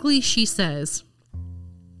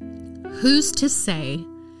 who's to say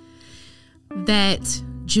that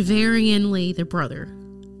Javarian Lee, the brother,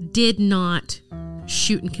 did not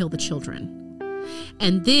shoot and kill the children?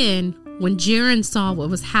 And then when Jarron saw what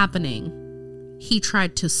was happening, he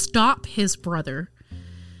tried to stop his brother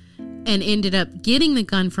and ended up getting the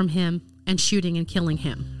gun from him and shooting and killing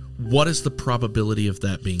him. What is the probability of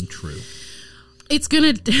that being true? It's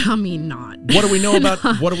gonna. I mean, not. What do we know about?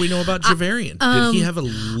 What do we know about Javarian? Did he have a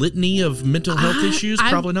litany of mental health issues?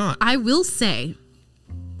 Probably not. I will say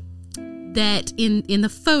that in the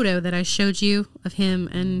photo that I showed you of him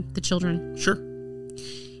and the children, sure,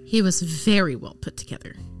 he was very well put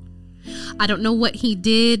together. I don't know what he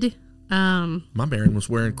did. My Baron was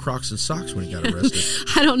wearing Crocs and socks when he got arrested.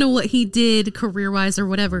 I don't know what he did career-wise or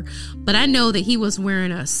whatever, but I know that he was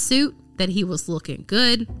wearing a suit, that he was looking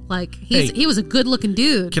good. Like, he was a good-looking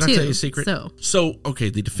dude, Can too. I tell you a secret? So, okay,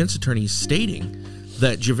 the defense attorney is stating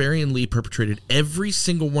that Javarian Lee perpetrated every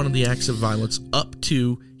single one of the acts of violence up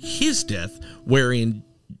to his death, wherein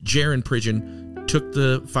Jarron Pridgeon took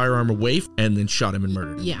the firearm away and then shot him and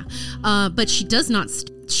murdered him. Yeah, but she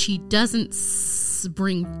doesn't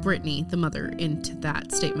bring Brittany, the mother, into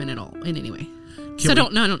that statement at all in any way. I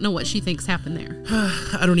don't know what she thinks happened there.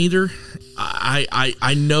 I don't either.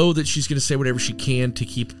 I know that she's going to say whatever she can to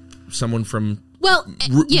keep someone from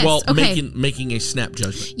making a snap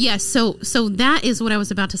judgment. Yes, so that is what I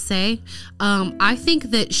was about to say. I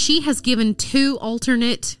think that she has given two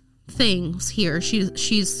alternate things here.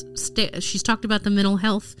 She's talked about the mental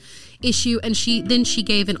health issue, and she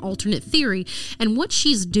gave an alternate theory. And what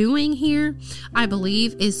she's doing here, I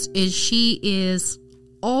believe, is she is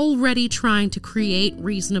already trying to create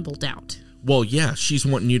reasonable doubt. Well, yeah, she's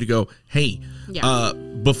wanting you to go, hey,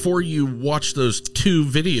 before you watch those 2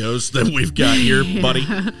 videos that we've got here, buddy,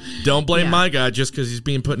 don't blame my guy just because he's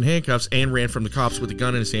being put in handcuffs and ran from the cops with a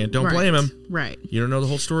gun in his hand. Don't blame him. Right. You don't know the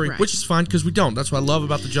whole story, which is fine because we don't. That's what I love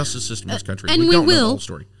about the justice system in this country. And we don't will. Know the whole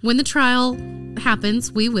story. When the trial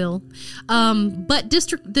happens, we will. But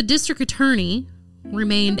the district attorney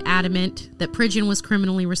remained adamant that Pridgeon was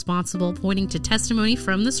criminally responsible, pointing to testimony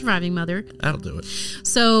from the surviving mother. That'll do it.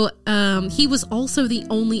 So he was also the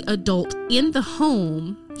only adult in the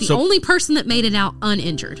home, the only person that made it out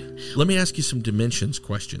uninjured. Let me ask you some dimensions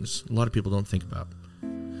questions a lot of people don't think about.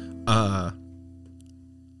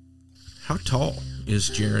 How tall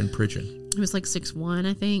is Jarron Pridgeon? He was like 6'1",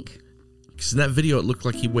 I think. Because in that video, it looked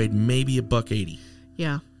like he weighed maybe $180.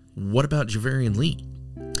 Yeah. What about Javarian Lee?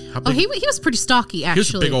 He was pretty stocky, actually. He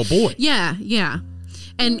was a big old boy. Yeah.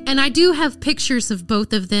 And I do have pictures of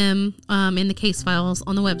both of them in the case files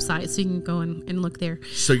on the website, so you can go and look there.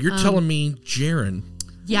 So you're telling me Jarron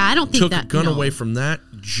I don't think took a gun away from that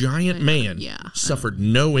giant man, suffered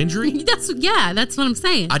no injury? That's what I'm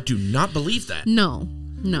saying. I do not believe that. No.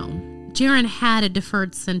 Jarron had a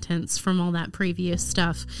deferred sentence from all that previous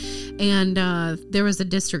stuff. And there was a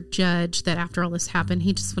district judge that after all this happened,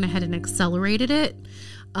 he just went ahead and accelerated it.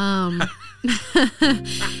 I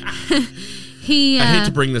hate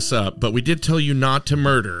to bring this up, but we did tell you not to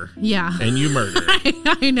murder. Yeah. And you murdered.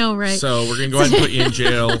 I know, right? So we're going to go ahead and put you in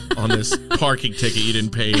jail on this parking ticket you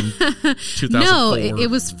didn't pay in 2004. No, it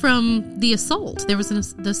was from the assault. There was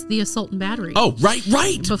the assault and battery. Oh, right.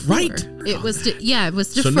 Before. Right. It was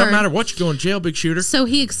deferred. So no matter what, you go in jail, big shooter. So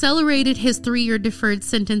he accelerated his 3-year deferred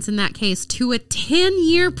sentence in that case to a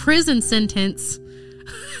 10-year prison sentence.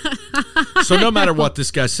 So no matter what,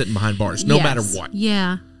 this guy's sitting behind bars. No matter what.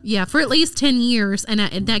 Yeah, for at least 10 years, and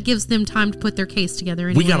that gives them time to put their case together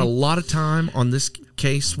anyway. We got a lot of time on this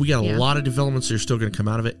case. We got a lot of developments that are still going to come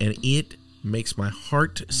out of it, and it makes my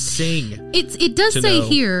heart sing. It does say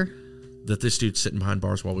here that this dude's sitting behind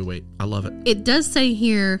bars while we wait. I love it. It does say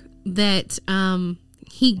here that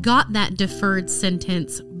he got that deferred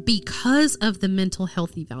sentence because of the mental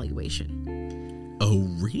health evaluation. Oh,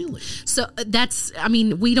 really? So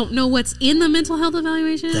we don't know what's in the mental health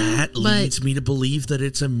evaluation. That leads me to believe that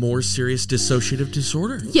it's a more serious dissociative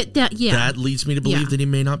disorder. Yeah. That leads me to believe that he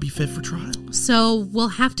may not be fit for trial. So we'll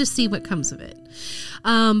have to see what comes of it.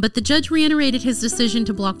 But the judge reiterated his decision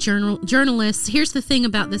to block journalists. Here's the thing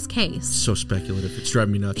about this case. So speculative. It's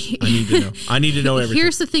driving me nuts. I need to know everything.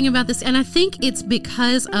 Here's the thing about this, and I think it's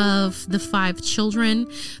because of the 5 children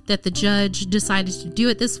that the judge decided to do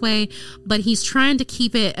it this way, but he's trying to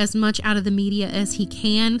keep it as much out of the media as he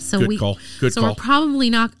can. So Good call. We're probably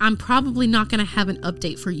not going to have an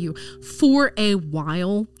update for you for a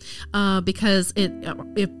while, because it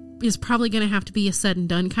is probably going to have to be a said and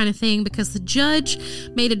done kind of thing, because the judge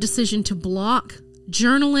made a decision to block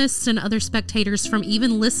journalists and other spectators from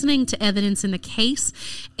even listening to evidence in the case.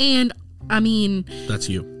 And that's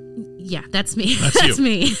you. Yeah, that's me. That's you.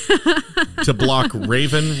 Me. To block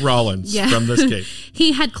Raven Rollins from this case.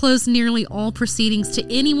 He had closed nearly all proceedings to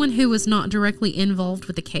anyone who was not directly involved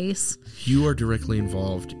with the case. You are directly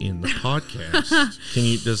involved in the podcast.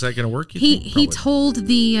 Is that going to work? He told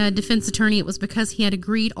the defense attorney it was because he had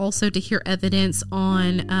agreed also to hear evidence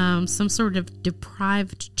on some sort of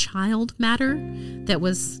deprived child matter that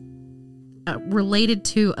was related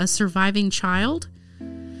to a surviving child.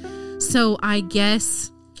 So I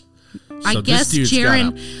guess this dude's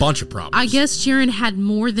Jarron got a bunch of problems. I guess Jarron had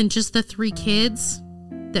more than just the 3 kids.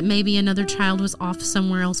 That maybe another child was off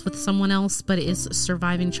somewhere else with someone else, but it is a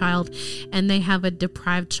surviving child, and they have a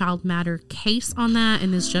deprived child matter case on that,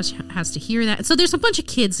 and this judge has to hear that. So there's a bunch of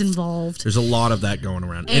kids involved. There's a lot of that going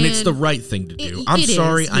around, and it's the right thing to do. I'm it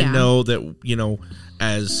sorry. Is, I know that,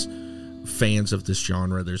 as fans of this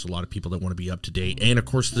genre, there's a lot of people that want to be up to date, and of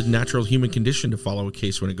course the natural human condition to follow a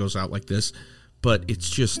case when it goes out like this. But it's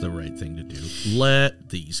just the right thing to do. Let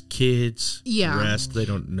these kids rest. They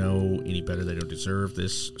don't know any better. They don't deserve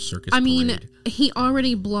this circus parade. He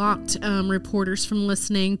already blocked reporters from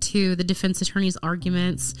listening to the defense attorney's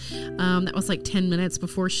arguments. That was like 10 minutes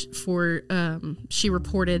before she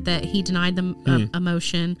reported that he denied a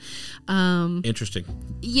motion. Interesting.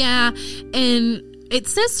 Yeah, and it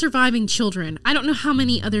says surviving children. I don't know how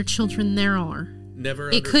many other children there are.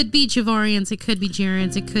 It could be Javarian's, it could be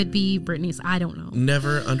Jarron's, it could be Brittany's. I don't know.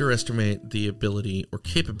 Never underestimate the ability or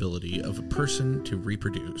capability of a person to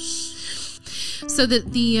reproduce. So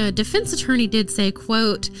the defense attorney did say,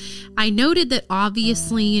 quote, "I noted that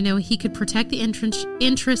obviously, he could protect the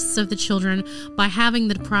interests of the children by having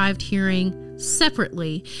the deprived hearing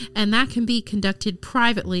separately, and that can be conducted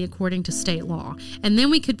privately according to state law. And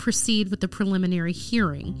then we could proceed with the preliminary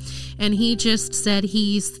hearing." And he just said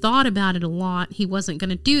he's thought about it a lot. He wasn't going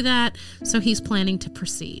to do that, so he's planning to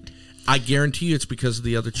proceed. I guarantee you it's because of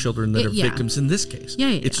the other children that are victims in this case. Yeah.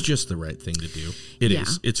 It's just the right thing to do. It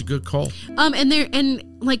is. It's a good call. And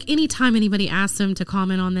anytime anybody asks them to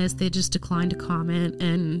comment on this, they just decline to comment.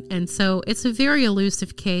 And so it's a very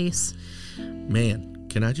elusive case. Man,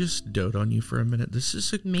 can I just dote on you for a minute? This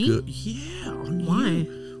is a good... Yeah, on Why?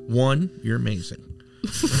 You. 1, you're amazing.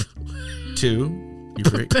 2, you're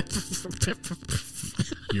very...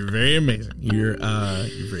 You're very amazing. You're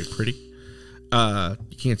very pretty.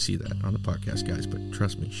 You can't see that on the podcast, guys, but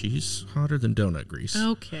trust me, she's hotter than donut grease.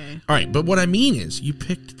 Okay. All right, but what I mean is, you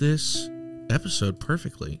picked this episode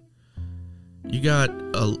perfectly. You got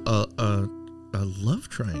a love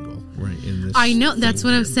triangle right in this. I know, that's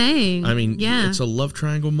what I'm saying. It's a love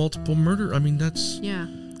triangle, multiple murder. that's... Yeah.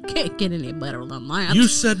 Can't get any better than that. You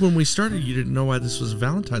said when we started you didn't know why this was a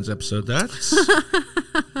Valentine's episode. That's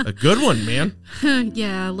a good one, man.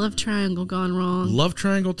 Yeah, love triangle gone wrong. Love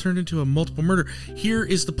triangle turned into a multiple murder. Here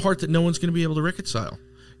is the part that no one's going to be able to reconcile,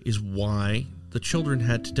 is why the children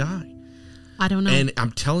had to die. I don't know. And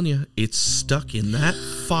I'm telling you, it's stuck in that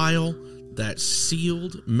file, that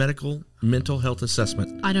sealed mental health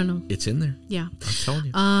assessment. I don't know. It's in there. Yeah. I'm telling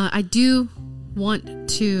you. I do want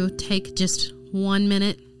to take just 1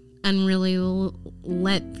 minute and really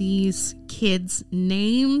let these kids'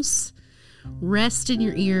 names rest in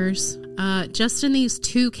your ears. Just in these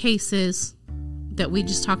 2 cases that we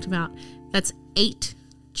just talked about, that's 8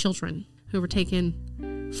 children who were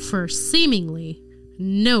taken for seemingly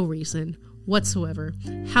no reason whatsoever,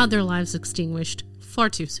 had their lives extinguished far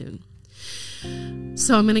too soon.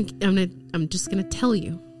 So I'm just gonna tell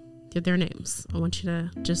you their names. I want you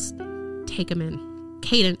to just take them in.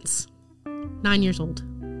 Cadence, 9 years old.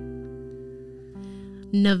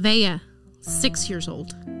 Nevaeh, 6 years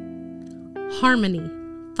old. Harmony,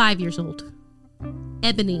 5 years old.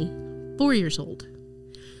 Ebony, 4 years old.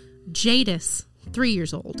 Jadis, 3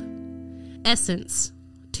 years old. Essence,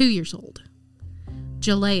 2 years old.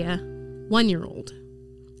 Jalea, 1 year old.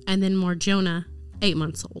 And then Marjona, 8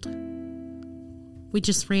 months old. We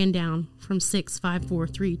just ran down from 6, 5, 4,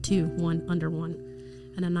 3, 2, 1, under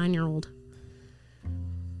 1, and a 9-year-old.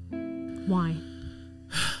 Why?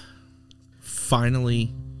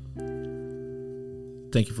 Finally,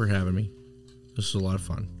 thank you for having me. This is a lot of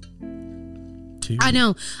fun. 2. I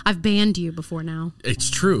know. I've banned you before now. It's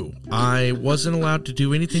true. I wasn't allowed to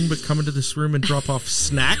do anything but come into this room and drop off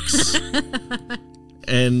snacks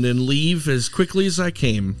and then leave as quickly as I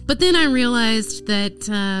came. But then I realized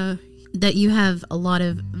that you have a lot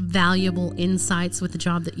of valuable insights with the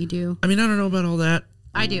job that you do. I mean, I don't know about all that.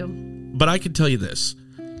 I do. But I can tell you this.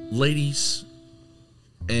 Ladies,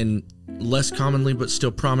 and less commonly but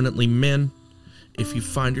still prominently men, if you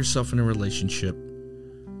find yourself in a relationship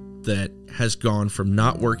that has gone from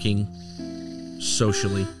not working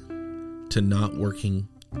socially to not working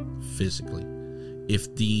physically,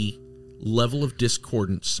 if the level of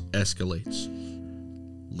discordance escalates,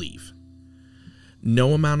 leave.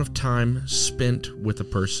 No amount of time spent with a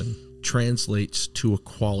person translates to a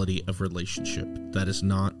quality of relationship. That is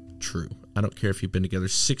not true. I don't care if you've been together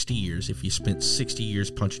 60 years. If you spent 60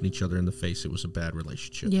 years punching each other in the face, it was a bad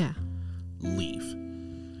relationship. Yeah. Leave.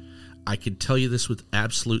 I can tell you this with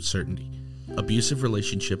absolute certainty. Abusive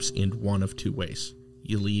relationships end one of 2 ways.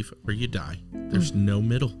 You leave or you die. There's no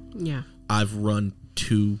middle. Yeah. I've run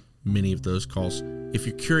too many of those calls. If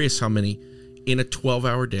you're curious how many, in a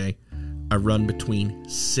 12-hour day, I run between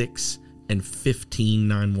 6 and 15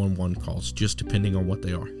 911 calls, just depending on what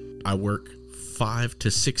they are. I work 5 to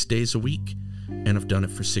 6 days a week, and I've done it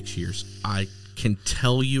for 6 years. I can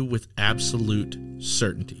tell you with absolute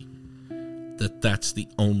certainty that that's the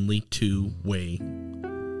only 2 way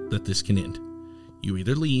that this can end. You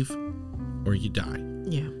either leave or you die.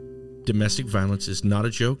 Yeah. Domestic violence is not a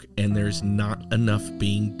joke, and there's not enough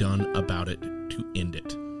being done about it to end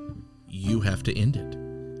it. You have to end it.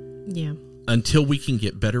 Yeah. Until we can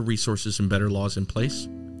get better resources and better laws in place,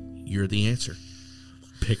 you're the answer.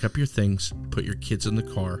 Pick up your things, put your kids in the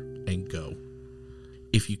car, and go.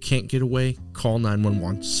 If you can't get away, call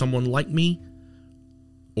 911. Someone like me,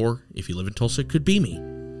 or if you live in Tulsa, it could be me,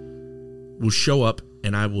 will show up,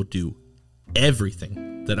 and I will do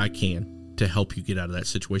everything that I can to help you get out of that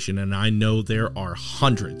situation. And I know there are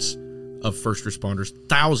hundreds of first responders,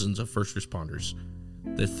 thousands of first responders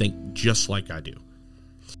that think just like I do.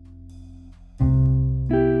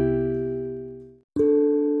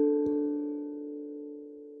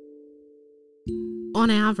 On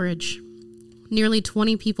average, nearly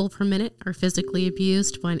 20 people per minute are physically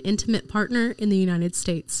abused by an intimate partner in the United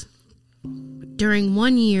States. During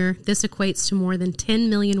 1 year, this equates to more than 10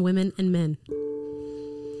 million women and men.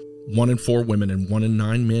 1 in 4 women and 1 in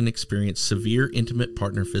 9 men experience severe intimate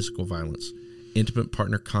partner physical violence, intimate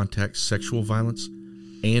partner contact sexual violence,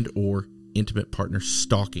 and or intimate partner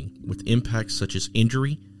stalking, with impacts such as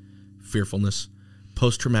injury, fearfulness,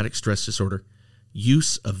 post-traumatic stress disorder,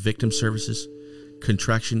 use of victim services,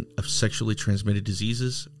 contraction of sexually transmitted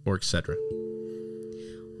diseases, or etc.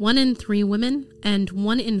 1 in 3 women and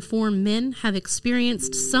 1 in 4 men have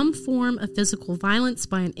experienced some form of physical violence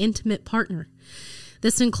by an intimate partner.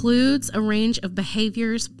 This includes a range of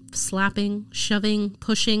behaviors, slapping, shoving,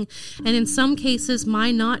 pushing, and in some cases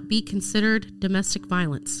might not be considered domestic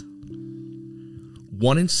violence.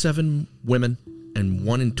 1 in 7 women and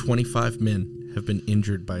 1 in 25 men have been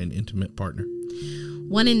injured by an intimate partner.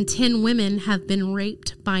 1 in 10 women have been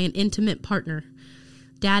raped by an intimate partner.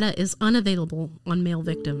 Data is unavailable on male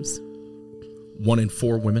victims. 1 in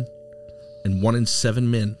 4 women and 1 in 7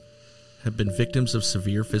 men have been victims of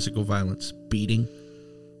severe physical violence, beating,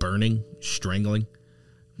 burning, strangling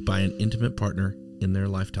by an intimate partner in their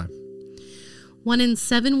lifetime. 1 in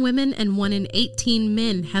 7 women and 1 in 18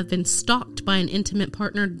 men have been stalked by an intimate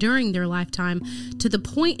partner during their lifetime to the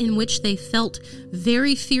point in which they felt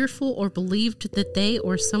very fearful or believed that they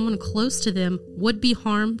or someone close to them would be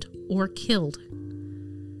harmed or killed.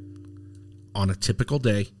 On a typical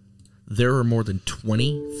day, there are more than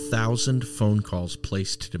 20,000 phone calls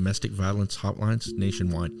placed to domestic violence hotlines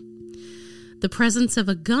nationwide. The presence of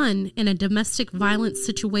a gun in a domestic violence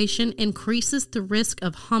situation increases the risk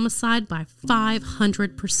of homicide by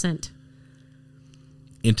 500%.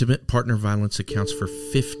 Intimate partner violence accounts for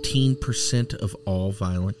 15% of all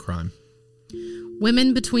violent crime.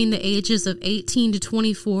 Women between the ages of 18 to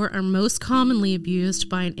 24 are most commonly abused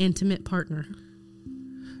by an intimate partner.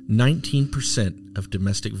 19% of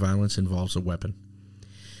domestic violence involves a weapon.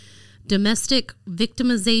 Domestic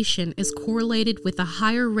victimization is correlated with a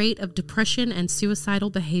higher rate of depression and suicidal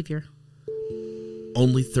behavior.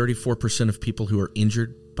 Only 34% of people who are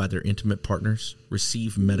injured by their intimate partners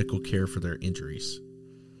receive medical care for their injuries.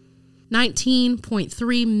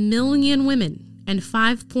 19.3 million women and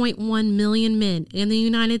 5.1 million men in the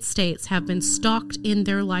United States have been stalked in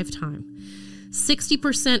their lifetime.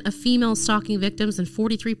 60% of female stalking victims and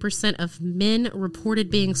 43% of men reported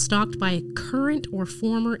being stalked by a current or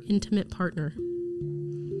former intimate partner.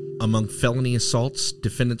 Among felony assaults,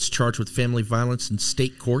 defendants charged with family violence in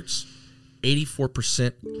state courts,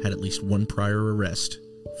 84% had at least one prior arrest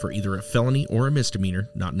for either a felony or a misdemeanor,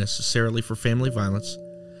 not necessarily for family violence,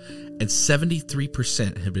 and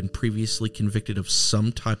 73% had been previously convicted of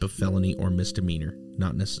some type of felony or misdemeanor,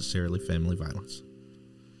 not necessarily family violence.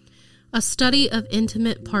 A study of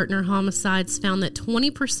intimate partner homicides found that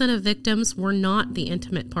 20% of victims were not the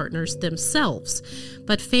intimate partners themselves,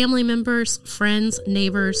 but family members, friends,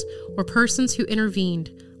 neighbors, or persons who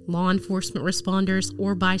intervened, law enforcement responders,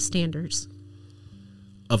 or bystanders.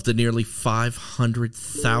 Of the nearly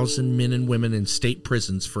 500,000 men and women in state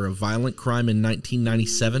prisons for a violent crime in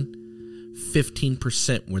 1997,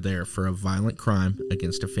 15% were there for a violent crime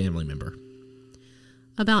against a family member.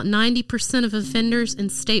 About 90% of offenders in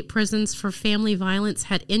state prisons for family violence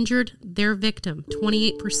had injured their victim.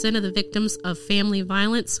 28% of the victims of family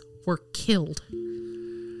violence were killed.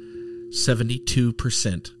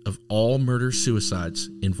 72% of all murder-suicides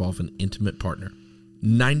involve an intimate partner.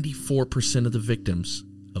 94% of the victims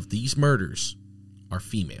of these murders are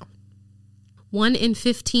female. 1 in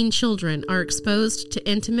 15 children are exposed to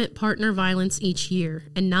intimate partner violence each year,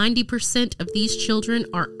 and 90% of these children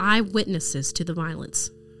are eyewitnesses to the violence.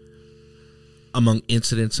 Among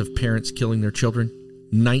incidents of parents killing their children,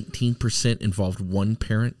 19% involved one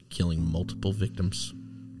parent killing multiple victims.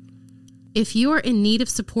 If you are in need of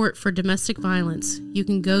support for domestic violence, you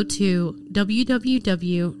can go to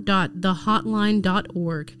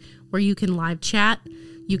www.thehotline.org, where you can live chat,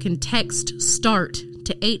 you can text START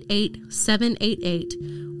to 88788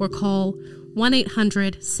 or call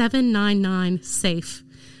 1-800-799-SAFE.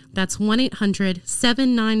 That's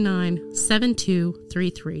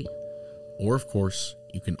 1-800-799-7233. Or, of course,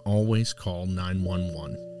 you can always call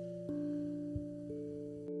 911.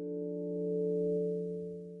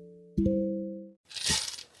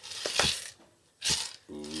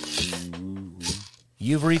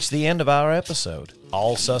 You've reached the end of our episode.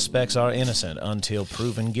 All suspects are innocent until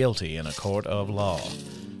proven guilty in a court of law.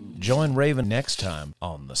 Join Raven next time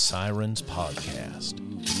on the Sirens Podcast.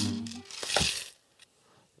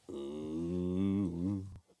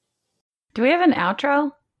 Do we have an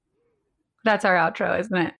outro? That's our outro,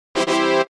 isn't it?